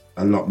made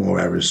a lot more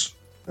errors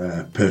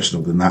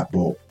personal than that,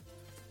 but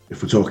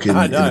if we're talking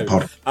I know. in the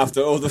pod,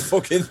 After all the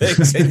fucking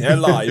things in your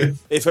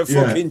life, if a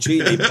fucking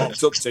genie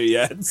popped up to you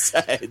and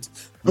said,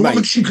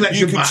 "Mate,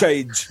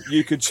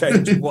 you could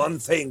change one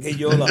thing in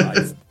your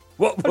life,"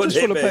 what would I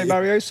just want to play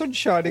Mario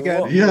Sunshine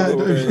again. I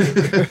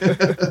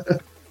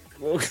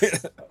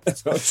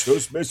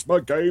just missed my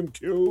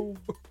GameCube.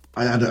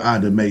 I had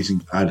an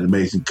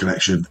amazing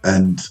collection,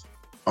 and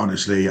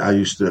honestly, I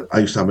used to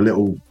have a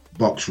little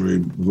box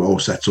room all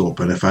set up,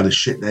 and if I had a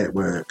shit day at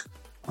work,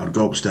 I'd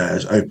go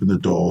upstairs, open the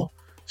door,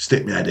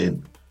 stick my head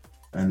in,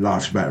 and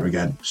life's better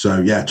again.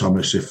 So yeah,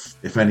 Thomas,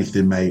 if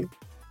anything, mate,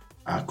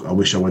 I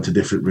wish I went a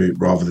different route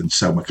rather than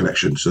sell my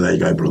collection. So there you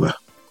go, brother.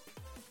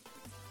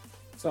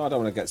 So I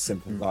don't want to get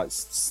simple, like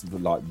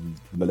blah,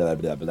 blah,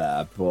 blah,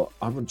 blah, but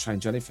I wouldn't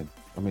change anything.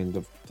 I mean,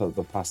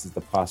 the past is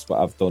the past. What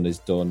I've done is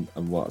done,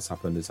 and what's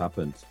happened is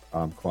happened.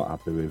 I'm quite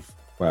happy with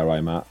where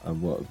I'm at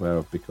and where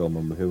I've become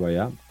and who I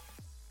am.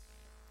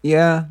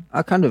 Yeah,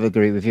 I kind of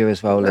agree with you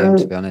as well, Liam,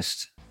 to be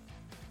honest.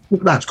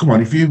 Lads, come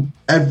on,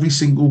 every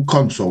single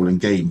console and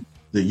game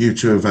that you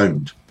two have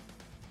owned,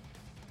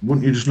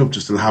 wouldn't you just love to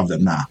still have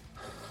them now?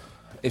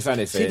 If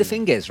anything. See, the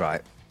thing is,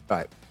 right.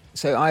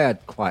 So I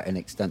had quite an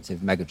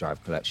extensive Mega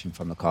Drive collection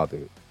from the car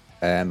boot.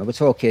 We're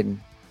talking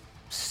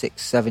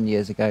 6-7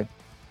 years ago.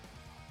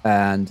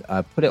 And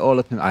I put it all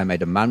up I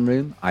made a man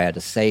room. I had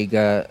a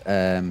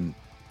Sega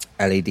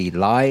LED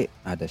light.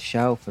 I had a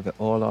shelf with it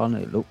all on.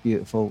 It looked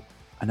beautiful.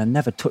 And I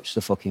never touched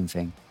the fucking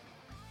thing.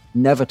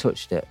 Never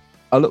touched it.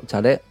 I looked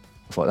at it.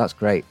 I thought, that's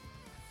great.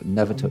 But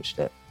never touched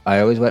it. I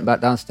always went back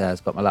downstairs,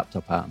 got my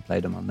laptop out and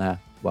played them on there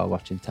while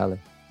watching telly.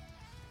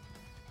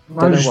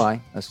 Don't know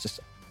why.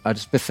 I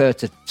just prefer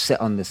to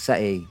sit on the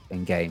settee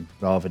and game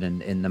rather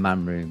than in the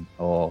man room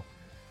or,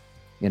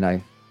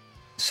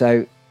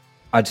 So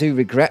I do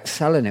regret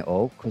selling it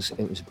all because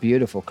it was a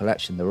beautiful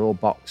collection. They're all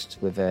boxed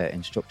with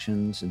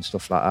instructions and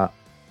stuff like that.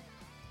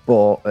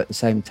 But at the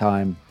same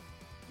time,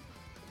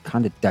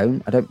 kind of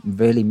don't. I don't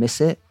really miss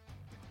it.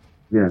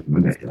 Yeah, I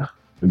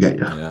get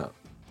you.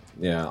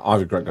 Yeah. I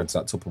regret going to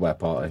that Tupperware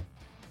party.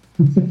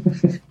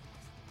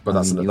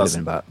 But you would have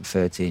been about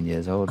 13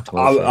 years old.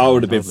 I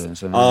would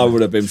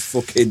have been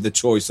fucking the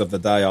choice of the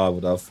day. I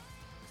would have.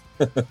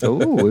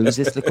 Oh, who's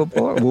this little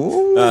boy?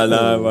 Ooh. I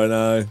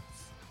know.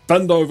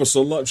 Bend over,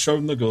 son. Let's show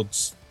him the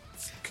goods.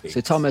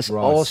 So Thomas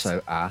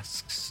also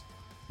asks,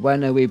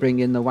 when are we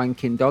bringing the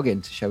wanking dog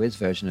in to show his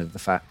version of the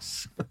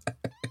facts?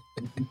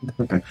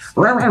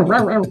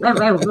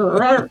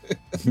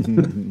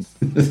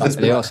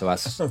 He also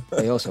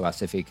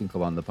asks if he can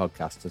come on the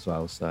podcast as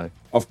well. So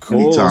of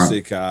course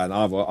he can.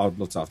 I'd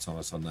love to have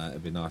Thomas on there.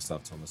 It'd be nice to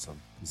have Thomas on.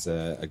 He's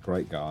a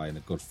great guy and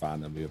a good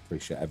fan, and we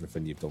appreciate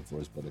everything you've done for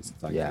us, buddy. So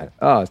thank you.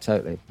 Oh,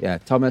 totally. Yeah,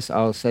 Thomas,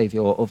 I'll save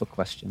your other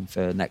question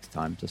for next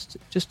time, just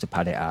to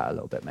pad it out a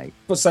little bit, mate.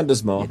 But send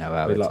us more. You know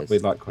how we'd like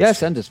questions. Yeah,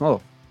 send us more.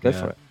 Go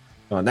for it.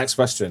 All right, next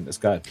question. Let's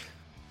go.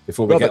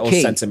 Before we get all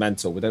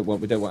sentimental, we don't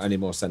want any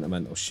more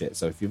sentimental shit.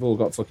 So if you've all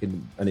got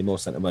fucking any more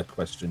sentimental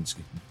questions,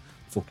 you can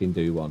fucking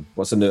do one.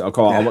 What's a new?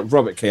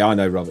 Robert Key. I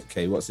know Robert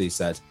Key. What's he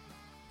said?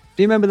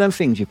 Do you remember them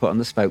things you put on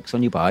the spokes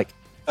on your bike?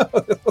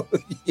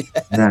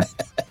 Yeah.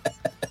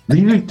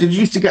 Did you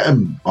used to get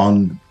them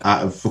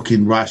out of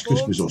fucking Rice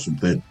Krispies or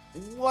something?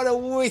 What a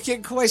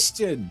wicked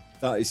question!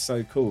 That is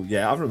so cool.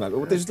 Yeah, I remember.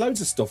 Well, there's loads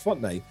of stuff,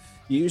 weren't they?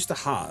 You used to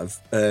have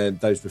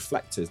those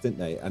reflectors, didn't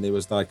they? And it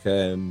was like.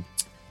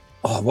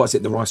 What's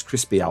it? The Rice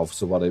Krispie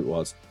Alps or what it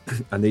was?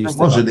 And they used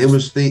it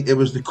was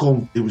the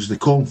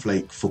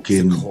cornflake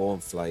fucking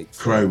cornflake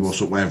crow or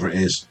something, whatever it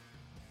is,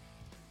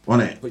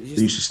 wasn't it?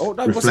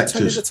 Was it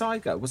Tony the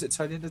Tiger? Was it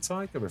Tony the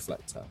Tiger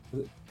reflector?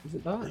 Was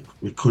it that?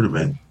 It could have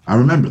been. I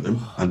remember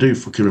them. I do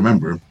fucking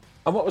remember them.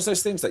 And what was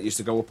those things that used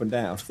to go up and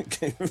down?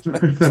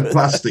 The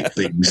plastic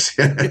things.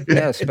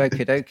 Yeah,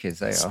 Spooky Dokies,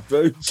 they are.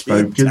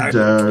 Spooky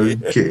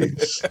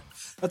Dokies.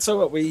 I'll tell you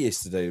what we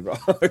used to do,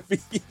 right? We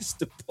used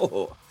to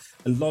put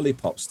a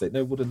lollipop stick,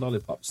 wooden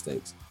lollipop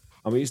sticks,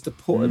 and we used to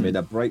put them in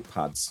our brake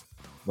pads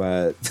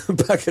where the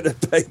back of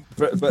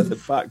the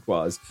back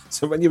was.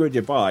 So when you were on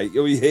your bike,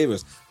 all you hear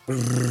was. We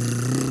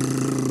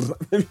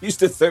used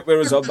to think we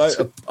was on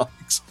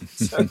motorbikes.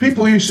 So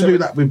people used to do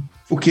that with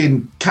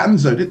fucking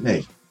cans, though, didn't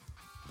they?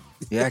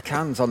 Yeah,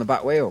 cans on the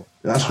back wheel.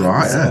 That's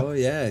right. Yeah. Oh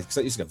yeah, because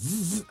it used to go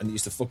and it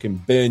used to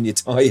fucking burn your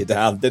tyre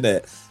down, didn't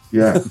it?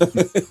 Yeah.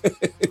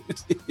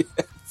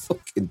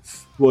 Fucking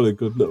what a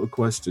good little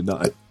question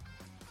that.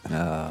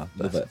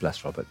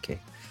 Bless Robert Key.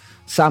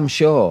 Sam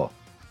Shaw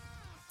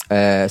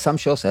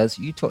says,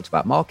 you talked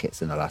about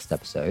markets in the last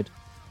episode.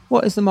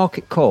 What is the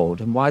market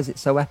called and why is it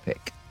so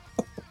epic?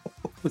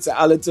 Was it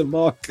Allerton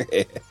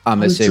Market?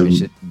 I'm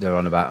assuming they're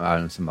on about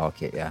Allerton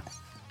Market, yeah.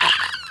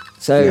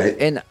 So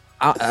in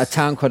a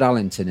town called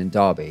Allington in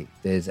Derby,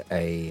 there's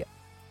a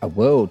a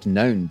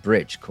world-known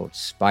bridge called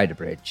Spider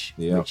Bridge,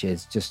 Yeah. which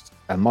is just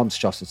a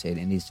monstrosity and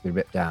it needs to be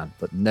ripped down.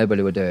 But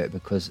nobody would do it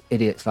because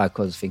idiots like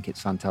us think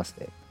it's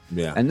fantastic.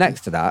 Yeah. And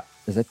next to that,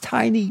 there's a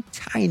tiny,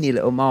 tiny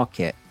little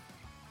market.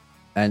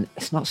 And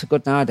it's not so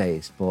good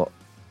nowadays, but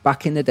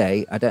back in the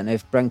day, I don't know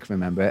if Bren can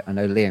remember it, I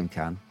know Liam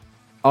can.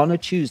 On a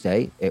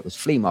Tuesday, it was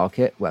flea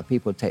market where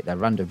people would take their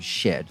random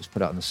shit, just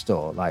put it on the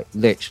store, like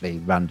literally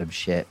random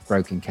shit,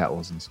 broken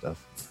kettles and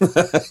stuff.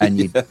 And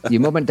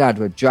your mum and dad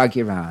would drag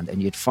you around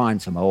and you'd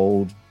find some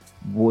old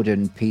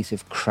wooden piece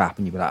of crap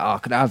and you'd be like, oh,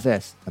 can I have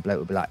this? The bloke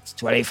would be like, it's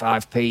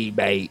 25p,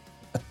 mate.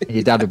 And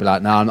your dad would be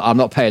like, no, I'm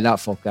not paying that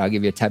fucker, I'll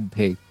give you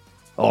 10p.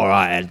 All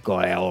right, Ed,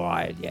 got it, all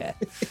right, yeah.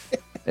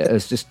 It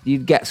was just,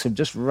 you'd get some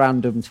just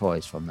random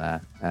toys from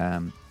there.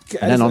 And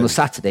then on the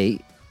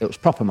Saturday, it was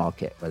proper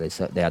market where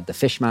they had the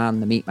fish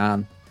man, the meat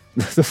man,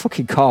 the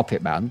fucking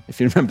carpet man.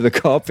 If you remember the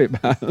carpet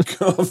man,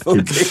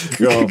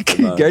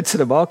 go to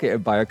the market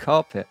and buy a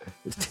carpet.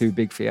 It's too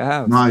big for your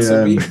house.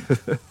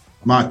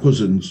 My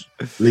cousins,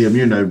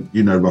 Liam,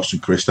 you know Ross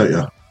and Chris, don't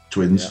you?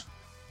 Twins.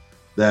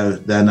 Yeah.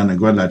 Their nan and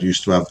granddad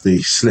used to have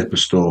the slipper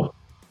store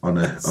on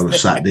a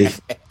Saturday.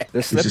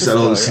 The slipper used to sell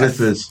all the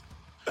slippers.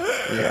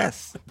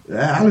 Yes.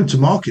 Yeah, Allington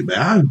Market, mate.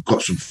 I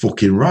got some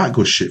fucking right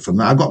good shit from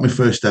that. I got my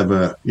first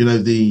ever,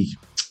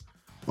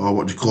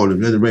 what do you call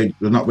them?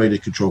 They're not radio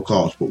control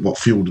cars, but what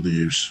fuel do they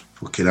use?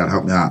 Fucking hell,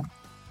 help me out.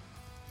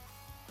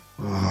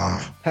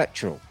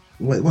 Petrol.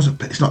 Well,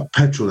 it's not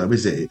petrol though,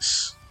 is it?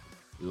 It's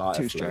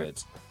lighter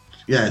fluid.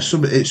 Yeah,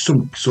 it's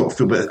some sort of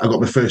fuel, but I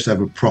got my first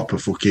ever proper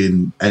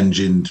fucking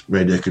engined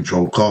radio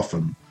controlled car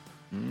from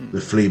the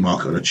flea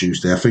market on a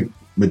Tuesday. I think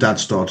my dad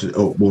started it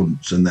up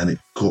once and then it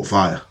caught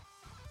fire.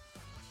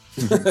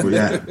 But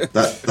yeah,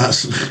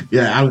 that's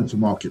Allington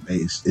Market,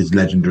 mate, is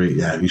legendary.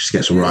 Yeah, we used to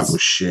get some right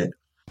good shit.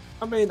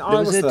 I mean, there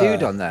was a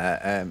dude on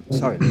there.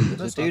 Sorry,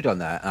 there was a dude on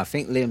there, and I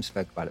think Liam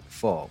spoke about it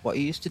before. What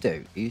he used to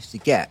do, he used to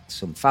get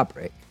some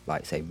fabric,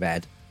 like say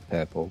red,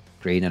 purple,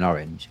 green, and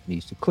orange, and he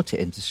used to cut it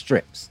into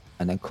strips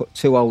and then cut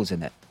 2 holes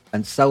in it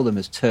and sell them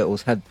as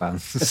turtles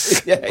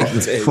headbands. Yeah,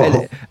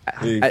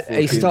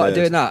 he started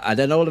doing that, and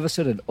then all of a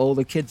sudden, all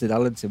the kids in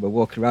Allington were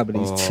walking around with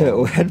these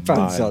turtle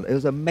headbands on. It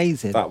was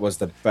amazing. That was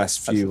the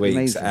best few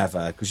weeks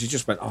ever, because you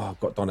just went, I've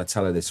got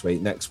Donatello this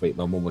week. Next week,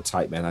 my mum would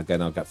take me, and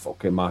again, I'll get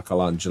fucking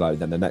Michelangelo.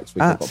 Then the next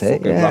week, I've got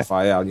fucking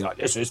Raphael, and you're like,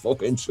 this is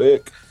fucking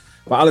sick.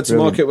 But Allington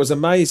Market was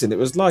amazing. It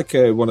was like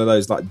one of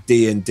those like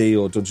D&D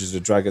or Dungeons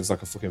and Dragons,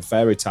 like a fucking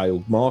fairy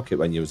tale market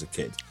when you was a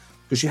kid.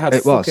 Because you had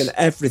fucking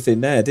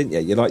everything there, didn't you?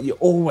 You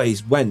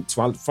always went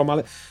to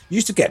you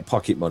used to get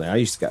pocket money. I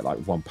used to get like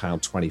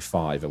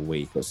 £1.25 a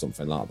week or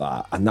something like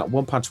that, and that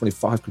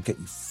 £1.25 could get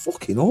you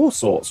fucking all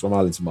sorts from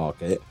Allington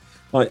Market,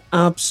 like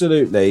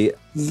absolutely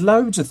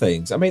loads of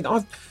things. I mean,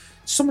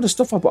 some of the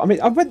stuff I bought. I mean,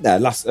 I went there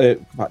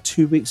about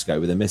 2 weeks ago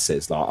with the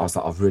missus. Like, I was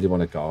like, I really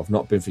want to go. I've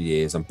not been for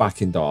years. I'm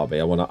back in Derby.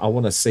 I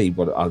want to see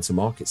what Allington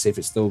Market, see if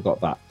it's still got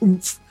that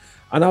oomph.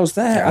 And I was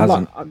there. I'm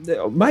like,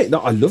 mate, no,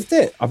 I loved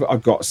it. I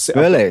got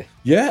really.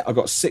 I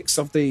got 6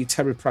 of the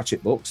Terry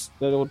Pratchett books.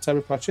 The old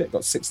Terry Pratchett. I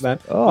got 6 of them.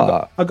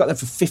 Oh. I got them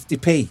for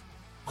 50p. I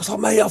was like,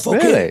 mate, I fucking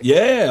really?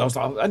 Yeah. I was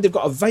like, and they've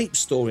got a vape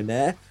store in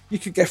there. You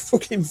could get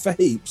fucking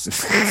vapes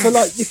for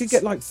like, you could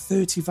get like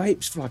 30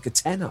 vapes for like a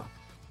tenner.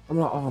 I'm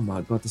like, oh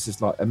my god, this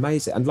is like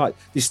amazing. And like,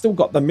 you still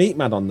got the meat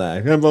man on there.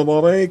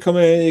 Everybody, come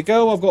here you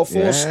go. I've got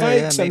 4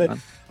 steaks, and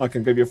I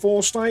can give you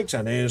 4 steaks,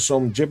 and here's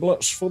some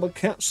giblets for the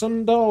cats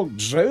and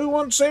dogs. Who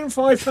wants in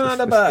 £5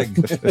 a bag?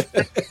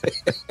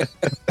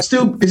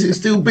 Is it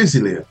still busy,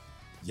 Liam?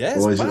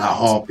 Yes. Or is it like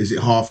half? Is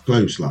it half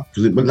close? Like,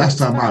 but last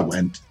time I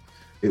went,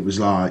 it was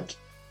like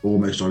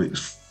almost on its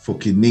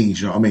fucking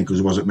knees. You know what I mean? Because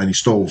there wasn't many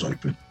stalls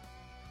open.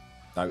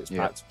 No, it's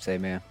packed.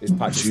 Same here. It's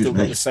packed. You've still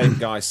got the same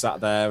guy sat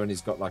there, and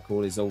he's got like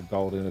all his old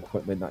golden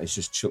equipment that he's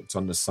just chucked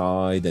on the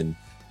side, and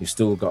you've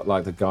still got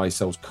like the guy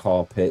sells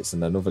carpets,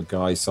 and another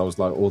guy sells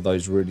like all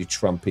those really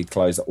trumpy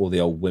clothes that all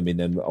the old women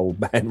and old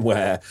men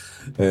wear.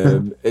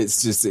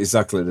 It's just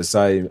exactly the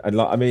same. And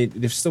like, I mean,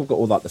 they've still got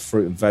all like the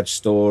fruit and veg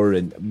store,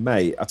 and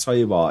mate, I tell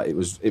you what, it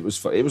was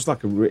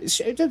like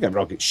don't get me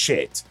wrong, it's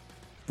shit,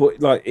 but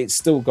like it's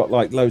still got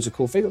like loads of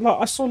cool things.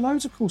 Like I saw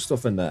loads of cool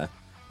stuff in there.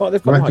 Like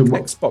they've got like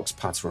Xbox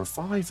pads for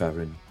 £5.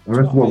 And I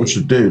reckon what we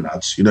should do,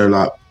 lads,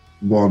 like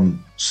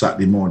one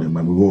Saturday morning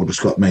when we've all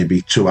just got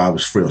maybe 2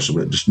 hours free or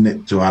something, just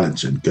nip to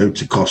Allington, go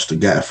to Costa,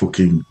 get a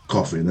fucking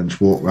coffee, and then just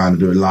walk around and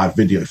do a live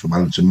video from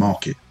Allington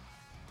Market.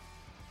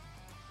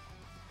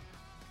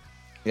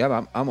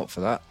 Yeah, I'm up for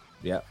that.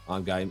 Yeah,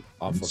 I'm game.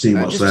 I'll see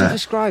what's just there. To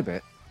describe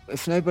it,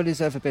 if nobody's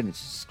ever been, to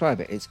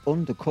describe it, it's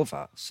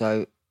undercover.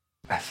 So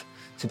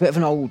it's a bit of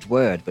an old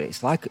word, but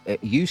it's like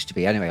it used to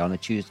be anyway. On a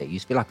Tuesday, it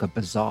used to be like a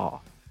bazaar.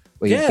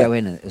 Where you go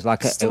in and it was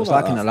like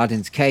an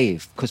Aladdin's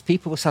cave, because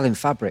people were selling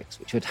fabrics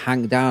which would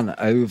hang down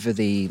over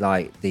the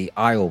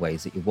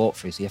aisleways that you walk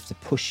through, so you have to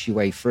push your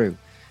way through,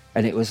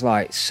 and it was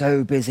like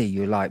so busy,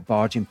 you were like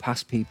barging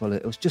past people.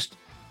 It was just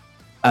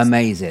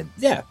amazing.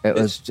 Yeah, it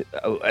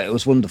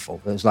was wonderful.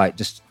 It was like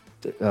just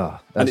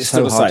That's it's so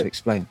still the hard same. to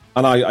explain.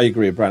 And I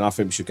agree with Brent. I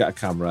think we should get a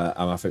camera,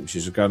 and I think we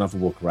should go and have a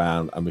walk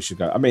around, and we should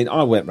go. I mean,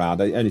 I went round.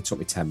 It only took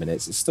me 10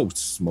 minutes. It's still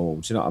small.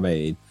 Do you know what I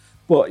mean?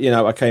 But,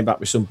 I came back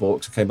with some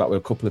books. I came back with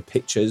a couple of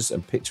pictures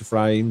and picture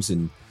frames,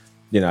 and,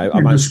 I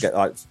managed to get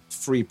like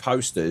 3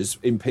 posters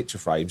in picture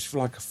frames for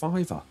like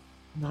 $5.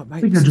 Like, mate,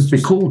 I think it'd just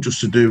be cool just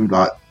to do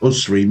like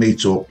us 3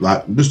 meet up,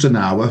 like just an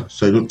hour,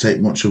 so it don't take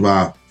much of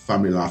our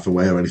family life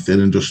away or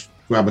anything, and just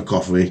grab a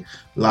coffee,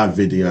 live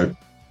video.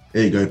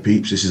 Here you go,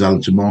 peeps. This is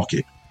Allington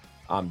Market.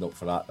 I'm up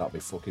for that. That'd be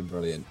fucking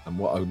brilliant. And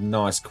what a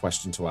nice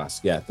question to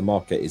ask. Yeah, the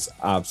market is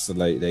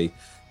absolutely.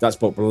 That's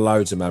brought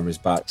loads of memories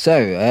back.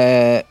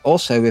 So,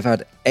 also we've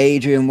had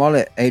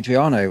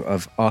Adriano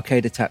of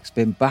Arcade Attack's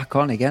been back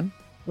on again.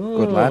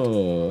 Good lad.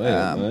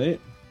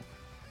 Mate.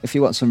 If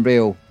you want some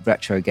real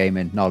retro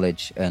gaming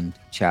knowledge and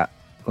chat,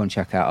 go and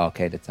check out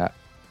Arcade Attack.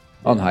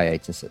 On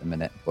hiatus at the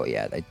minute, but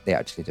yeah, they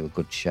actually do a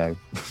good show.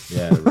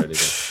 Yeah, they're really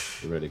good.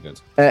 They're really good.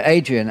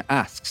 Adrian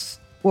asks,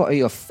 what are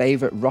your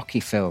favourite Rocky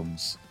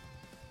films?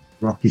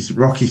 Rocky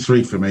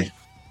 3 for me.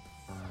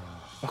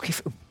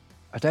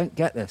 I don't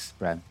get this,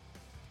 Bren.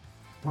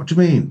 What do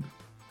you mean?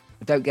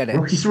 I don't get it.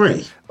 Rocky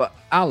 3? But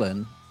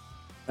Alan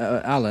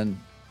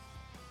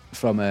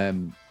from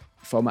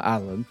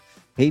Alan,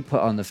 he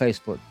put on the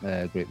Facebook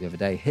group the other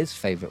day, his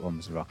favourite one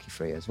was Rocky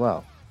 3 as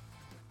well.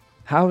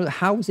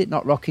 How is it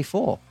not Rocky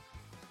 4?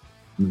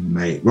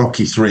 Mate,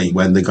 Rocky 3,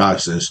 when the guy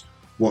says,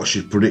 what's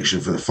your prediction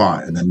for the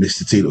fight? And then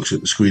Mr. T looks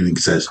at the screen and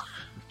says,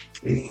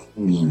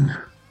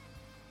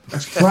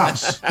 that's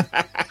class.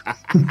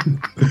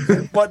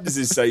 What does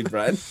he say,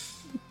 Brent?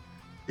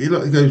 He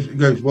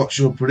goes, what's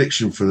your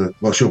prediction for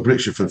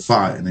the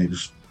fight? And he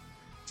just,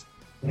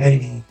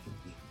 hey.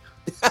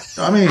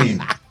 I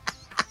mean,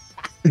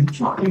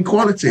 fucking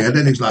quality. And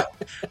then he's like,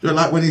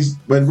 like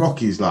when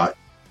Rocky's like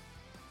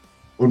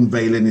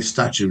unveiling his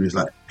statue, and he's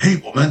like, hey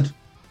woman.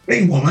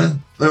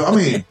 I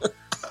mean,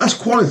 that's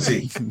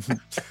quality.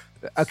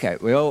 Okay,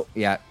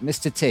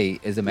 Mr. T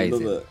is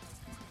amazing.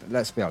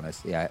 Let's be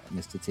honest,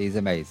 Mr. T is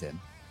amazing.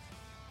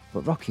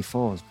 But Rocky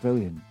 4 is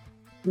brilliant.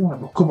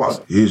 Yeah, come on.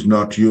 He's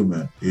not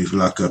human. He's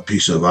like a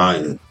piece of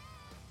iron.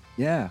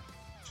 Yeah.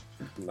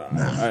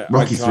 No,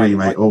 Rocky 3,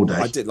 mate, all day.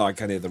 I didn't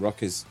like any of the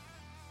Rockies.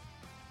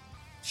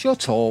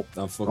 Shut up.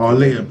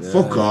 Liam,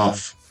 fuck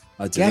off.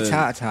 Get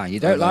out of town. You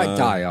don't like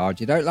Die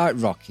Hard. You don't like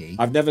Rocky.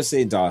 I've never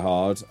seen Die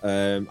Hard,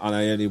 and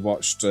I only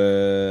watched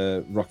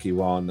Rocky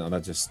 1, and I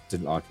just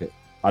didn't like it.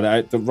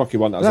 The Rocky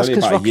 1, that was only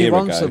about a year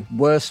ago. That's because Rocky 1's the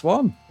worst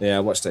one. Yeah, I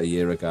watched it a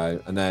year ago.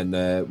 And then,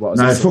 what was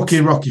it? No,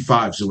 fucking Rocky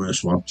 5's the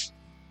worst one.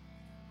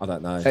 I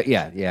don't know.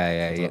 Yeah.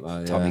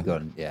 Tommy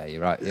Gunn. Yeah,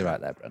 you're right there,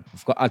 Brent.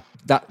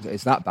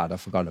 It's that bad. I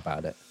forgot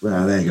about it.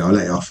 Well, there you go. I'll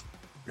let you off.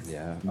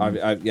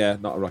 Yeah,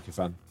 not a Rocky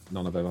fan.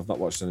 None of them. I've not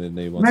watched any of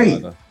the new ones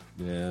either.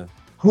 Yeah.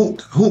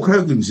 Hulk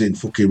Hogan's in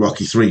fucking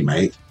Rocky 3,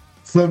 mate.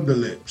 Thunder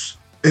lips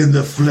in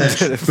the flesh,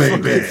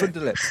 baby. Thunder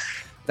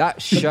lips.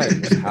 That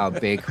shows how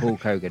big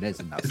Hulk Hogan is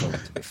in that film,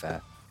 to be fair.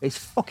 It's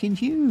fucking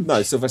huge.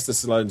 No, Sylvester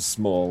Stallone's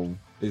small.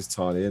 He's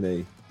tiny, isn't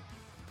he?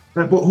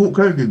 No, but Hulk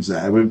Hogan's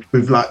there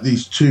with like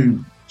these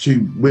two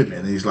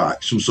women. He's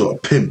like some sort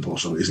of pimp or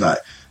something. He's like,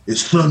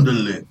 it's Thunder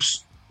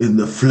lips in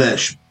the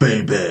flesh,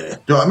 baby. Do you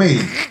know what I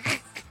mean?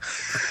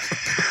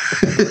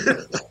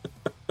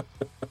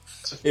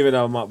 Even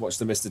though I might watch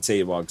the Mr.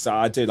 T one, because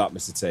I do like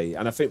Mr. T,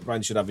 and I think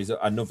Brian should have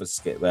another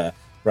skit where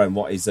Brian,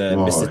 what is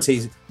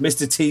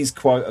Mr. T's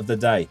quote of the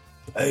day?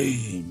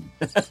 Pain.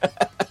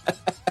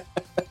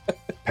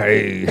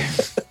 Pain.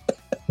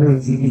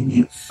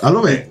 I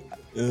love it.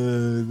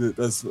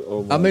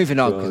 I'm moving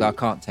on because I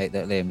can't take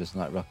that Liam doesn't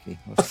like Rocky.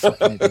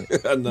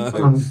 I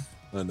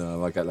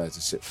know. I get loads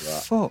of shit for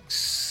that. Fuck's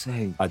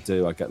sake. I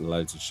do. I get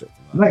loads of shit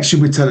for that. Next,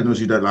 you'll be telling us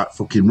you don't like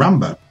fucking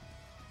Rambo.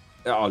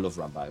 Yeah, I love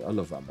Rambo.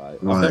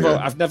 Right,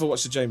 I've never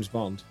watched a James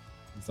Bond.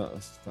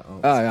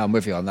 I'm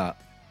with you on that.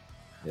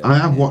 Yeah. I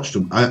have watched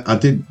them. I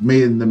did,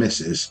 me and the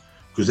missus,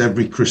 because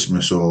every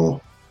Christmas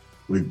we'll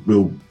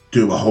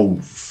do a whole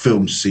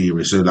film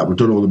series. So like we've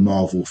done all the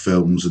Marvel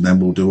films, and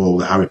then we'll do all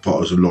the Harry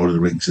Potters and Lord of the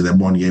Rings, and then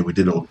one year we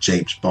did all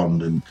James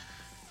Bond, and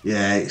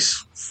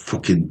it's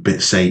fucking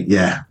bit say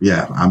yeah.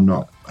 I'm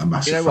not a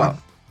massive fan.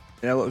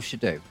 You know what we should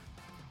do,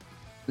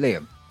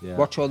 Liam? Yeah.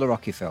 Watch all the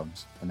Rocky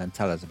films and then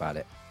tell us about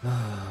it.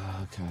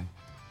 Okay.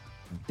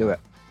 Do it.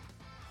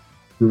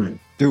 Do it.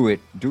 Do it.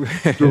 Do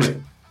it. Do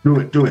it. Do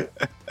it. Do it.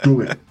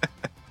 Do it.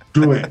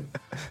 Do it.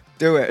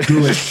 Do it.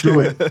 Do it. Do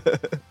it.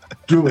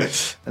 Do it. Do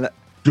it. And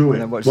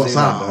then watch What's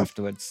that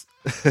afterwards?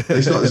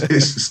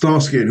 It's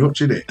Starsky and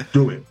Hutch, isn't it?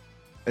 Do it.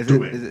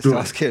 Do it. Is it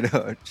Starsky and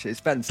Hutch?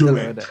 It's Ben Stiller,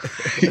 isn't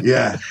it?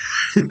 Yeah.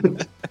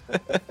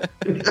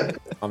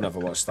 I've never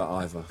watched that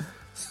either.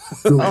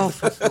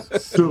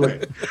 Do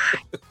it.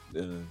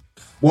 Yeah.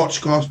 Watch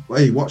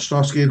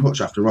Starsky and Hutch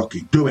after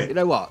Rocky. Do it. You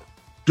know what?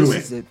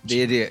 This is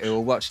the idiot who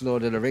will watch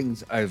Lord of the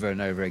Rings over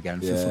and over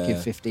again for fucking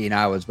 15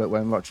 hours, but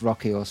won't watch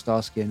Rocky or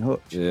Starsky and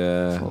Hutch.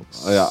 Yeah.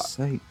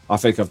 I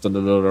think I've done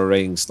the Lord of the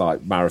Rings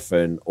like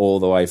marathon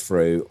all the way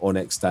through,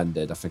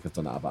 unextended. I think I've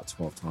done that about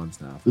 12 times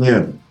now.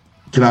 Yeah.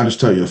 Can I just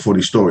tell you a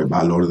funny story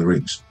about Lord of the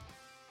Rings?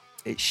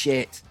 It's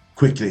shit.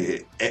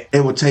 Quickly,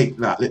 it will take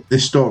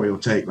this story will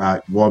take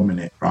like 1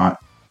 minute, right?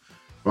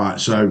 Right.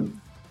 So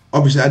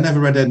obviously, I never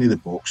read any of the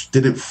books.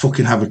 Didn't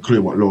fucking have a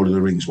clue what Lord of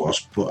the Rings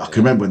was, but I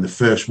can remember when the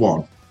first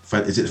one.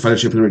 Is it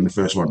Fellowship of the Ring? The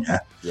first one, yeah.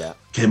 Yeah.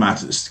 Came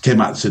out of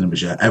the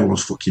cinemas. Yeah,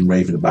 everyone's fucking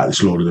raving about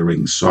this Lord of the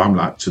Rings. So I'm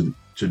like to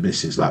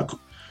Mrs. like,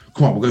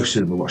 come on, we'll go to the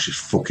cinema, watch this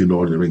fucking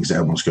Lord of the Rings that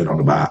everyone's going on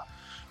about.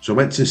 So I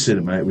went to the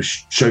cinema. It was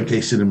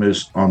Showcase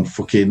Cinemas on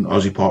fucking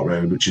Aussie Park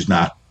Road, which is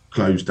now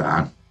closed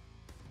down.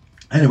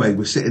 Anyway,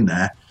 we're sitting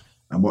there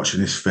and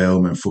watching this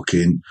film, and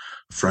fucking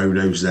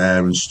Frodo's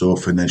there and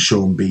stuff, and then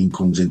Sean Bean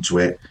comes into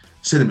it.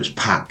 Cinema's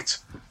packed.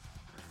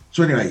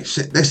 So anyway,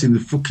 listen,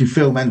 the fucking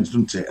film ends,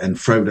 doesn't it? And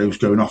Frodo's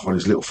going off on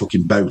his little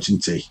fucking boat,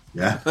 isn't he?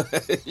 Yeah.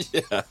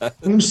 Yeah.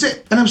 And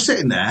I'm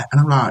sitting there, and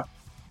I'm like,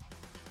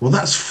 well,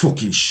 that's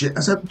fucking shit.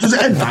 I said, does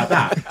it end like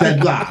that?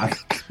 Dead lad,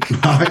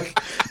 like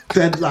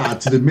dead lad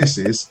to the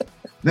missus.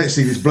 Next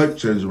thing, this bloke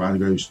turns around and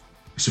goes,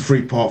 "It's a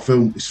 3-part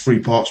film. It's 3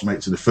 parts,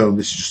 mate, to the film.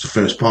 This is just the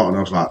first part." And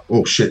I was like,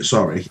 "Oh shit,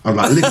 sorry." I was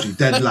like, literally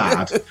dead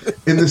lad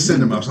in the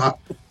cinema. I was like,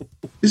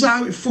 "Is that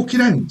how it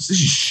fucking ends? This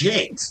is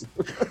shit."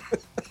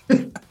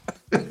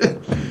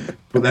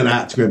 But then I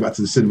had to go back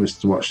to the cinemas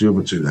to watch the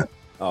other 2 then.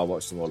 I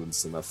watched them all in the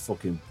cinema.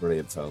 Fucking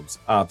brilliant films.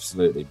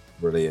 Absolutely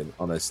brilliant,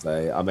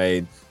 honestly. I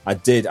mean, I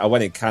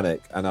went in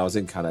Cannock, and I was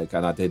in Cannock,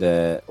 and I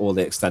did all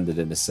the extended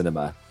in the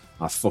cinema.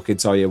 I fucking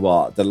tell you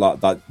what,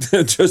 that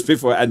just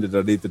before it ended,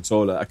 I need the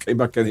toilet. I came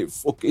back and it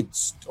fucking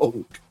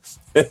stunk.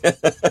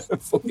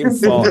 Fucking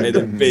farted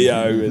and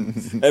BO,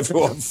 and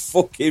everyone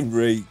fucking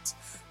reeked.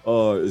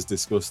 Oh, it was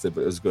disgusting,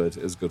 but it was good.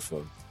 It was good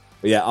fun.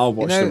 But yeah, I'll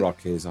watch the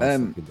Rockies. I'll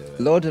fucking do it.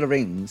 Lord of the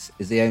Rings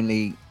is the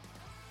only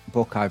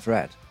book I've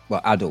read.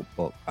 Well, adult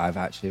book I've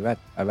actually read.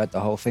 I read the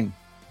whole thing.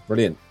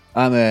 Brilliant.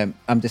 I'm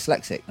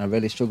dyslexic. I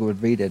really struggle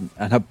with reading,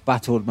 and I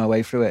battled my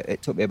way through it.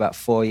 It took me about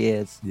 4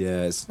 years.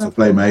 Yeah, it's a tough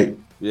play, mate.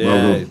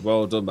 Yeah,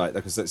 well done, mate.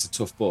 Because it's a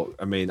tough book.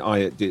 I mean,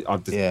 the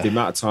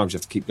amount of times you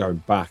have to keep going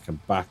back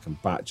and back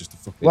and back just to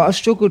fucking. What I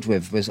struggled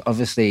with was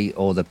obviously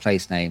all the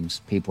place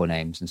names, people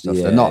names, and stuff.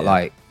 They're not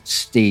like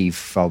Steve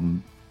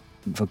from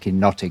fucking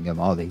Nottingham,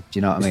 are they? Do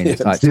you know what I mean?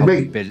 It's like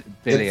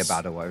Billy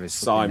Abad or whatever.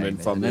 Simon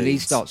from and then he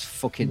starts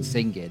fucking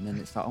singing, and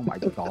it's like, oh my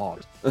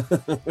god,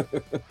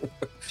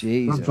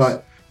 Jesus.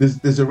 Like,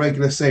 there's a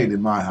regular saying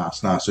in my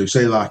house now. So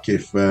say like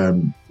if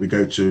we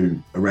go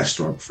to a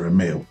restaurant for a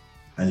meal,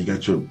 and you go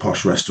to a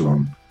posh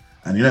restaurant,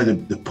 and you know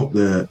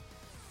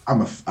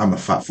I'm a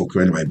fat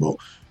fucker anyway, but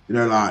you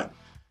know like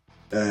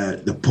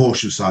the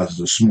portion sizes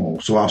are small.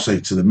 So I'll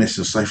say to the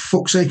missus, say,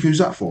 "Fuck's sake, who's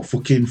that for?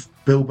 Fucking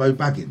Bilbo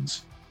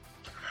Baggins."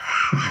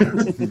 I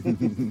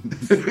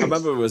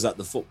remember I was at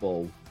the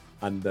football,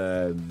 and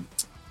there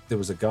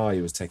was a guy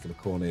who was taking a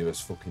corner. He was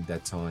fucking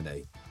dead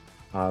tiny.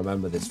 I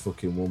remember this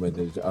fucking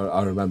woman.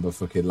 I remember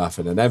fucking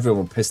laughing, and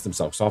everyone pissed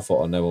themselves. So I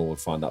thought, no one would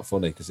find that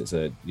funny because it's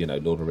a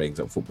Lord of the Rings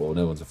at football.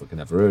 No one's fucking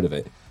ever heard of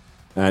it.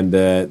 And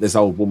this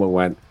old woman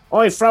went,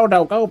 "Oi,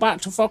 Frodo, go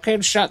back to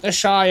fucking shut the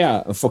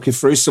Shire," and fucking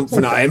threw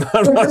something at him.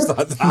 And I was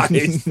like, that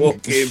is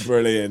fucking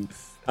brilliant.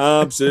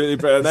 Absolutely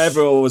brilliant.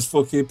 Everyone was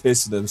fucking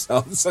pissing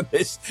themselves. And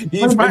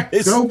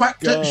go back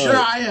to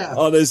Shire.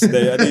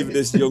 Honestly, and even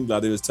this young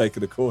lad who was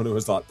taking the corner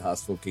was like,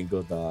 "That's fucking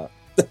good, that."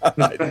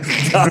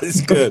 That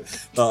is good.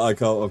 I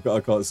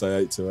can't say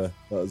 8 to her.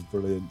 That was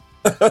brilliant.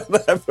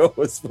 Everyone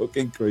was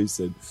fucking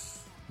creasing.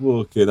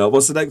 Walking up.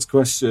 What's the next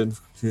question?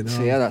 You know?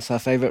 So yeah, that's our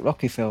favourite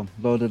Rocky film,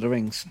 Lord of the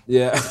Rings.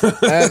 Yeah.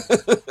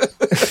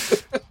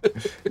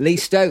 Lee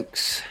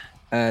Stokes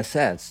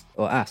says,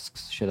 or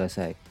asks, should I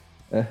say,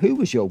 who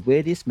was your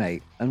weirdest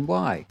mate and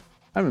why?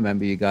 I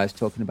remember you guys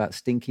talking about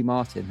Stinky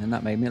Martin, and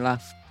that made me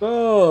laugh.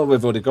 Oh,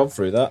 we've already gone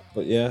through that,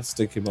 but yeah,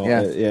 Stinky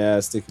Martin. Yeah,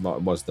 Stinky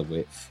Martin was the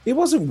weird. He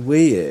wasn't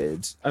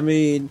weird. I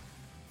mean,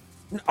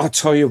 I'll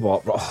tell you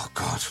what. Oh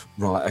God,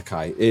 right?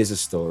 Okay, here's a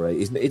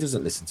story. He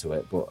doesn't listen to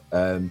it, but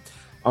I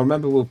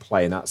remember we were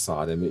playing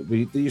outside, and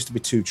there used to be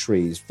 2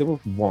 trees. They were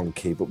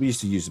wonky, but we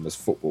used to use them as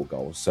football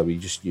goals. So we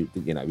just, we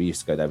used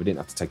to go there. We didn't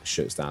have to take our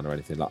shirts down or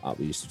anything like that.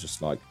 We used to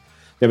just like.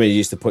 I mean, you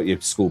used to put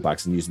your school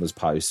bags and use them as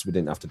posts. We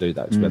didn't have to do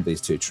that because we had these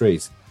 2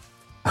 trees.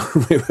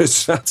 We were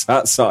sat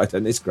outside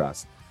in this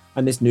grass,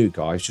 and this new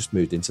guy's just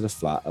moved into the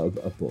flat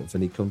above,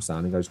 and he comes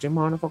down and goes, "Do you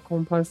mind if I come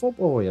and play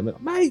football?" I'm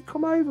like, "Mate,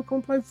 come over,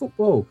 come play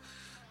football."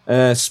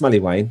 Smelly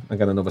Wayne, I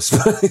got another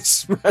smelly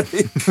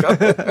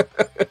guy.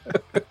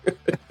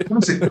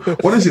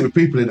 What is it with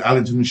people in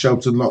Allington and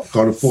Shelton lot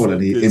can't afford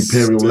any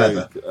imperial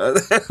leather?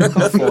 Can't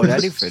afford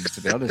anything,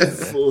 to be honest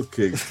with you.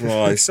 Fucking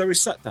Christ. So we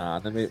sat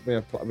down and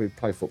we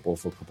played football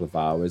for a couple of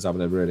hours,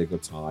 having a really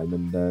good time.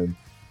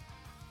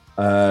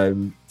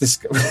 And this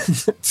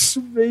for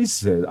some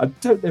reason, I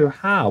don't know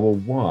how or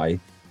why,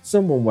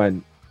 someone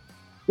went,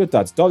 "Your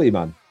dad's Dolly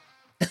Man."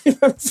 He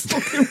went,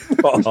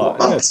 "Fucking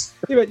what?"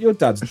 He went, "Your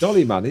dad's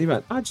Dolly Man." And he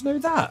went, "How'd you know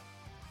that?"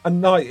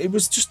 And it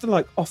was just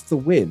like off the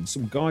whim.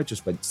 Some guy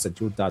just went and said,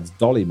 "Your dad's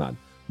Dolly Man."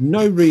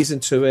 No reason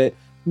to it.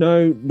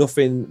 No,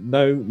 nothing.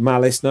 No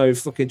malice. No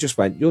fucking. Just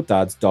went, "Your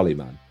dad's Dolly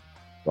Man,"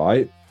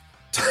 right?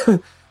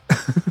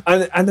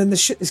 and then the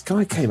shit this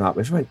guy came out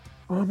with went,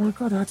 oh my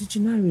God, how did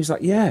you know? He's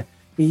like, yeah,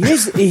 he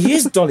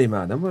is Dolly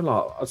Man. And we're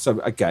like, so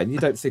again, you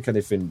don't think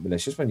anything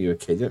malicious when you're a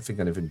kid. You don't think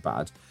anything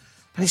bad.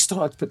 And he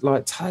started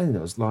like telling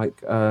us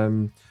like,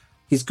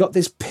 he's got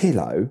this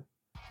pillow,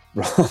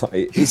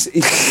 right? He's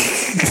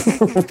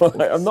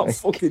I'm not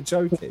fucking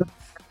joking.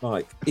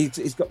 Like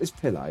he's got this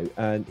pillow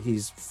and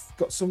he's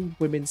got some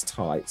women's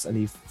tights and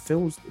he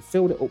filled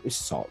it up with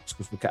socks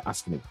because we kept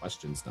asking him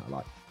questions now,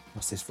 like,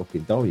 what's this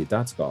fucking doll your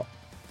dad's got?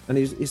 And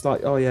he's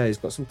like, oh yeah, he's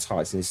got some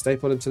tights and he's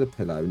stapled them to the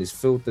pillow and he's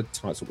filled the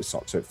tights up with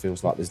socks so it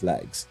feels like there's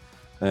legs.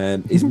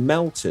 He's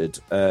melted.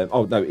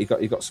 Oh no, he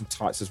got some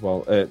tights as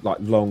well, like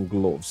long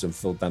gloves and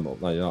filled them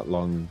up, like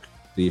long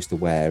they used to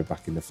wear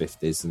back in the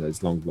 50s, and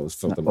those long gloves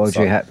filled them up.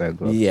 Audrey Hepburn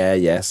gloves.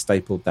 Yeah,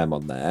 stapled them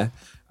on there.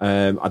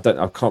 I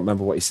can't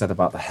remember what he said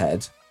about the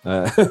head.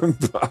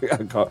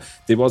 But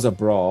there was a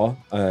bra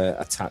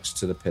attached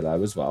to the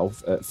pillow as well,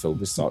 filled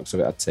with socks, so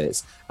it had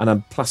tits, and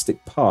a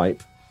plastic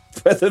pipe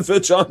where the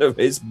vagina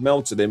is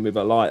melted in with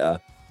a lighter,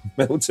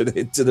 melted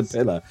into the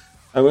pillow.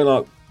 And we're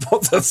like,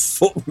 what the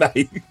fuck,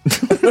 mate?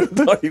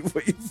 Like, what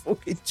are you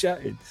fucking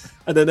chatting?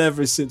 And then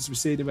ever since we've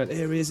seen him, went,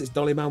 here he is, it's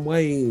Dolly Man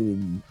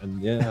Wayne.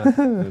 And yeah,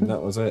 and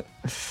that was it.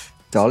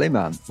 Dolly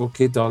Man.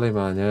 Fucking Dolly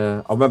Man,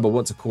 yeah. I remember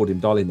once I called him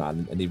Dolly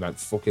Man and he went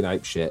fucking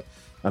ape shit.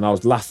 And I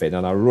was laughing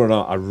and I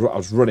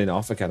was running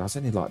off again. I was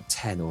only like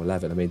 10 or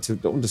 11. I mean, to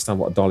understand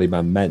what a Dolly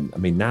Man meant, I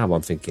mean, now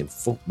I'm thinking,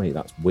 fuck me,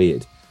 that's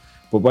weird.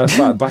 But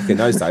back in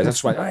those days, I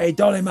just went, hey,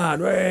 Dolly Man,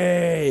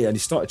 hey! And he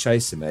started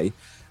chasing me.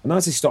 And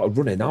as he started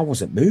running, I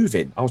wasn't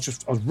moving. I was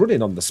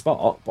running on the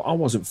spot, but I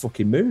wasn't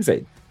fucking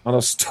moving. And I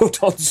stood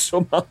on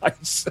some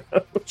ice.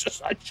 I was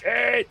just like,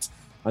 shit!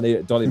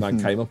 And Dolly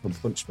Man came up and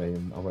punched me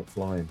and I went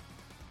flying.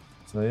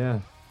 So yeah,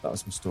 that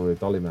was my story of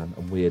Dolly Man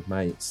and weird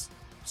mates.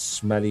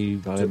 Smelly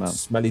Dolly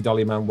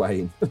Man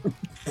Wayne.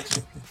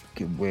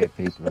 Fucking weird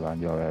people around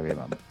your area,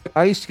 man.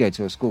 I used to go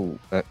to a school.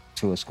 I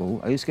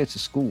used to go to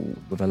school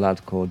with a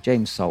lad called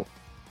James Salt.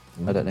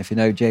 I don't know if you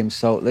know James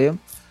Salt, Liam.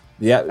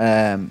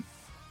 Yeah.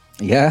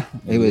 Yeah,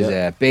 he was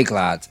a big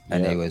lad,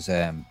 and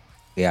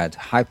he had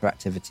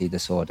hyperactivity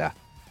disorder.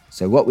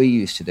 So what we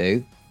used to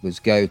do was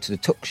go to the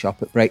tuck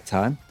shop at break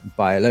time and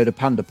buy a load of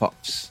Panda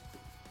Pops.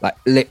 Like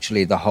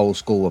literally the whole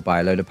school would buy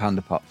a load of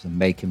Panda Pops and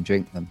make him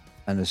drink them.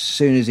 And as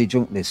soon as he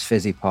drank this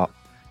fizzy pop,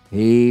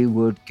 he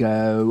would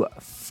go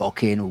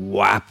fucking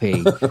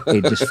wappy.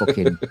 He'd just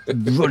fucking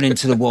run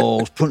into the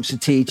walls, punch the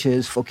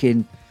teachers,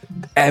 fucking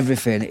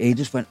everything. He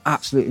just went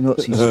absolutely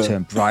nuts. He used to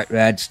turn bright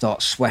red,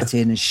 start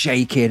sweating and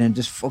shaking and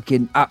just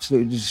fucking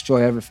absolutely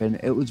destroy everything.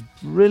 It was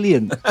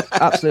brilliant.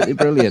 Absolutely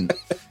brilliant.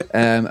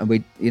 And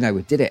we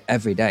did it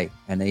every day.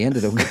 And he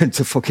ended up going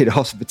to fucking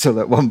hospital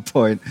at one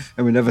point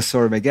and we never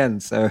saw him again.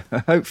 So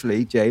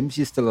hopefully, James,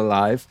 you're still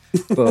alive.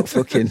 But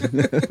fucking...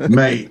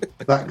 Mate,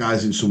 that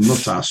guy's in some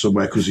nut house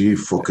somewhere because of you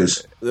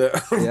fuckers.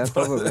 Yeah,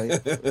 probably.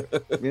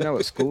 You know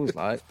what school's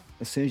like.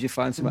 As soon as you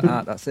find something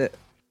out, that's it.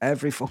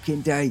 Every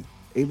fucking day.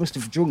 He must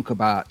have drunk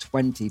about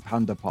 20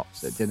 Panda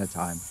Pops at dinner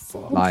time.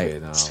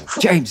 Like,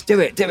 James, do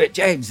it,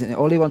 James. And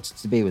all he wanted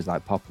to be was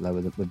like popular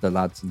with the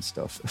lads and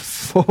stuff.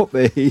 Fuck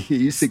me, he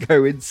used to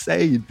go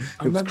insane.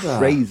 It was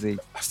crazy.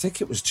 I think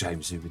it was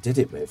James who we did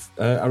it with.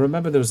 I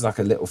remember there was like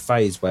a little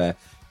phase where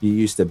you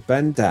used to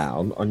bend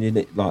down on your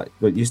you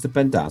used to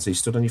bend down, so you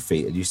stood on your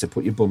feet and you used to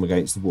put your bum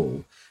against the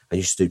wall. I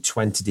used to do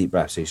 20 deep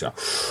breaths. So you used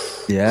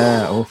to,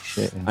 yeah, oh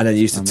shit. And then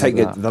you used to take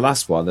it, the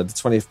last one, the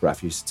 20th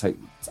breath, you used to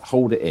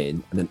hold it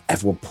in, and then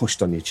everyone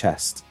pushed on your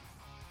chest.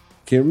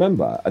 Can you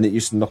remember? And it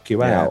used to knock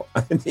you out.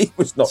 And he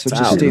was knocked out.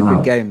 Such a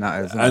stupid game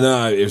that is. I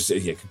know,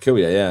 it could kill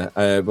you,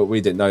 yeah. But we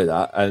didn't know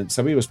that. And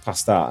so he was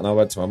passed out, and I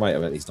went to my mate, I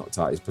went, he's knocked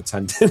out. He's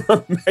pretending.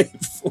 My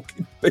mate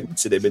fucking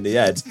booted him in the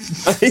head.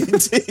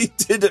 And he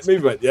didn't move.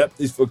 He went, yep,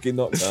 he's fucking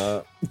knocked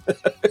out.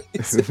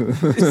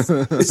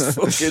 he's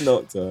fucking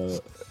knocked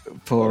out.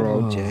 Poor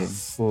old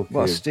James.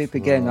 What a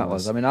stupid game that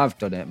was. I mean, I've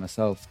done it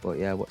myself, but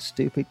yeah, what a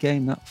stupid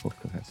game that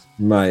fucker is.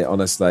 Mate,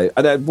 honestly.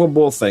 And then one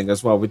more thing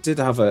as well. We did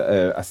have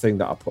a thing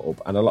that I put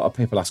up, and a lot of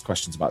people asked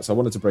questions about it, so I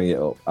wanted to bring it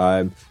up.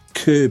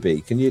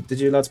 Kirby. Did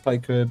you lads play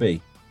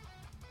Kirby?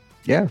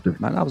 Yeah,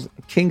 man, I was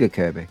king of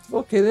Kirby.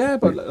 Okay, yeah,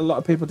 but a lot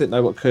of people didn't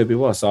know what Kirby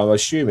was, so I'm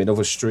assuming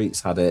other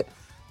streets had it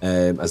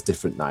as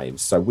different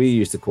names. So we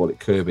used to call it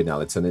Kirby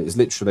now, and it's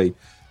literally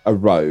a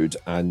road,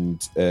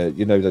 and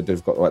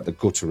they've got like the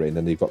guttering,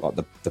 and you've got like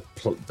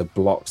the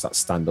blocks that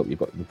stand up. We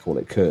call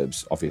it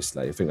curbs,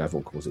 obviously. I think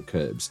everyone calls it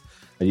curbs.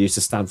 And you used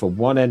to stand for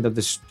one end of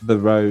the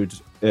road,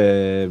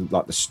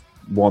 like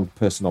one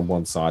person on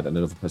one side and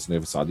another person on the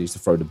other side. You used to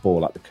throw the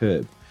ball at the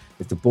curb.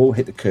 If the ball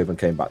hit the curb and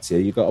came back to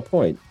you, you got a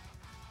point.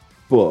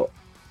 But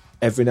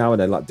every now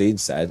and then, like Dean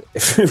said,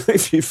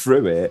 if you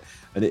threw it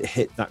and it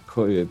hit that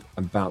curb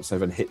and bounced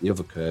over and hit the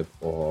other curb,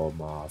 oh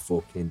my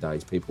fucking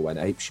days, people went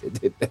apeshit,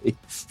 didn't they?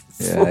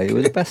 Yeah, he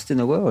was the best in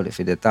the world if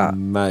he did that.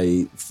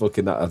 Mate,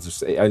 fucking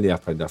that. It only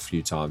happened a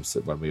few times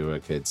when we were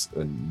kids.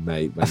 And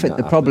mate, I think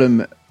the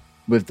problem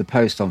with the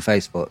post on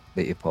Facebook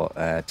that you put,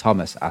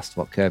 Thomas asked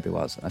what Kirby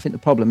was. And I think the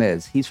problem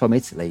is he's from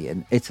Italy,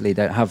 and Italy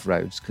don't have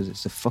roads because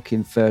it's a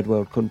fucking third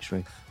world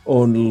country.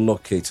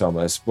 Unlucky,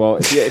 Thomas. Well,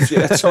 I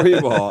tell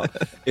you what,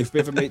 if we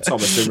ever meet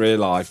Thomas in real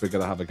life, we're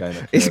going to have a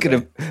game.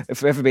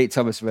 If we ever meet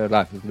Thomas in real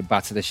life, he's going to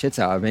batter the shit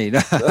out of me.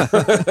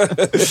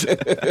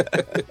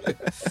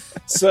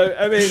 So,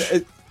 I mean...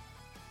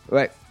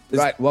 Right,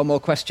 one more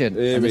question.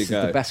 This is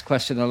the best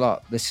question a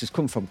lot. This has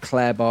come from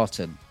Claire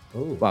Barton.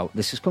 Ooh. Well,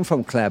 this has come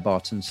from Claire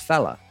Barton's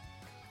fella.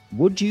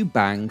 Would you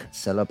bang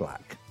Cilla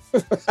Black?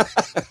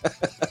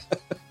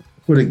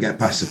 Couldn't get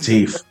past the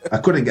teeth. I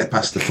couldn't get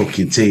past the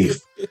fucking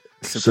teeth.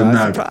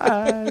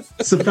 Surprise.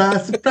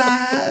 Surprise,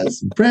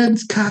 surprise.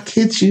 Brent's cock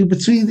hits you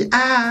between the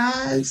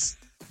eyes.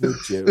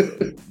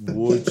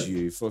 Would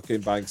you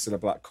fucking bang Cilla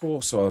Black? Of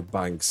course I would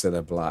bang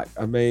Cilla Black.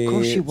 I mean... Of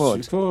course you would.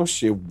 Of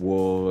course you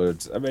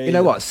would. I mean... You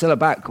know what? Cilla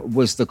Black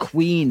was the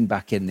queen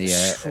back in the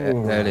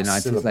early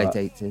 90s, late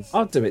 80s.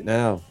 I'll do it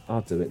now.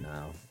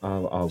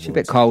 She's a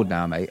bit cold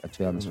now, mate, to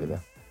be honest with you.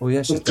 Oh,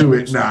 yeah, she's Do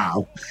it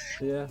now.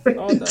 Yeah. Oh,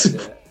 no,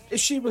 yeah. If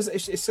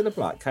Cilla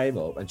Black came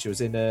up and she was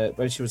in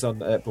when she was on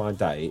Blind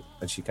Date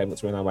and she came up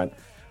to me and I went,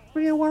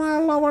 "Well, you want to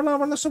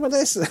lower some of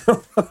this?"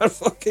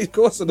 Fucking of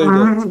course I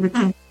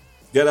do.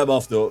 Get them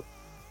off, though.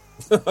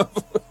 I'll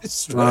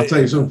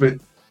tell you something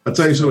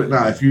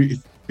now. If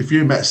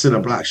you met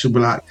Cilla Black, she'll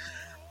be like,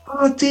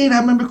 "Oh, Dean, I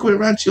remember coming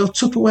around to your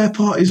Tupperware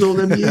parties all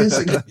them years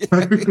ago."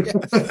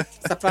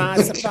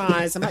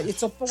 Surprise! I'm at your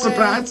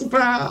Tupperware.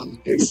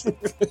 Surprise!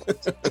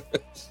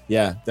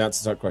 Yeah, the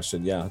answer to that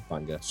question. Yeah, I'd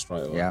bang her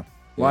straight away. Yeah.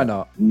 Why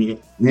not? No.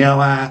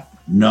 What?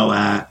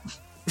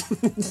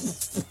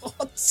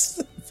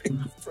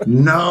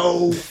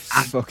 No.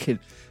 Fucking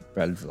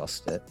Brent's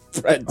lost it.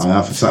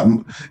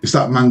 It's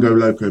that Mango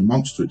Loco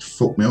monster. It's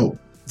fucked me up.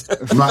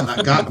 I'm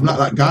like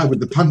that guy with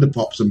the panda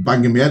pops and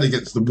banging my head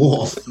against the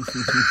wall.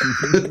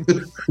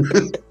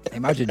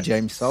 Imagine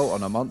James Salt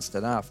on a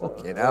monster now.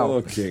 Fucking hell.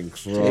 Fucking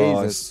Christ.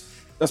 Jesus.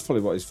 That's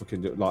probably what he's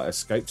fucking doing. Like,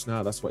 escapes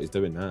now. That's what he's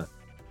doing now.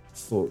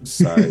 Fuck's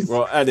sake.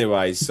 Well,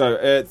 anyway,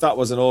 so that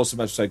was an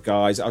awesome episode,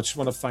 guys. I just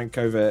want to thank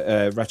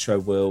over Retro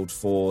World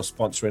for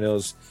sponsoring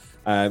us.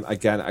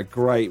 Again, a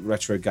great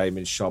retro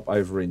gaming shop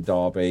over in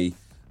Derby.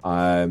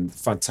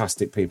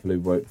 Fantastic people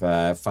who work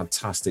there.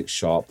 Fantastic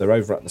shop. They're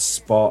over at the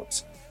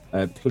Spot.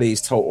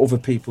 Please tell other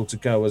people to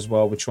go as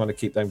well. We're trying to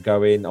keep them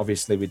going.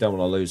 Obviously, we don't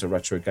want to lose a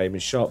retro gaming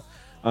shop.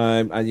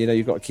 And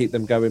you've got to keep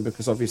them going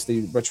because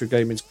obviously retro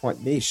gaming is quite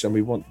niche, and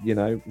we want, we've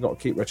got to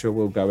keep Retro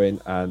World going.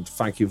 And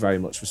thank you very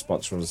much for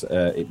sponsoring us.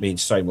 It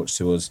means so much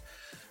to us.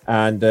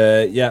 And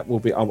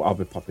I'll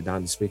be popping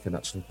down this weekend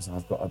actually because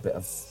I've got a bit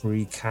of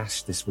free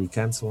cash this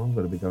weekend, so I'm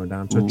going to be going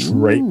down to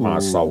treat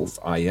myself.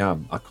 I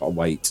can't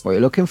wait. What are you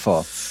looking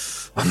for?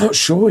 I'm not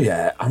sure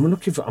yet. I'm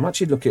hoping to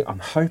get an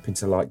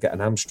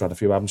Amstrad, a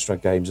few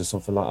Amstrad games or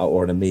something like that,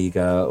 or an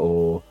Amiga,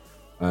 or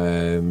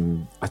I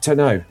don't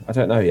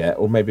know yet.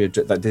 Or maybe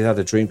they had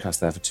a Dreamcast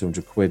there for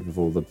 £200 with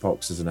all the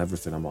boxes and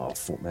everything. I'm like, oh,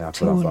 fuck me, I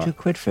could have that.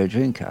 £200 for a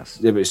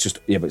Dreamcast? Yeah,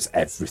 but it's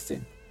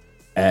everything.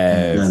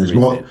 There's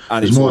more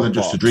than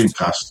just a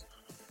Dreamcast.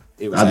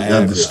 It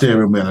had the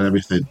steering wheel and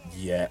everything.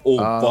 Yeah, all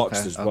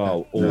boxed as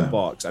well. All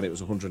boxed, and it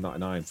was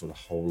 £199 for the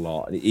whole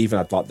lot. And it even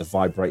had like the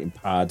vibrating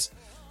pad,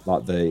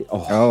 like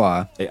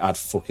it had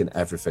fucking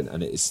everything.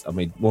 And it's, I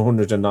mean,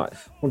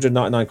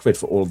 £199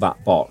 for all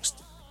that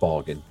boxed.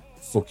 Bargain.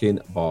 Fucking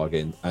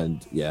bargain.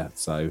 And yeah,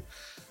 so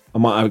I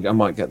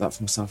might get that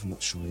for myself. I'm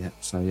not sure yet.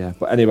 So yeah,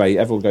 but anyway,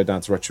 everyone go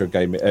down to retro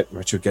gaming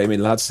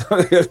lads.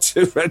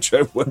 To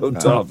Retro World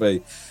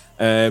Derby.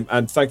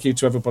 And thank you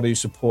to everybody who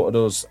supported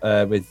us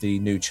with the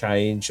new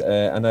change.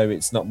 I know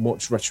it's not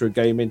much retro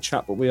gaming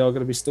chat, but we are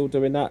going to be still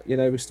doing that.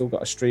 We've still got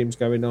our streams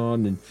going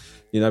on, and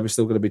we're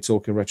still going to be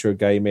talking retro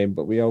gaming,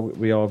 but we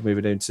are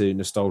moving into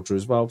nostalgia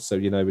as well. So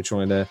we're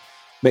trying to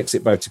mix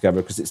it both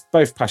together because it's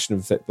both passion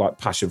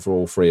for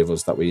all three of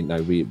us that we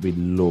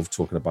love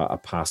talking about our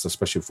past,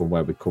 especially from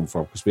where we come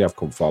from, because we have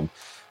come from,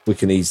 we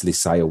can easily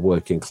say, a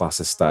working class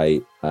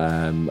estate,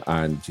 and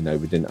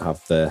we didn't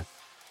have the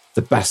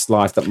best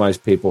life that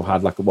most people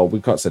had. We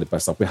can't say the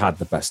best life. We had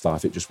the best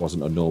life. It just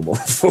wasn't a normal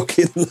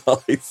fucking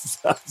life.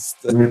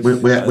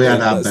 We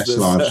had our best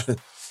lives.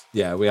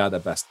 Yeah, we had the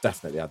best.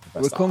 Definitely had the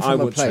best. We come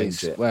from a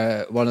place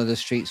where one of the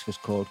streets was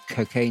called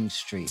Cocaine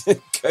Street.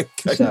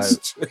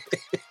 Street.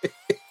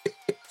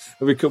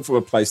 We come from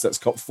a place that's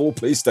got 4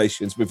 police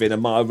stations within a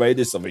mile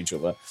radius of each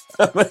other.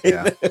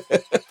 Yeah.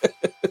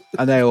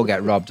 And they all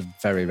get robbed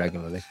very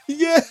regularly.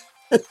 Yeah.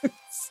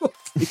 Fucking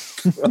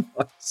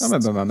Christ. I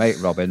remember my mate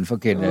robbing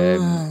fucking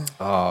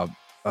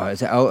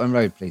is it Alton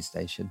Road Police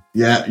Station?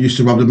 Yeah, used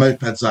to rob the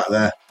mopeds out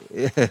there.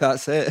 Yeah,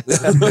 that's it.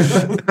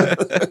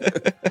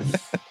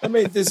 I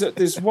mean,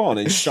 there's one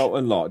in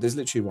Shelton Lock. There's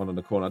literally one on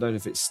the corner. I don't know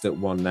if it's still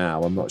one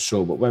now. I'm not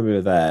sure. But when we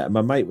were there, and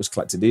my mate was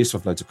collecting, they used to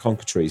have loads of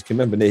conker trees. Can you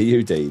remember near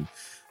you, Dean?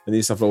 And they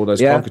used to have all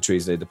those Yeah. conker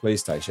trees near the police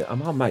station.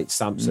 And my mate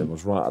Samson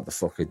was right at the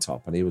fucking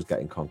top, and he was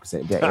getting conkers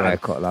in. Get your hair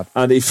cut, lad.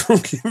 And he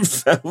fucking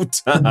fell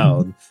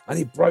down, and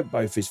he broke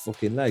both his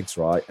fucking legs,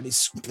 right? And he's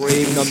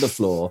screaming on the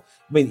floor.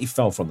 I mean, he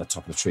fell from the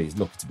top of the tree. He's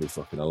lucky to be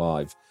fucking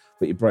alive.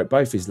 But he broke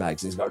both his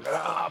legs, and he's going,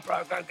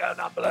 broken, get an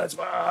ambulance,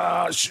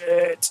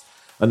 shit.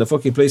 And the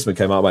fucking policeman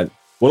came out and went,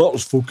 well, that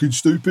was fucking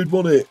stupid,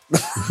 wasn't it?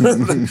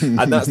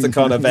 And that's the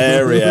kind of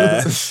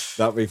area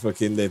that we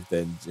fucking lived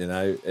in, you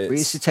know. We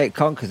used to take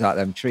conkers out of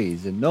them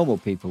trees, and normal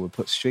people would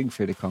put string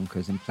through the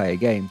conkers and play a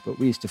game, but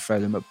we used to throw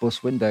them at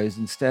bus windows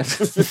instead.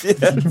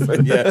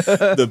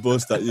 The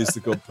bus that used to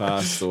go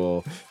past,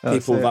 or That's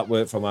people it. that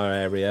weren't from our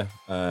area,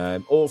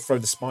 or throw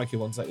the spiky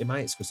ones at your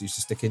mates because you used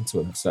to stick into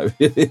them. So,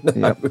 you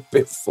know, a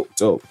bit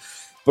fucked up.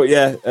 But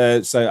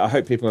yeah, so I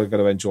hope people are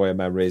going to enjoy our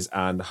memories,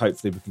 and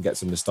hopefully we can get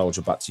some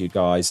nostalgia back to you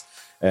guys.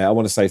 I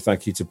want to say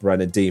thank you to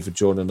Bren and Dean for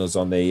joining us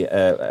on the,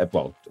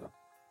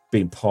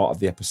 being part of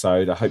the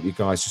episode. I hope you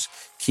guys just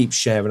keep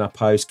sharing our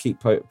posts, keep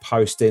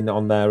posting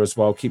on there as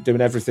well. Keep doing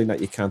everything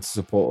that you can to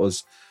support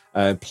us.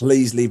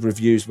 Please leave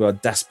reviews. We are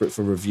desperate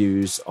for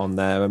reviews on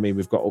there. I mean,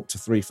 we've got up to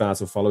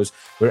 3,000 followers.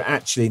 We're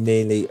actually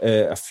nearly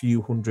a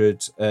few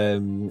hundred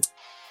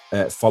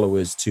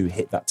followers to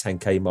hit that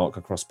 10K mark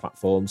across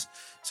platforms.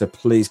 So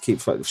please keep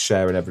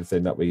sharing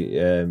everything that we,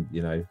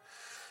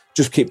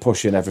 just keep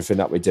pushing everything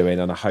that we're doing.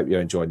 And I hope you're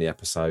enjoying the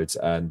episodes.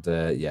 And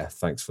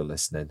thanks for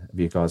listening. Have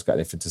you guys got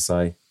anything to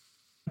say?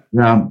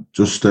 Yeah,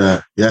 just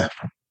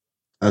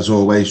as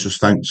always, just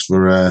thanks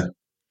for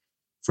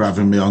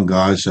having me on,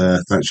 guys.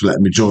 Thanks for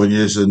letting me join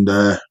you, and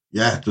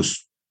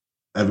just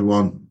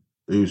everyone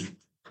who's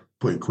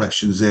putting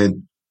questions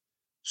in,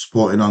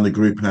 supporting on the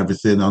group and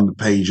everything on the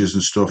pages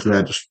and stuff.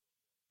 Yeah, just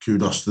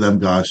kudos to them,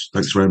 guys.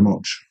 Thanks very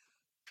much.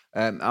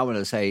 I want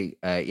to say,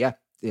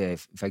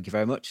 thank you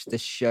very much.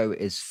 This show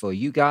is for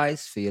you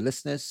guys, for your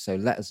listeners. So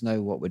let us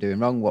know what we're doing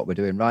wrong, what we're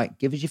doing right.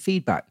 Give us your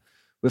feedback.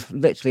 We've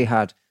literally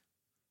had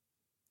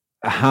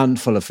a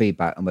handful of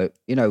feedback, and we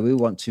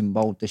want to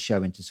mold the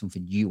show into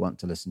something you want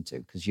to listen to,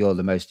 because you're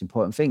the most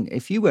important thing.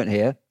 If you weren't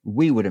here,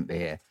 we wouldn't be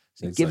here.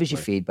 So Give us your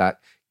feedback,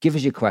 give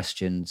us your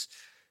questions.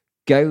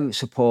 Go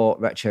support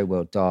Retro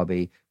World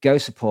Derby. Go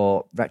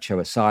support Retro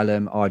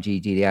Asylum,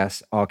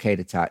 RGDDS, Arcade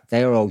Attack.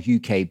 They are all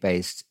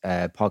UK-based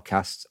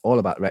podcasts, all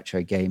about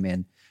retro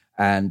gaming.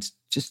 And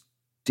just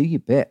do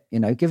your bit.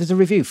 Give us a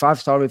review,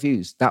 5-star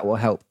reviews. That will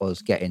help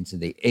us get into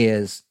the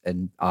ears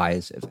and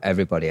eyes of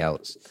everybody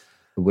else.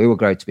 We will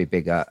grow to be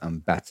bigger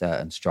and better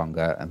and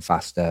stronger and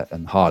faster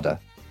and harder.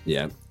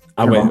 Yeah.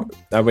 And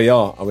we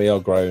are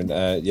growing.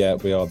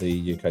 We are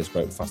the UK's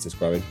fastest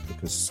growing,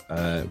 because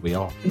we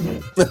are.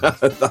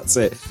 That's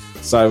it.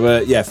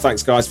 So,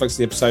 thanks, guys. Thanks for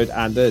the episode,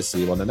 and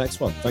see you on the next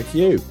one. Thank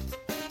you.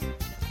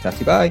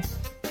 Tatty, bye.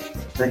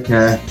 Take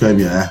care. Comb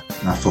your hair.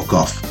 Now fuck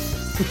off.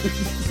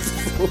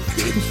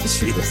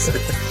 Jesus.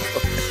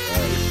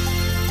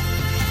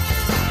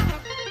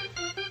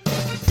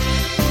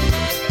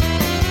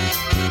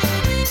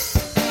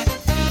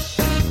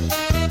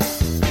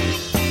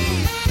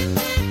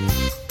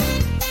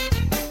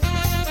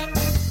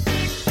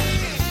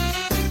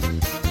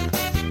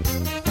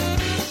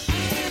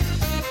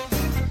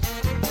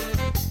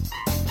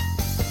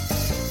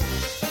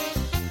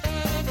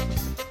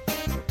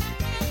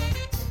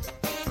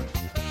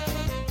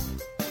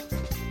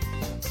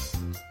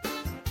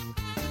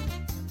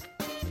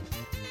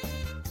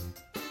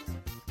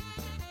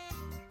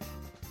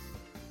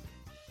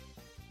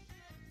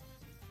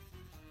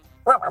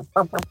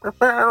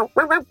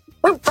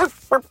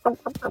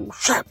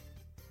 Shep,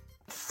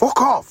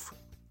 fuck off.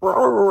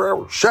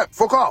 Shep,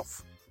 fuck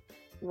off.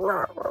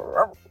 What?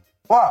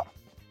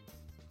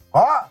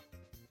 What?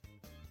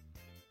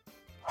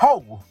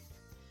 Hole?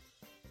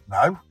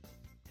 No.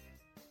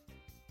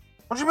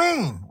 What do you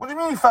mean? What do you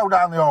mean he fell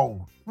down the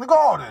hole? In the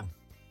garden?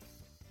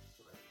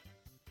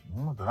 I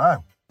don't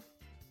know.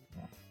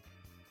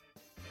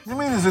 What do you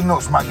mean there's a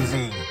Nuts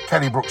magazine,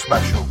 Kelly Brook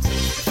special?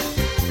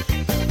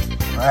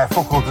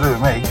 Fuck all to do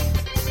with me.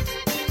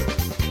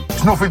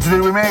 It's nothing to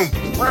do with me.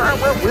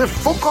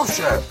 Fuck off,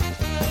 Shep.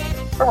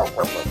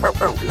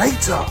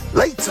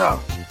 Later.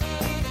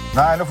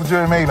 Nah, nothing to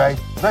do with me, mate.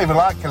 I don't even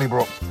like Kelly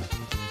Brook.